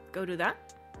 go do that.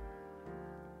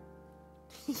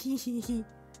 Yes.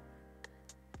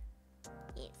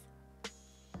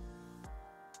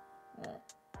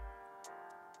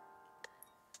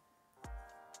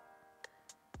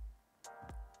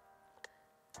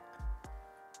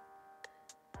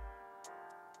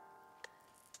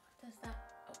 Does that?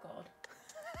 Oh god.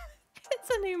 It's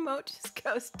an emote, just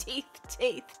goes teeth,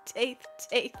 teeth, teeth,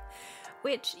 teeth.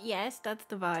 Which, yes, that's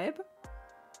the vibe.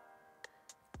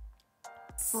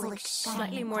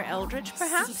 Slightly more eldritch,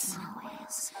 perhaps?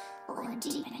 Or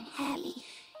deep and heavy.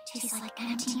 Tastes like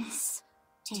emptiness.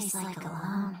 Tastes like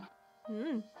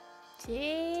alone.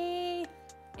 Teeth.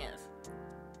 Yes.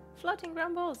 Floating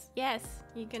grumbles. Yes.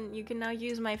 You can now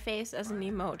use my face as an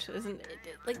emote. Isn't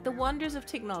it like the wonders of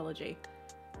technology?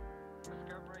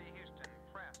 Discovery Houston,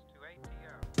 press to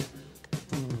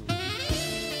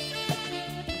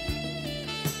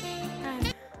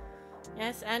ATO.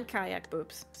 Yes, and kayak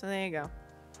boobs. So there you go.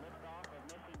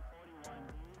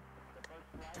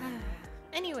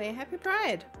 Anyway, happy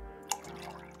Pride.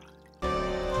 What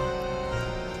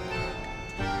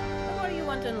more do you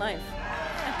want in life?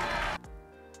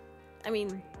 I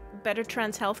mean, better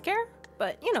trans healthcare,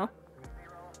 but you know.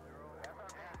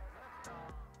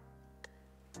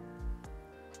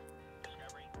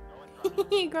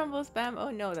 Grumble spam. Oh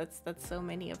no, that's so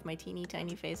many of my teeny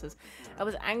tiny faces. I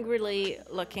was angrily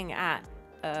looking at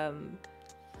the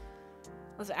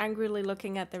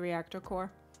reactor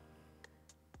core.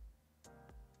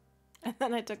 And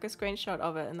then I took a screenshot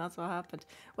of it, and that's what happened.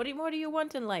 What more do you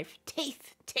want in life?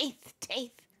 Teeth, teeth,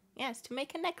 teeth. Yes, to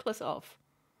make a necklace of.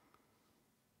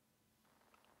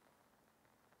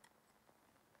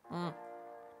 Now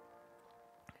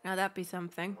that'd be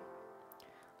something.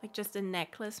 Like just a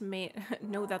necklace made...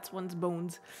 No, that's one's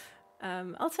bones.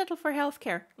 I'll settle for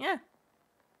healthcare. Yeah.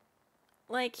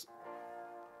 Like,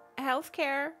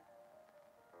 healthcare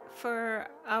for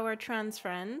our trans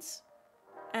friends.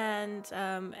 And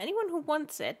anyone who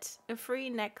wants it, a free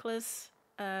necklace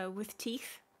with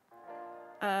teeth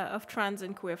of trans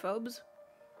and queerphobes.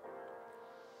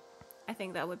 I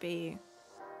think that'd be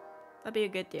a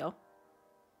good deal.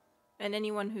 And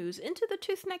anyone who's into the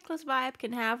tooth necklace vibe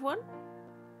can have one.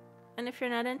 And if you're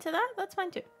not into that, that's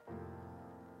fine too.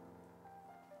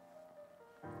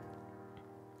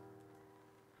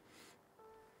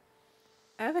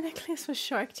 I have a necklace with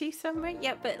shark teeth somewhere.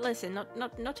 Yeah, but listen,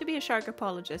 not to be a shark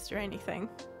apologist or anything.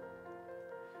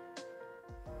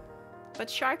 But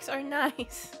sharks are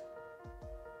nice.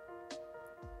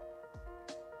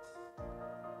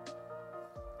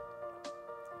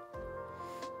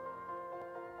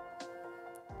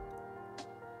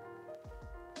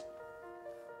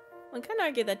 One can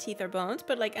argue that teeth are bones,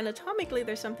 but like anatomically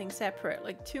there's something separate.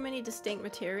 Like too many distinct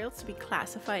materials to be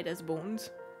classified as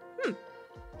bones.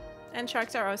 And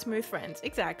sharks are our smooth friends.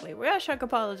 Exactly. We are shark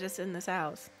apologists in this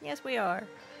house. Yes, we are.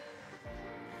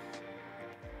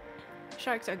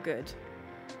 Sharks are good.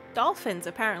 Dolphins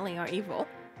apparently are evil,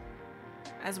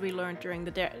 as we learned during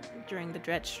the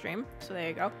Dredge stream. So there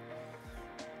you go.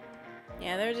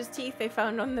 Yeah, they're just teeth they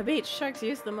found on the beach. Sharks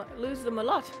lose them a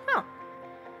lot. Huh.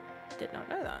 Did not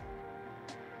know that.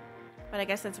 But I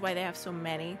guess that's why they have so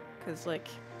many. Because, like,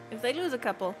 if they lose a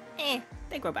couple,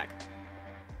 they grow back.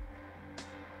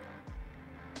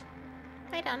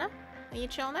 Hi, Donna. Are you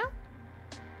chill now?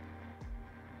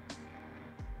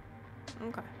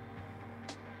 Okay.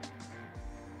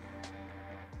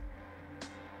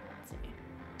 Let's see.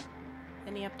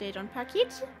 Any update on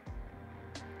package?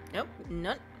 Nope,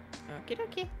 none. Okie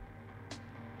dokie.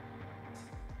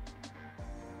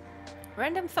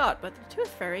 Random thought, but the Tooth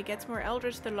Fairy gets more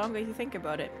eldritch the longer you think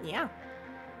about it. Yeah.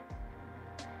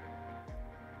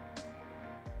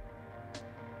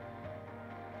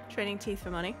 Trading teeth for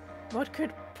money. What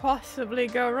could possibly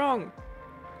go wrong?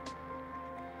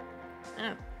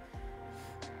 Oh.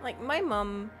 Like, my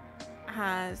mum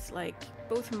has, like,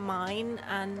 both mine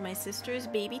and my sister's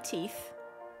baby teeth,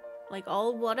 like,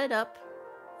 all wadded up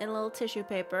in a little tissue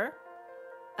paper.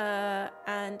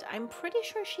 And I'm pretty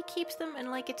sure she keeps them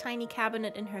in, like, a tiny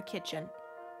cabinet in her kitchen.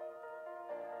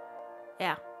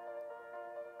 Yeah.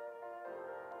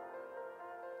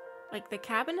 Like, the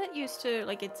cabinet used to,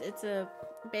 like, it's a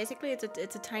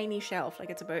tiny shelf.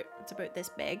 Like, it's about this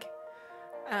big.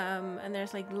 And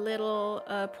there's, like, little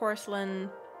porcelain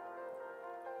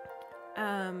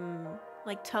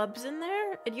like tubs in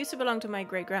there. It used to belong to my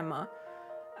great grandma.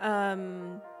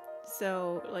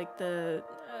 So like the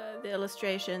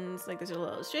illustrations, like there's little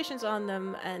illustrations on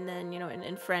them, and then, you know,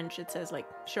 in French it says like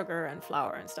sugar and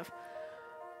flour and stuff.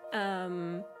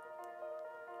 And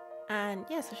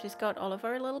yeah, so she's got all of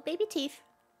her little baby teeth.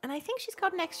 And I think she's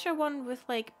got an extra one with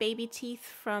like baby teeth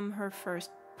from her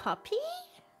first puppy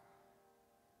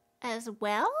as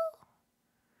well.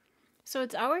 So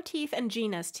it's our teeth and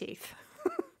Gina's teeth.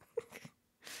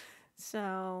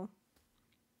 So,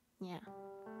 yeah.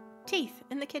 Teeth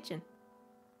in the kitchen.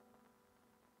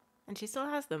 And she still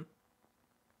has them.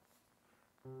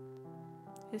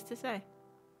 Who's to say?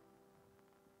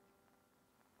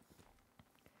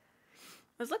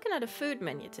 I was looking at a food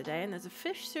menu today, and there's a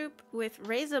fish soup with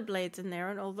razor blades in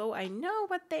there, and although I know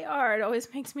what they are, it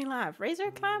always makes me laugh. Razor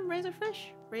clam? Razor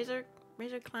fish? Razor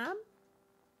clam?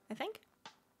 I think?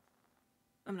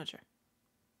 I'm not sure.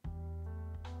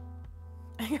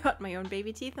 I got my own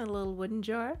baby teeth in a little wooden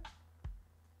jar.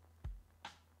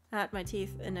 I had my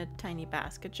teeth in a tiny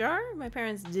basket jar. My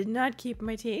parents did not keep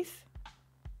my teeth.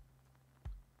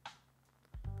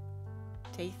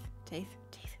 Teeth. I'm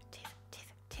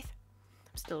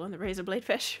still on the razor blade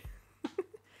fish.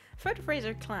 I've heard of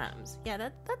razor clams. Yeah,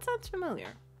 that sounds familiar.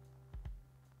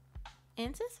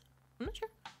 Ansis? I'm not sure.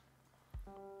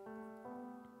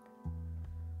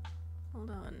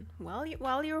 Hold on.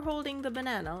 While you're holding the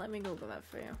banana, let me Google that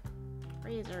for you.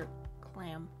 Razor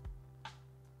clam.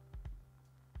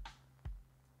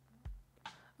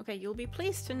 Okay, you'll be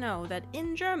pleased to know that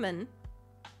in German,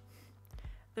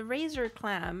 the razor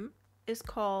clam is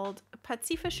called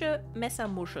Pazifische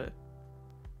Messermuschel.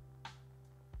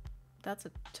 That's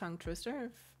a tongue twister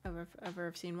if ever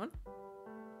I've seen one.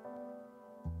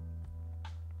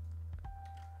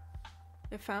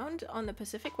 They're found on the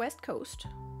Pacific West Coast.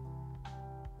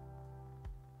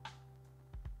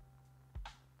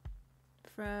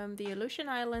 From the Aleutian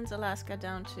Islands, Alaska,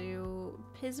 down to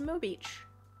Pismo Beach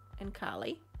in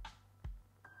Cali.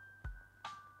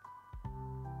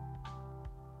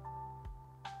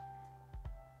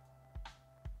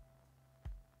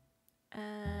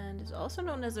 And is also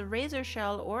known as a razor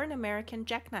shell or an American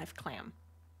jackknife clam.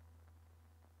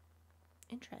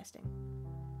 Interesting.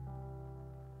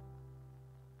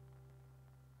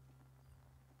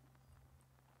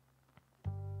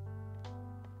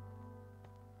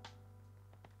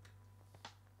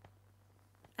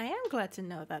 I am glad to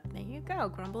know that. There you go,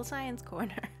 Grumble Science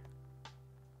Corner.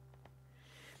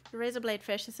 The razor blade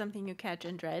fish is something you catch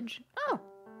and dredge. Oh.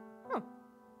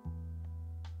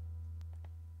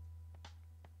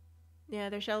 Yeah,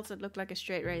 they're shells that look like a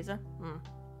straight razor.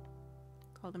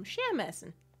 Call them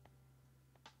Schermessen.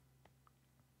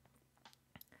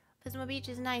 Pismo Beach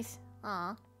is nice.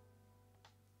 Aw.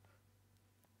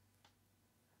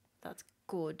 That's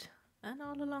good. And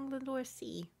all along the North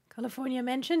Sea. California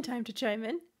mentioned, time to chime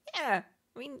in. Yeah,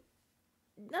 I mean,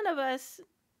 none of us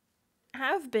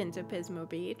have been to Pismo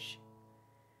Beach.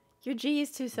 Your G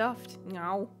is too soft.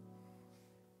 No.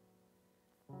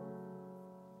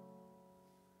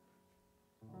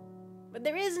 But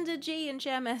there isn't a G in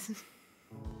Schermessen.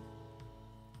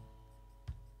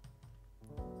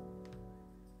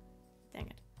 Dang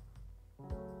it.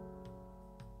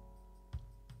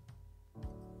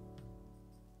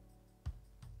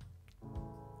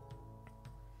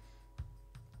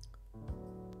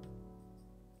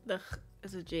 The H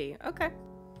is a G. Okay.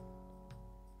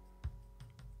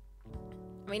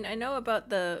 I mean, I know about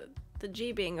the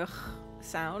G being a H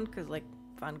sound, because like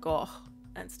Van Gogh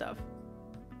and stuff.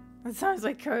 That sounds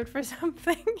like code for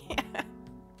something. Yeah.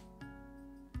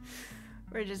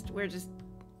 We're just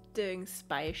doing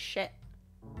spy shit.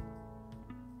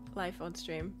 Live on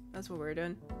stream. That's what we're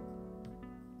doing.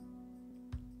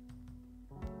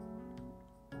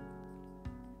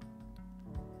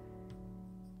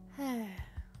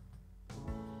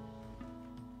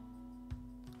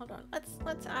 Hold on.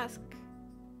 Let's ask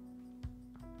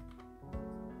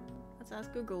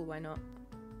Google, why not?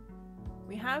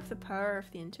 We have the power of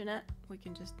the internet. We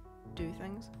can just do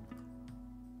things.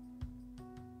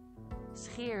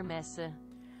 Scheermessen.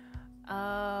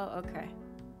 Oh, okay.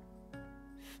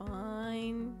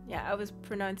 Fine. Yeah, I was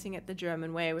pronouncing it the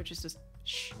German way, which is just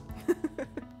shh.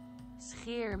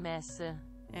 Scheermessen.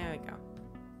 There we go.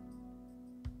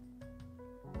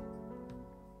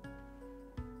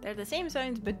 They're the same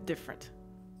sounds, but different.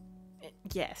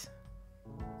 Yes.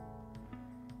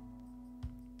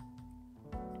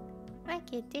 Hi,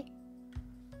 kitty.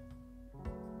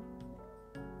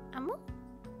 Amo?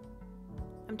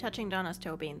 I'm touching Donna's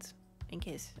toe beans, in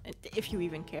case, if you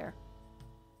even care.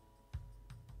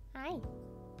 Hi.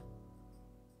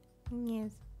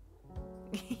 Yes.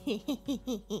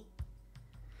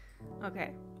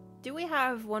 Okay. Do we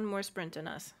have one more sprint in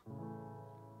us?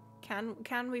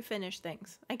 Can we finish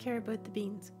things? I care about the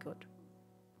beans. Good.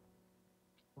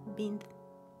 Beans.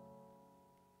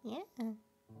 Yeah.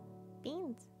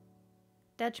 Beans.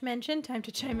 Dutch mention. Time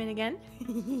to chime in again.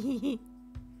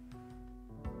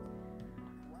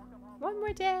 One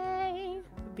more day.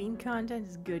 Bean content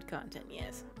is good content,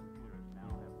 yes.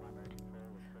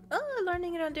 Oh,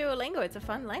 learning it on Duolingo. It's a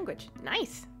fun language.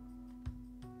 Nice.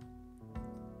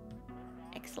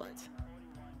 Excellent.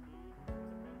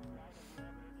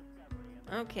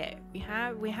 Okay, we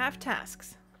have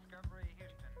tasks.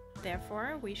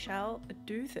 Therefore, we shall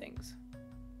do things.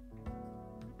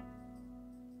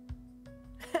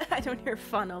 I don't hear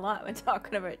fun a lot when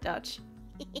talking about Dutch.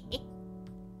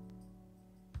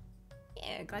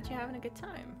 Yeah, glad you're having a good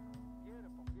time.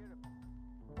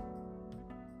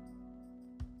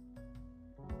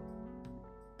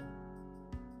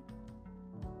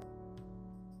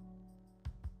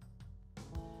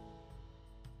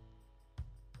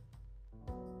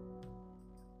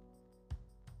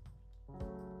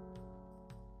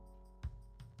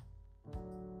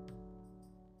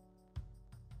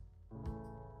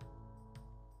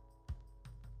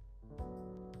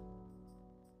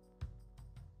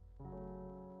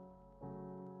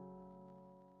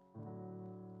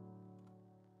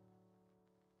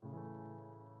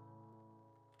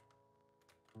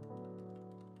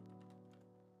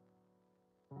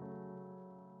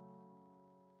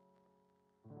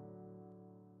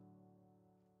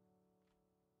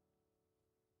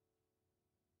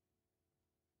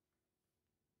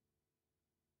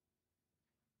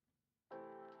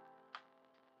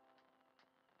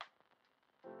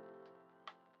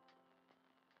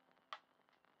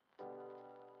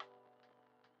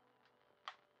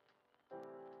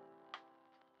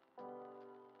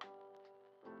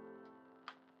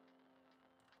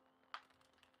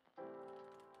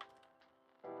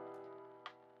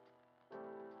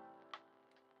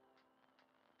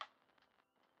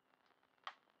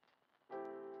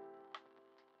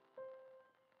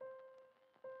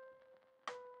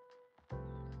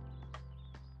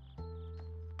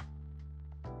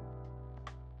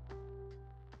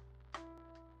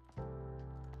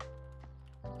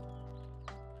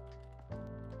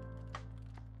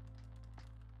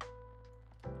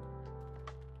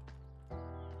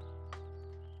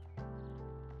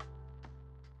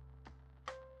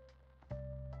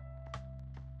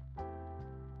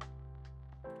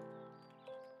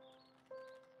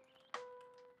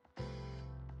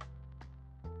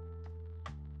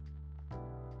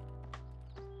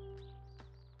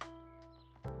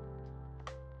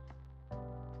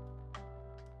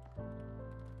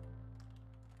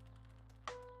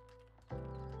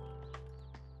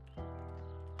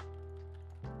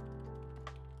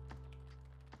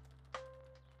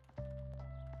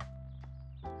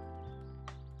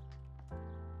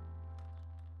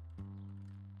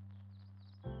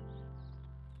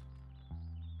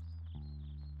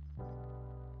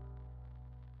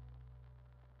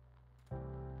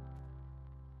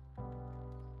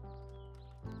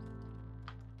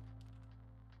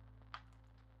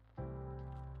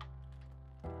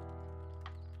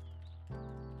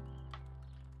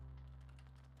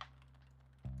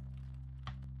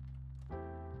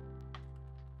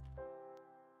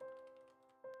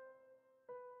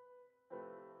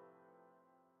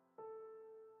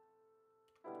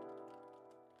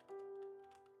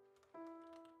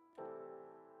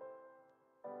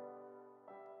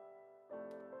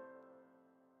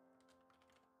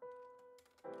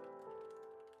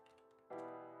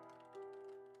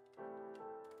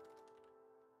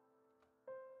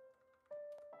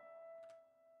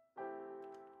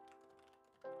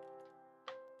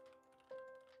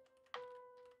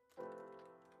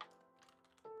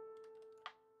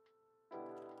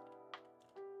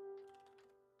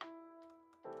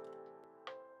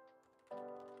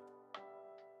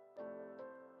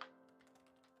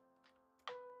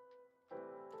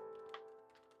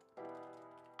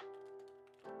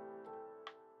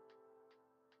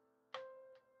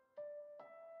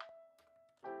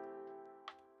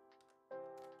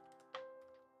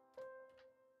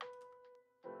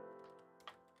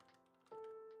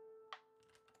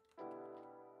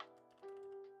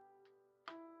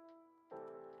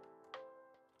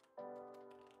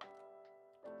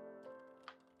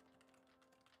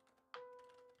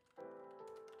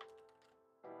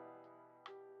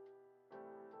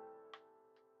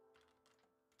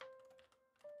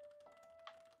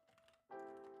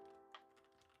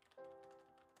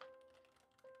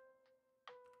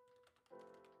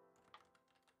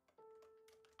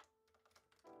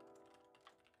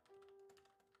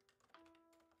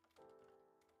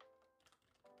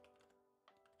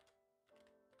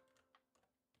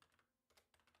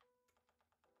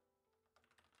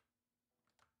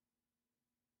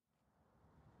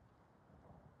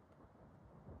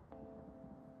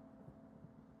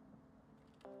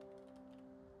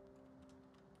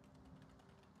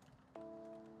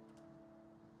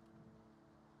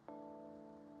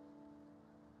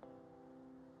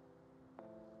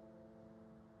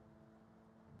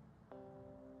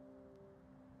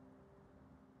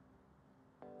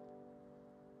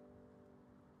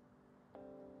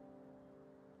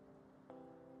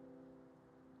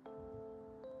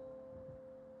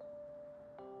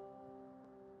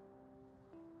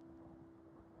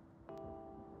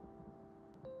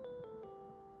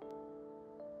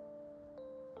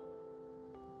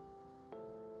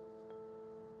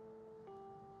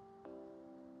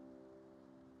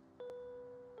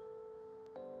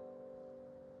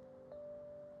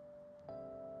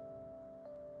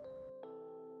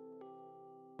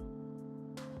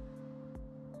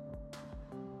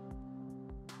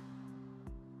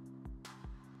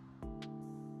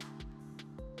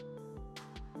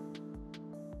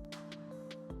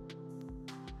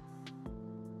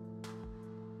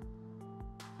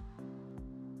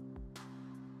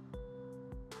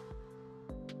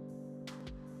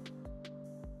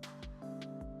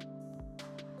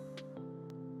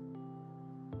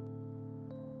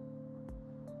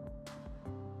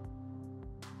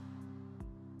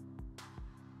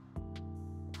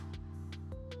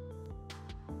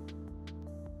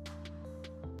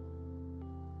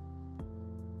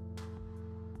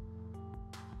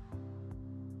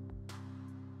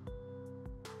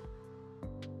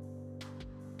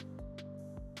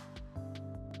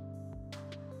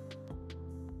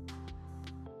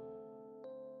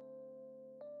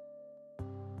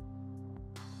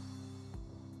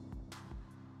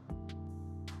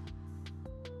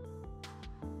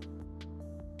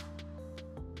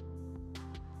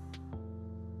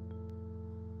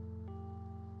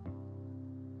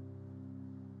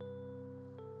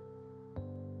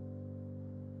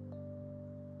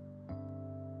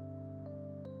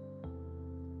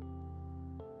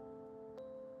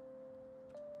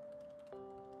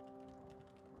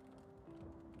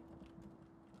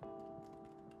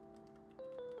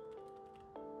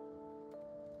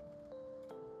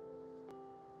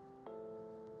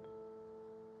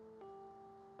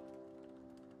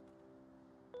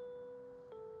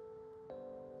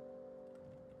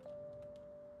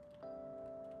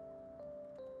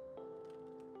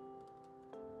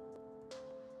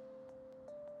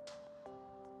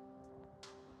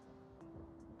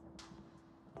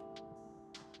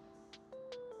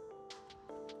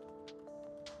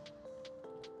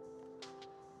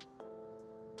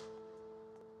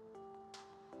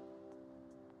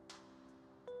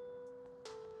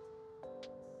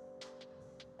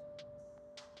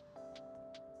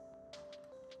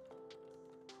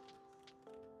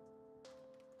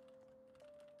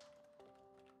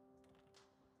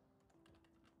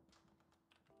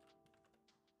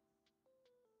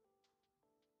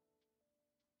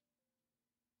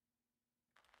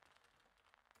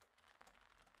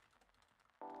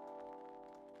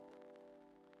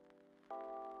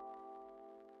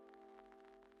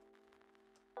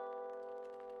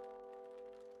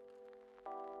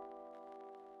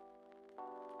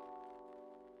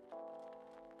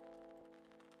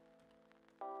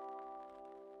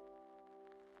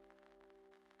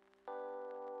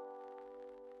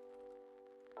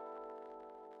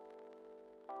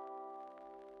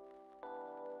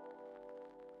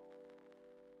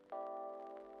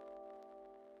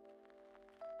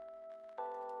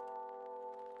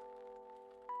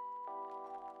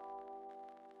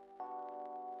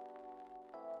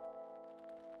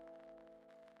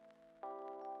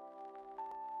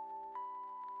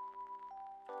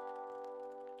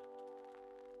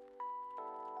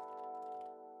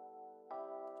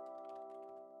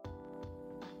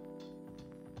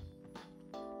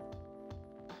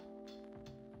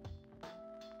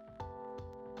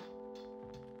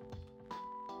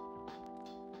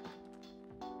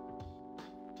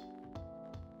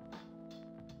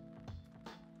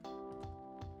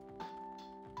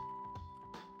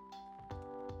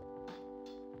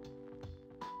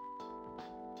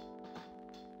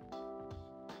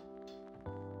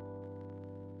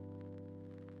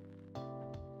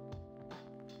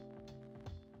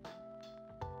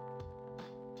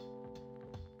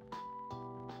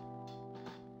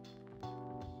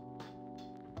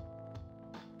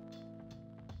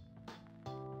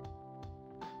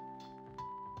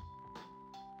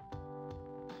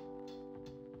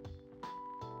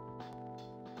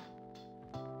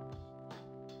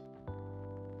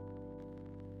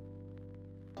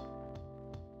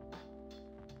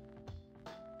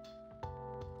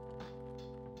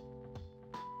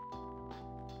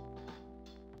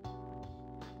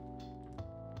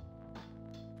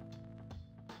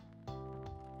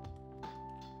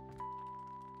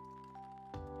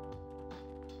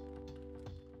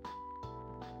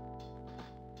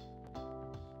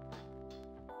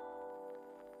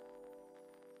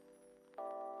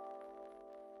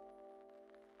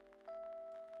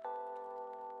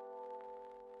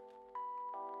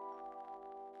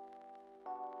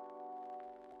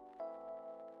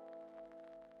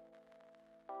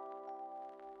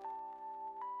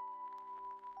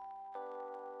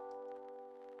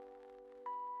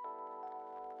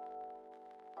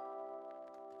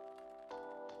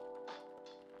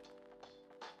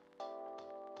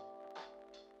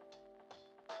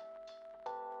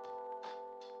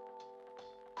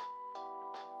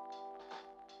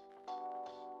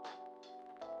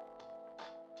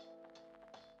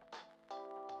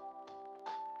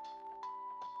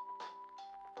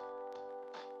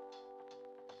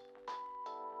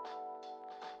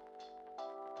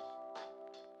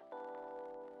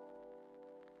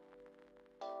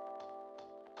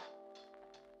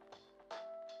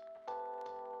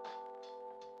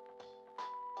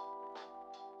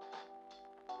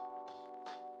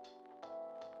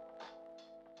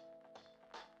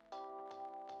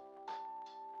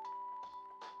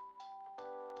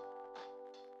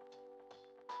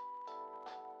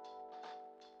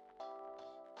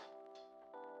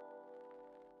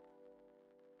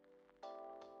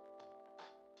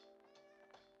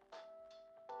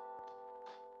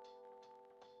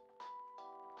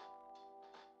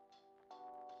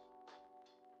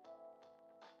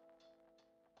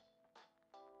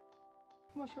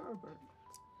 my sherbet?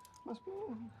 My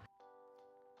spoon.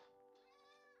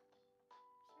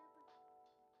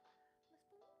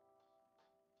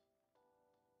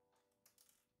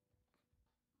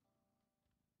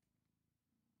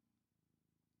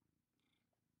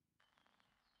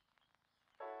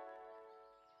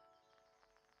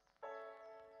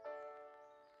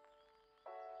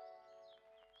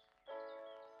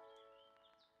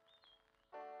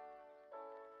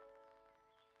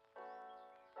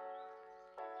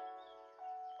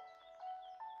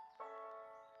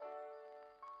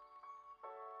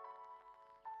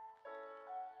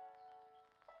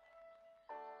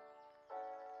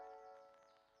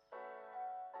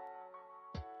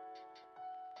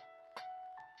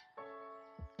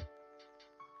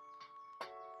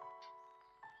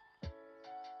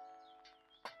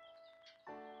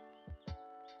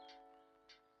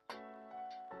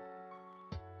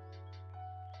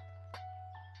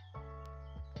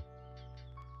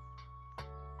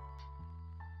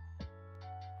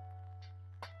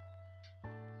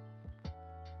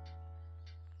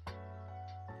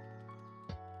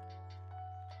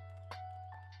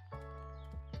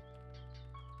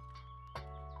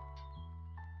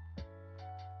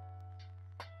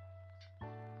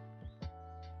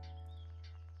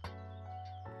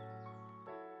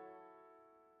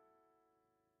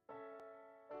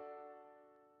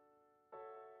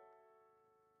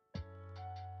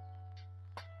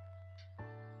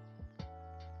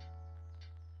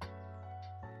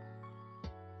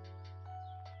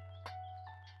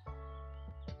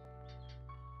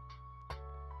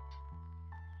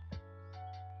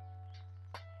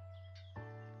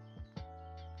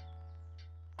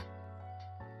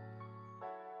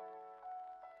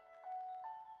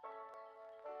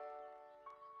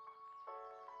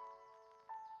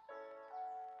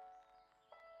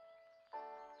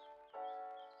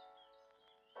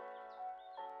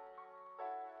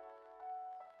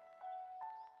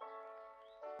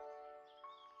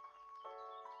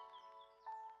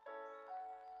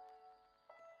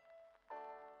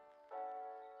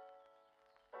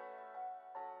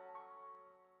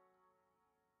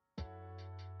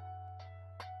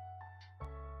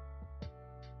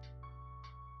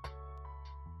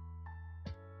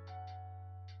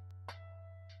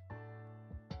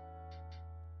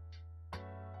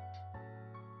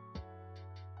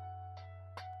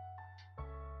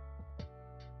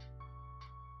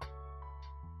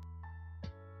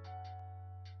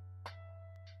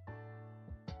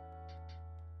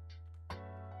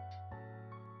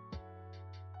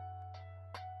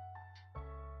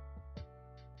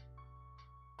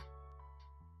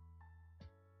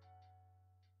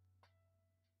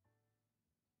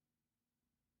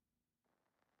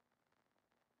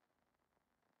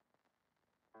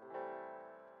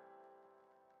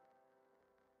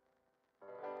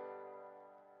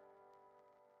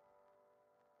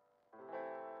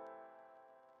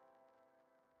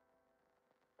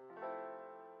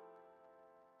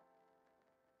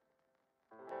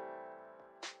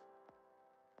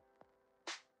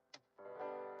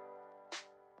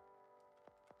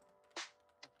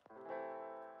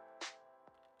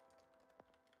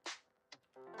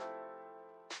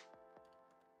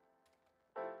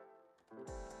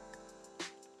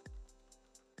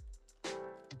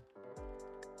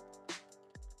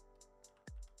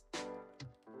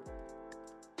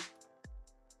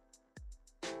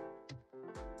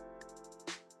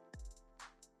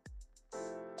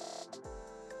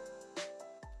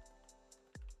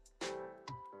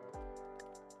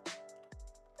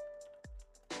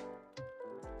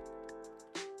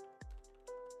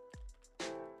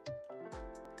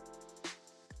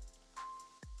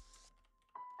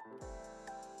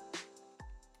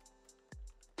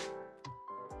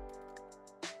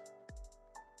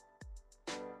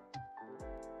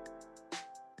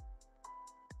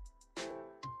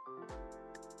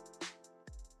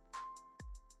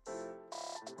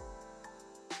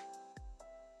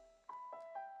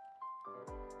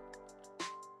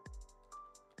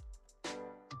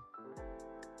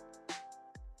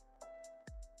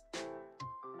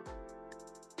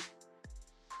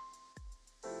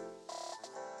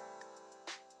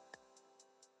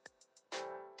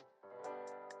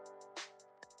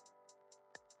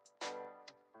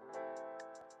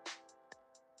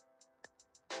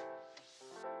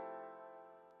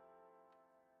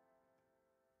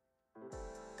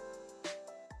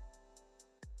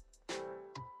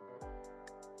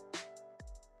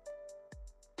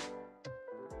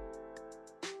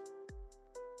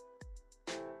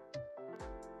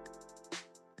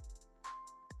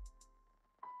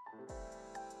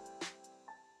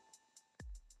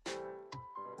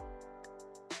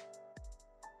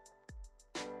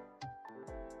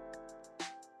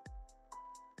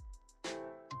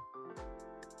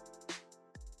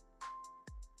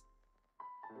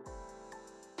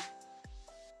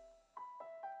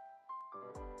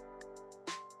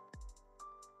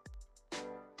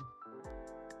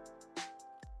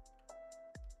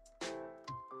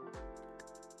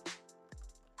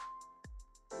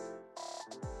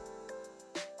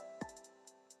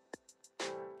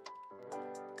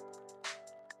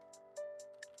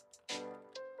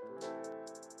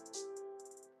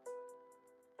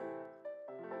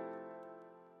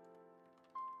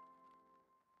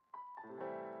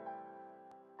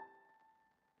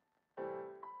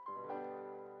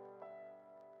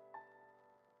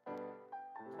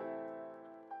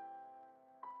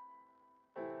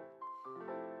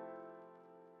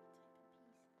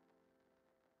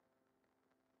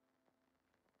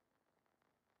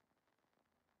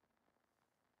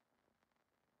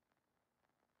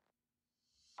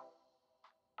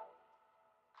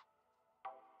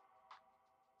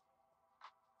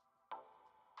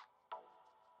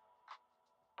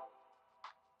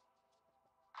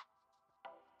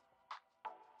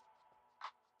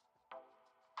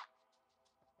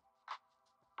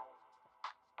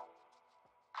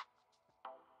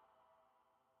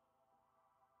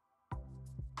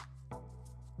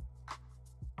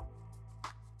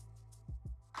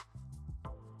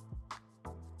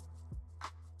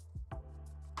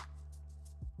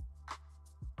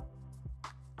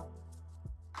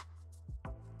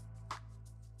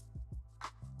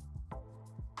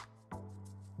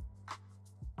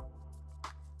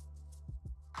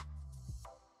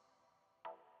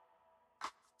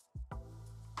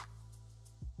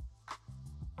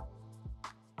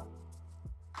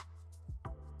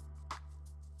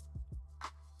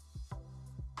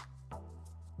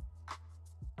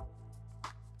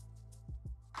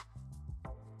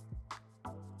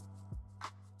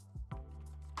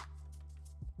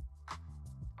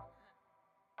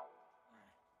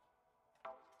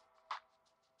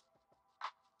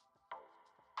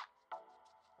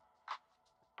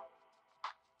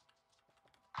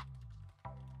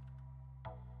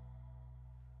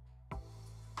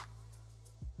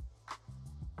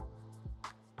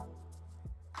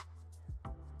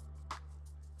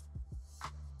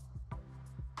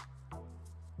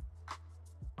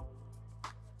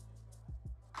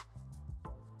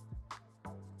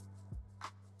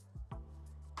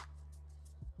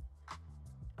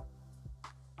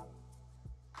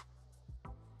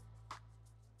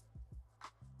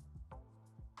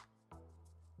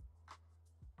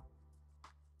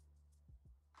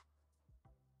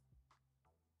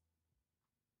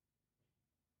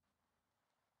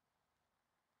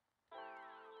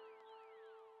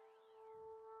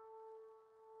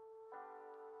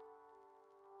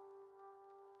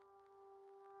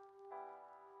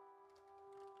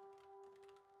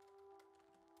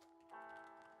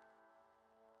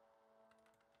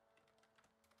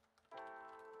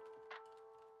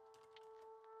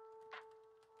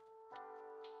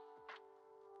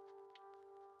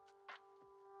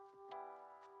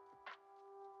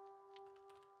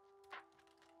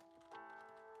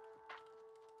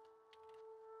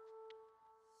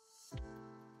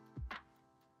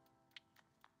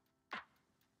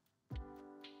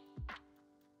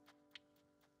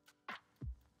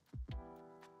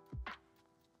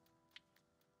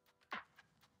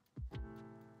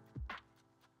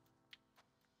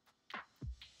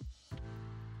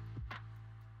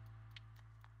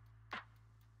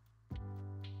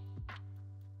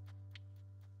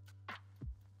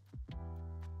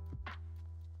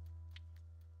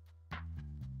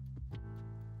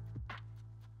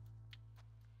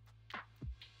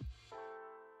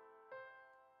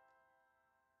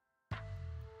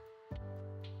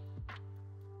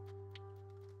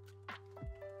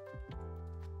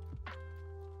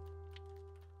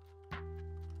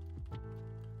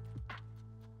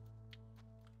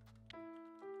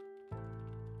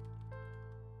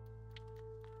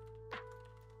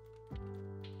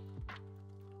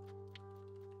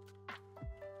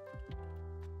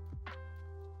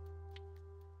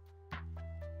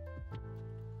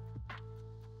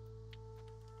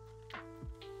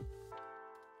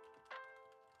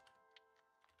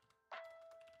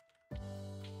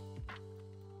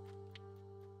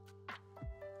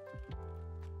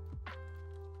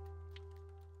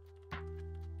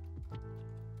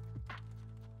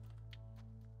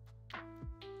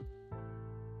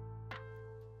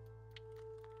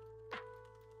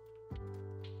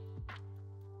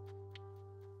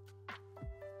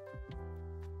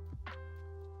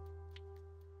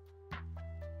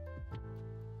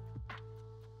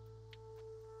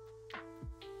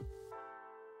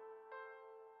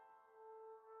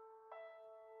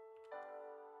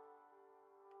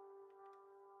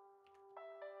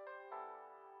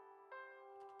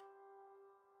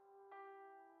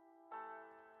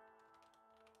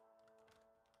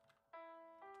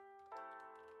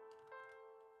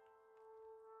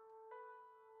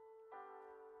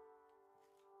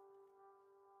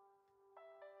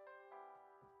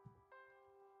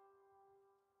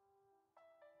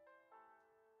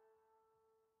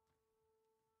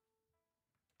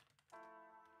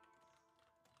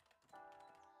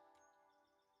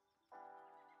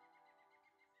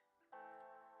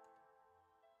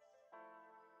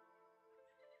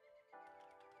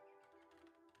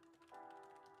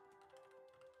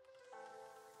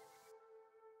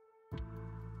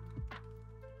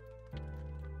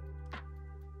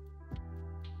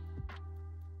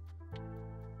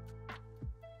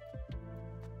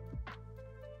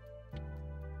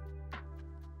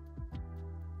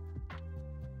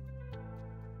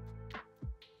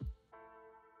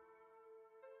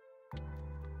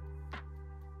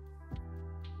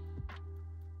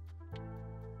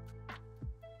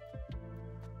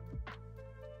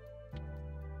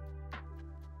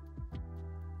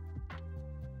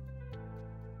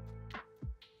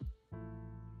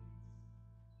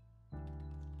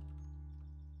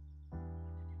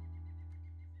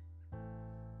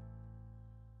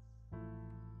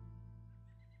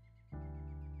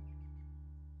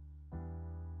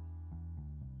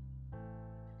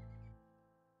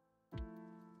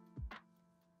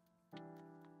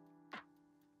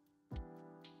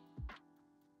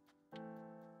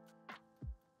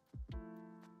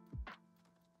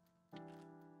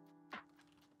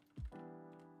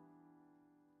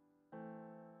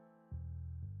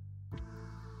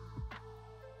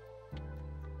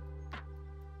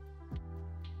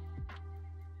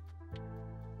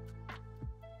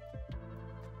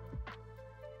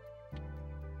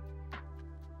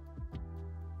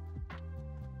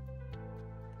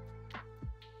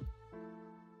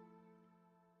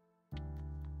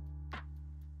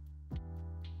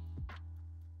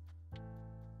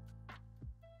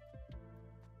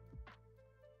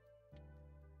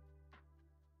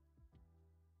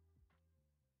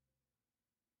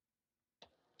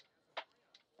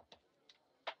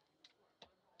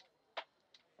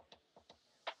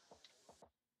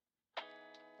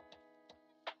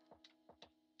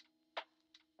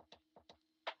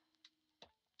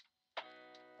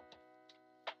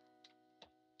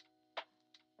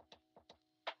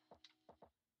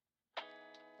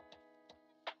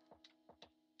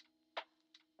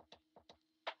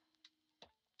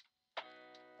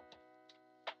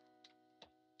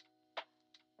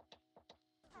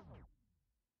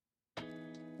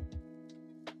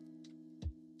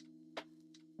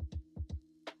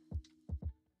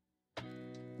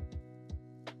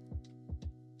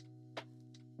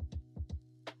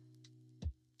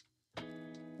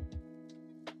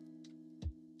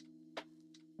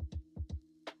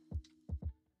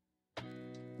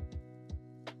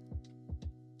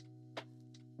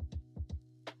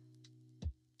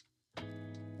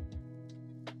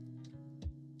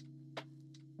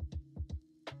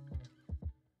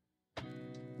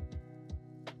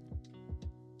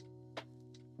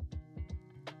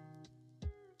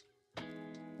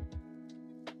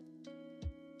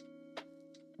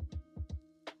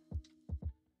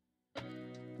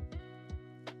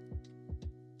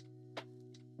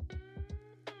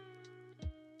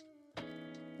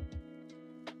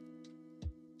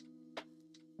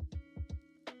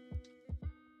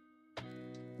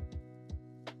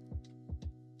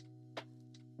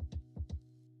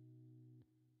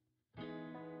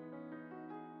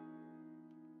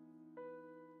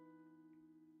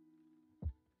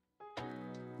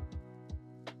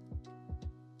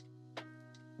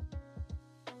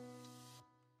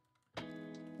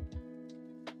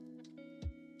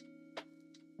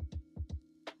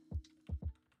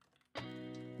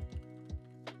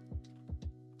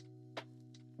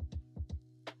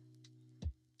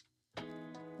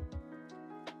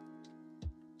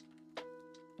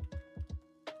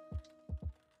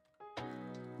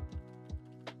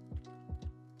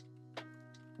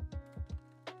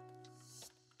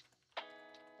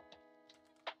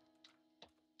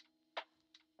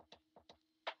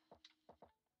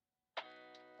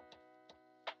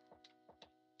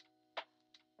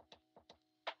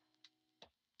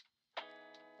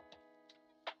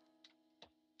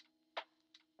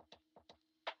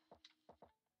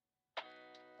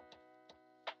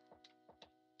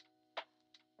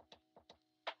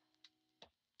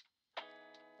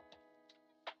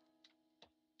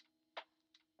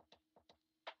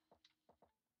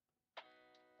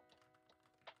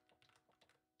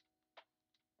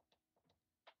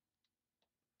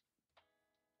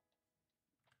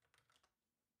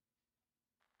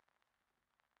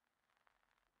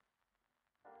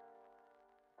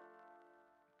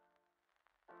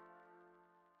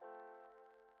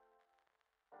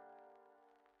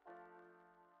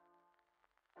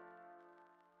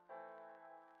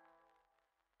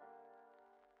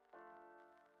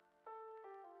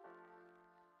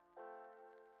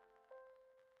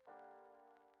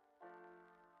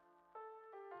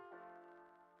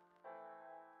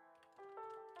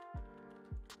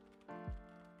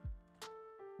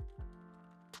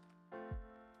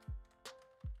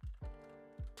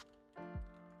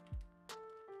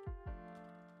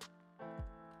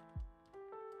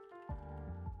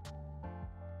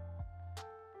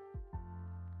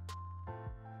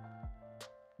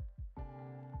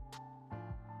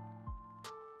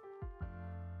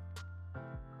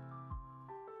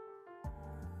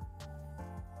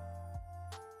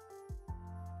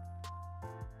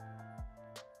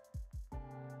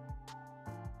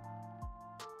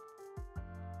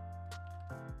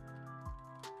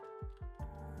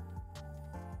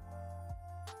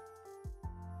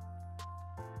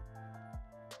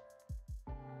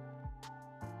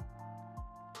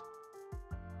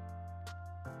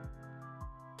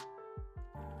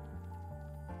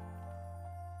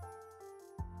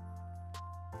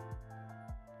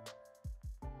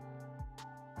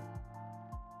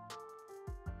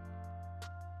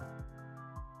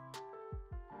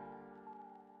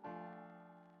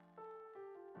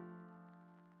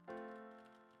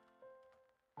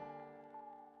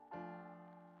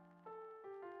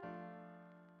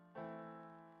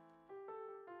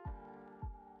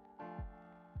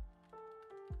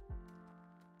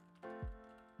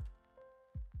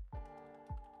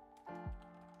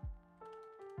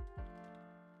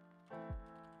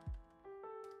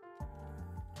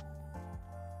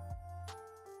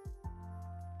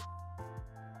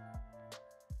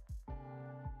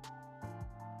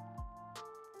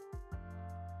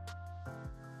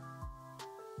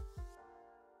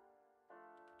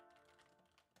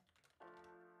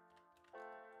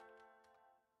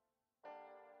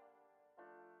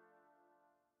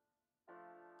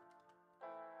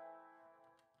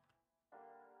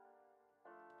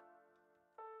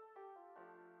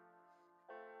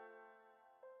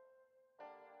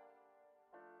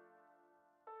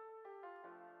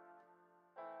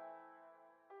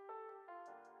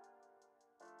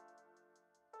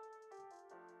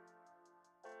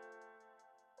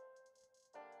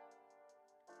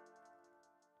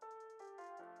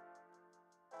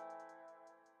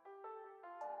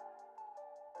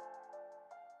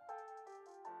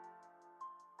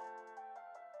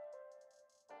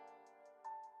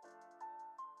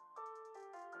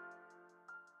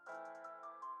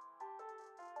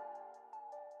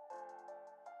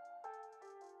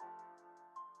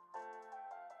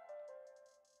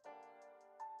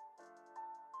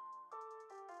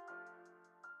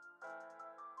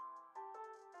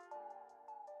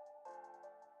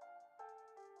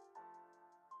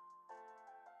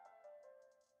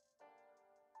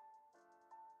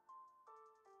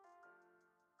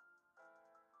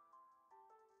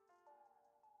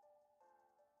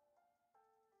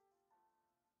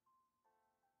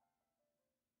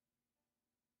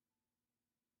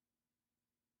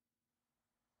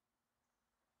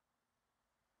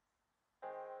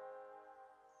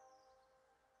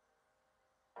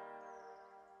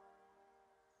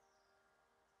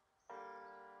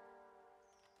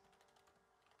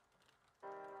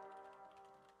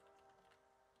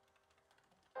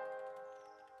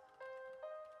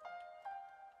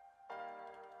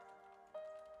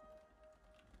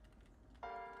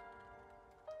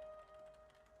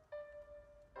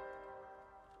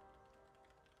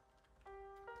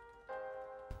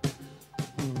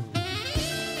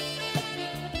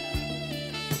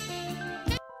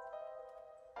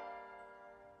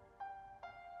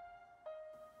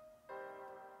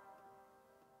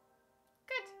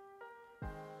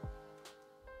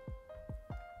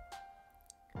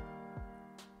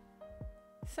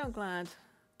 So glad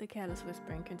the careless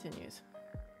whispering continues.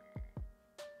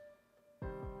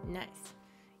 Nice.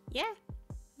 Yeah,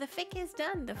 the fic is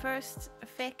done. The first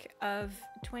fic of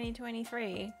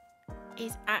 2023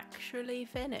 is actually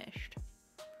finished.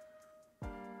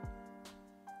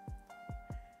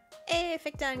 Hey,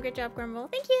 fic done. Great job, Grumble.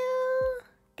 Thank you.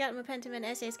 Got my Pentiment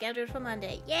essay scheduled for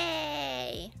Monday.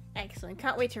 Yay! Excellent.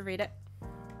 Can't wait to read it.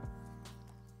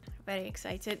 Very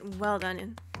excited. Well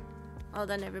done. Well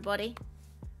done, everybody.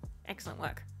 Excellent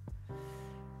work.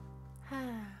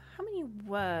 How many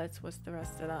words was the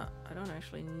rest of that? I don't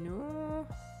actually know.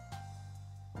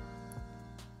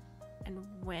 And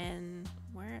when?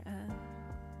 Where?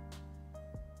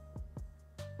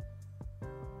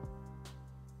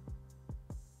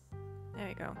 There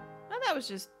we go. Oh, that was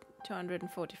just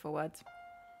 244 words.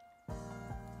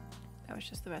 That was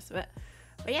just the rest of it.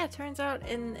 But yeah, it turns out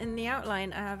in the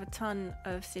outline I have a ton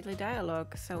of silly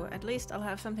dialogue, so at least I'll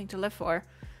have something to live for.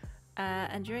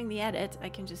 And during the edit, I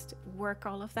can just work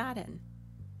all of that in.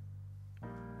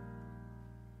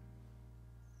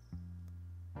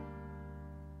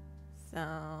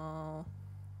 So...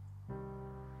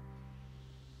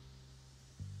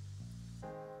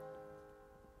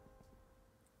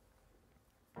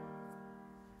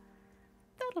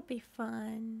 that'll be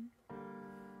fun.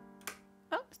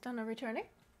 Oh, it's Donna returning.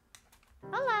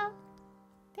 Hello.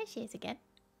 There she is again.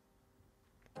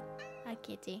 Hi,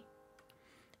 kitty.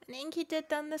 And Inky did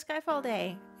done the Skyfall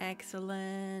Day.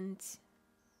 Excellent.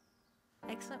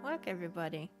 Excellent work,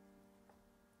 everybody.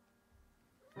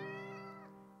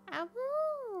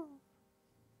 Ahoo!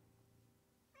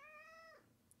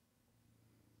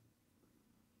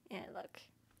 Yeah, look.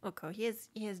 Look, oh,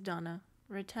 here's Donna.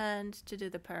 Returned to do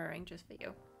the purring just for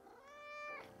you.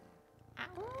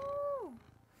 Ahoo!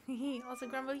 Also,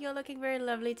 Grumble, you're looking very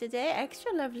lovely today.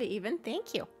 Extra lovely even.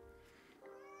 Thank you.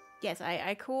 Yes,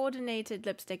 I coordinated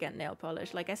lipstick and nail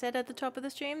polish. Like I said at the top of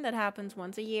the stream, that happens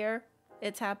once a year.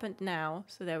 It's happened now,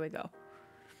 so there we go.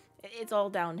 It's all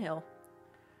downhill.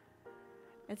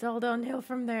 It's all downhill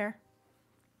from there.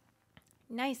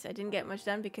 Nice, I didn't get much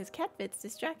done because cat fit's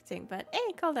distracting, but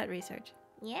hey, call that research.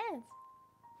 Yes.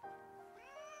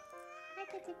 Hi,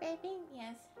 kitty baby.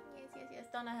 Yes.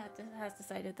 Donna has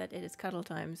decided that it is cuddle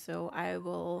time, so I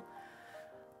will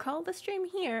call the stream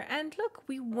here. And look,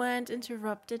 we weren't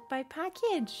interrupted by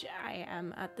package. I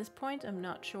am at this point, I'm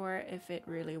not sure if it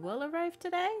really will arrive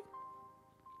today.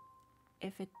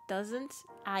 If it doesn't,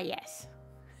 yes.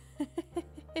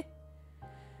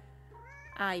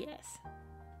 Yes.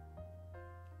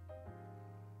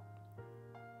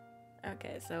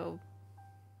 Okay, so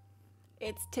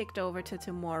it's ticked over to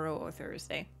tomorrow or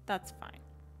Thursday. That's fine.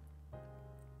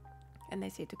 And they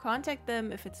say to contact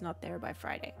them if it's not there by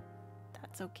Friday.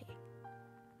 That's okay.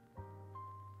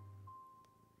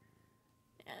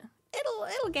 Yeah,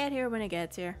 it'll get here when it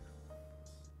gets here.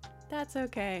 That's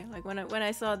okay. Like when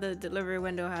I saw the delivery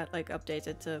window had like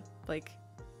updated to like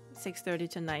 6:30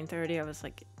 to 9:30, I was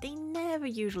like, they never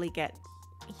usually get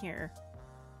here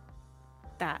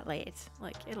that late.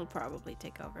 Like it'll probably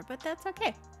take over, but that's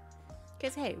okay.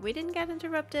 Cause hey, we didn't get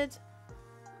interrupted.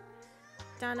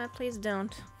 Donna, please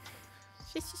don't.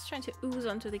 She's just trying to ooze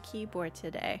onto the keyboard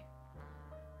today.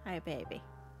 Hi, baby.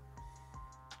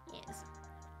 Yes.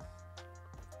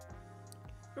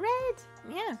 Red!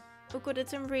 Yeah. Uko did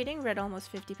some reading, read almost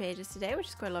 50 pages today, which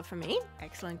is quite a lot for me.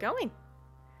 Excellent going.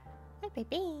 Hi,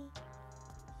 baby.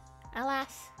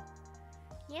 Alas.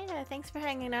 Yeah, thanks for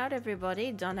hanging out,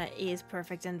 everybody. Donna is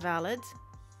perfect and valid.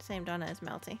 Same Donna as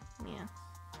Melty. Yeah.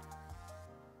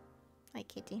 Hi,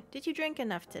 kitty. Did you drink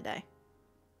enough today?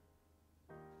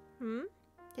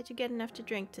 Did you get enough to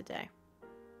drink today?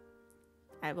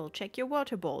 I will check your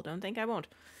water bowl. Don't think I won't.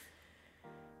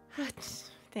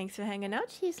 Thanks for hanging out,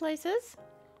 cheese slices.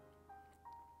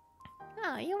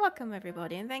 Ah, you're welcome,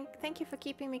 everybody, and thank you for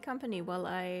keeping me company while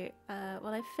I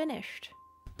finished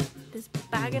this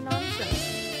bag of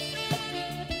nonsense.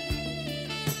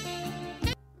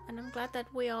 And I'm glad that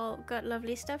we all got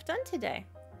lovely stuff done today.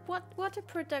 What a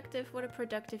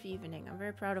productive evening. I'm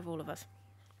very proud of all of us.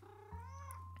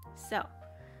 So,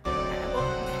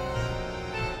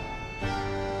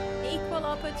 equal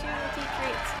opportunity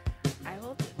treats. I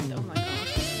will. Oh my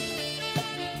gosh.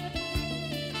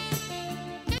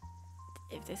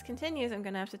 If this continues, I'm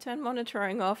gonna have to turn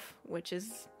monitoring off, which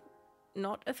is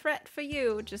not a threat for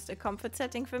you, just a comfort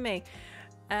setting for me.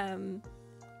 I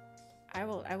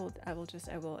will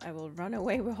run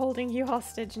away. We're holding you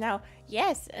hostage now.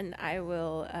 Yes, and I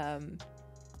will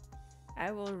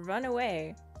run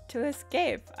away to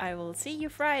escape. I will see you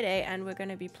Friday, and we're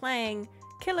gonna be playing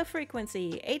Killer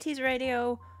Frequency, 80s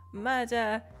radio,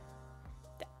 murder.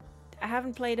 I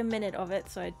haven't played a minute of it,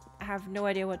 so I have no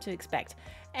idea what to expect.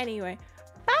 Anyway,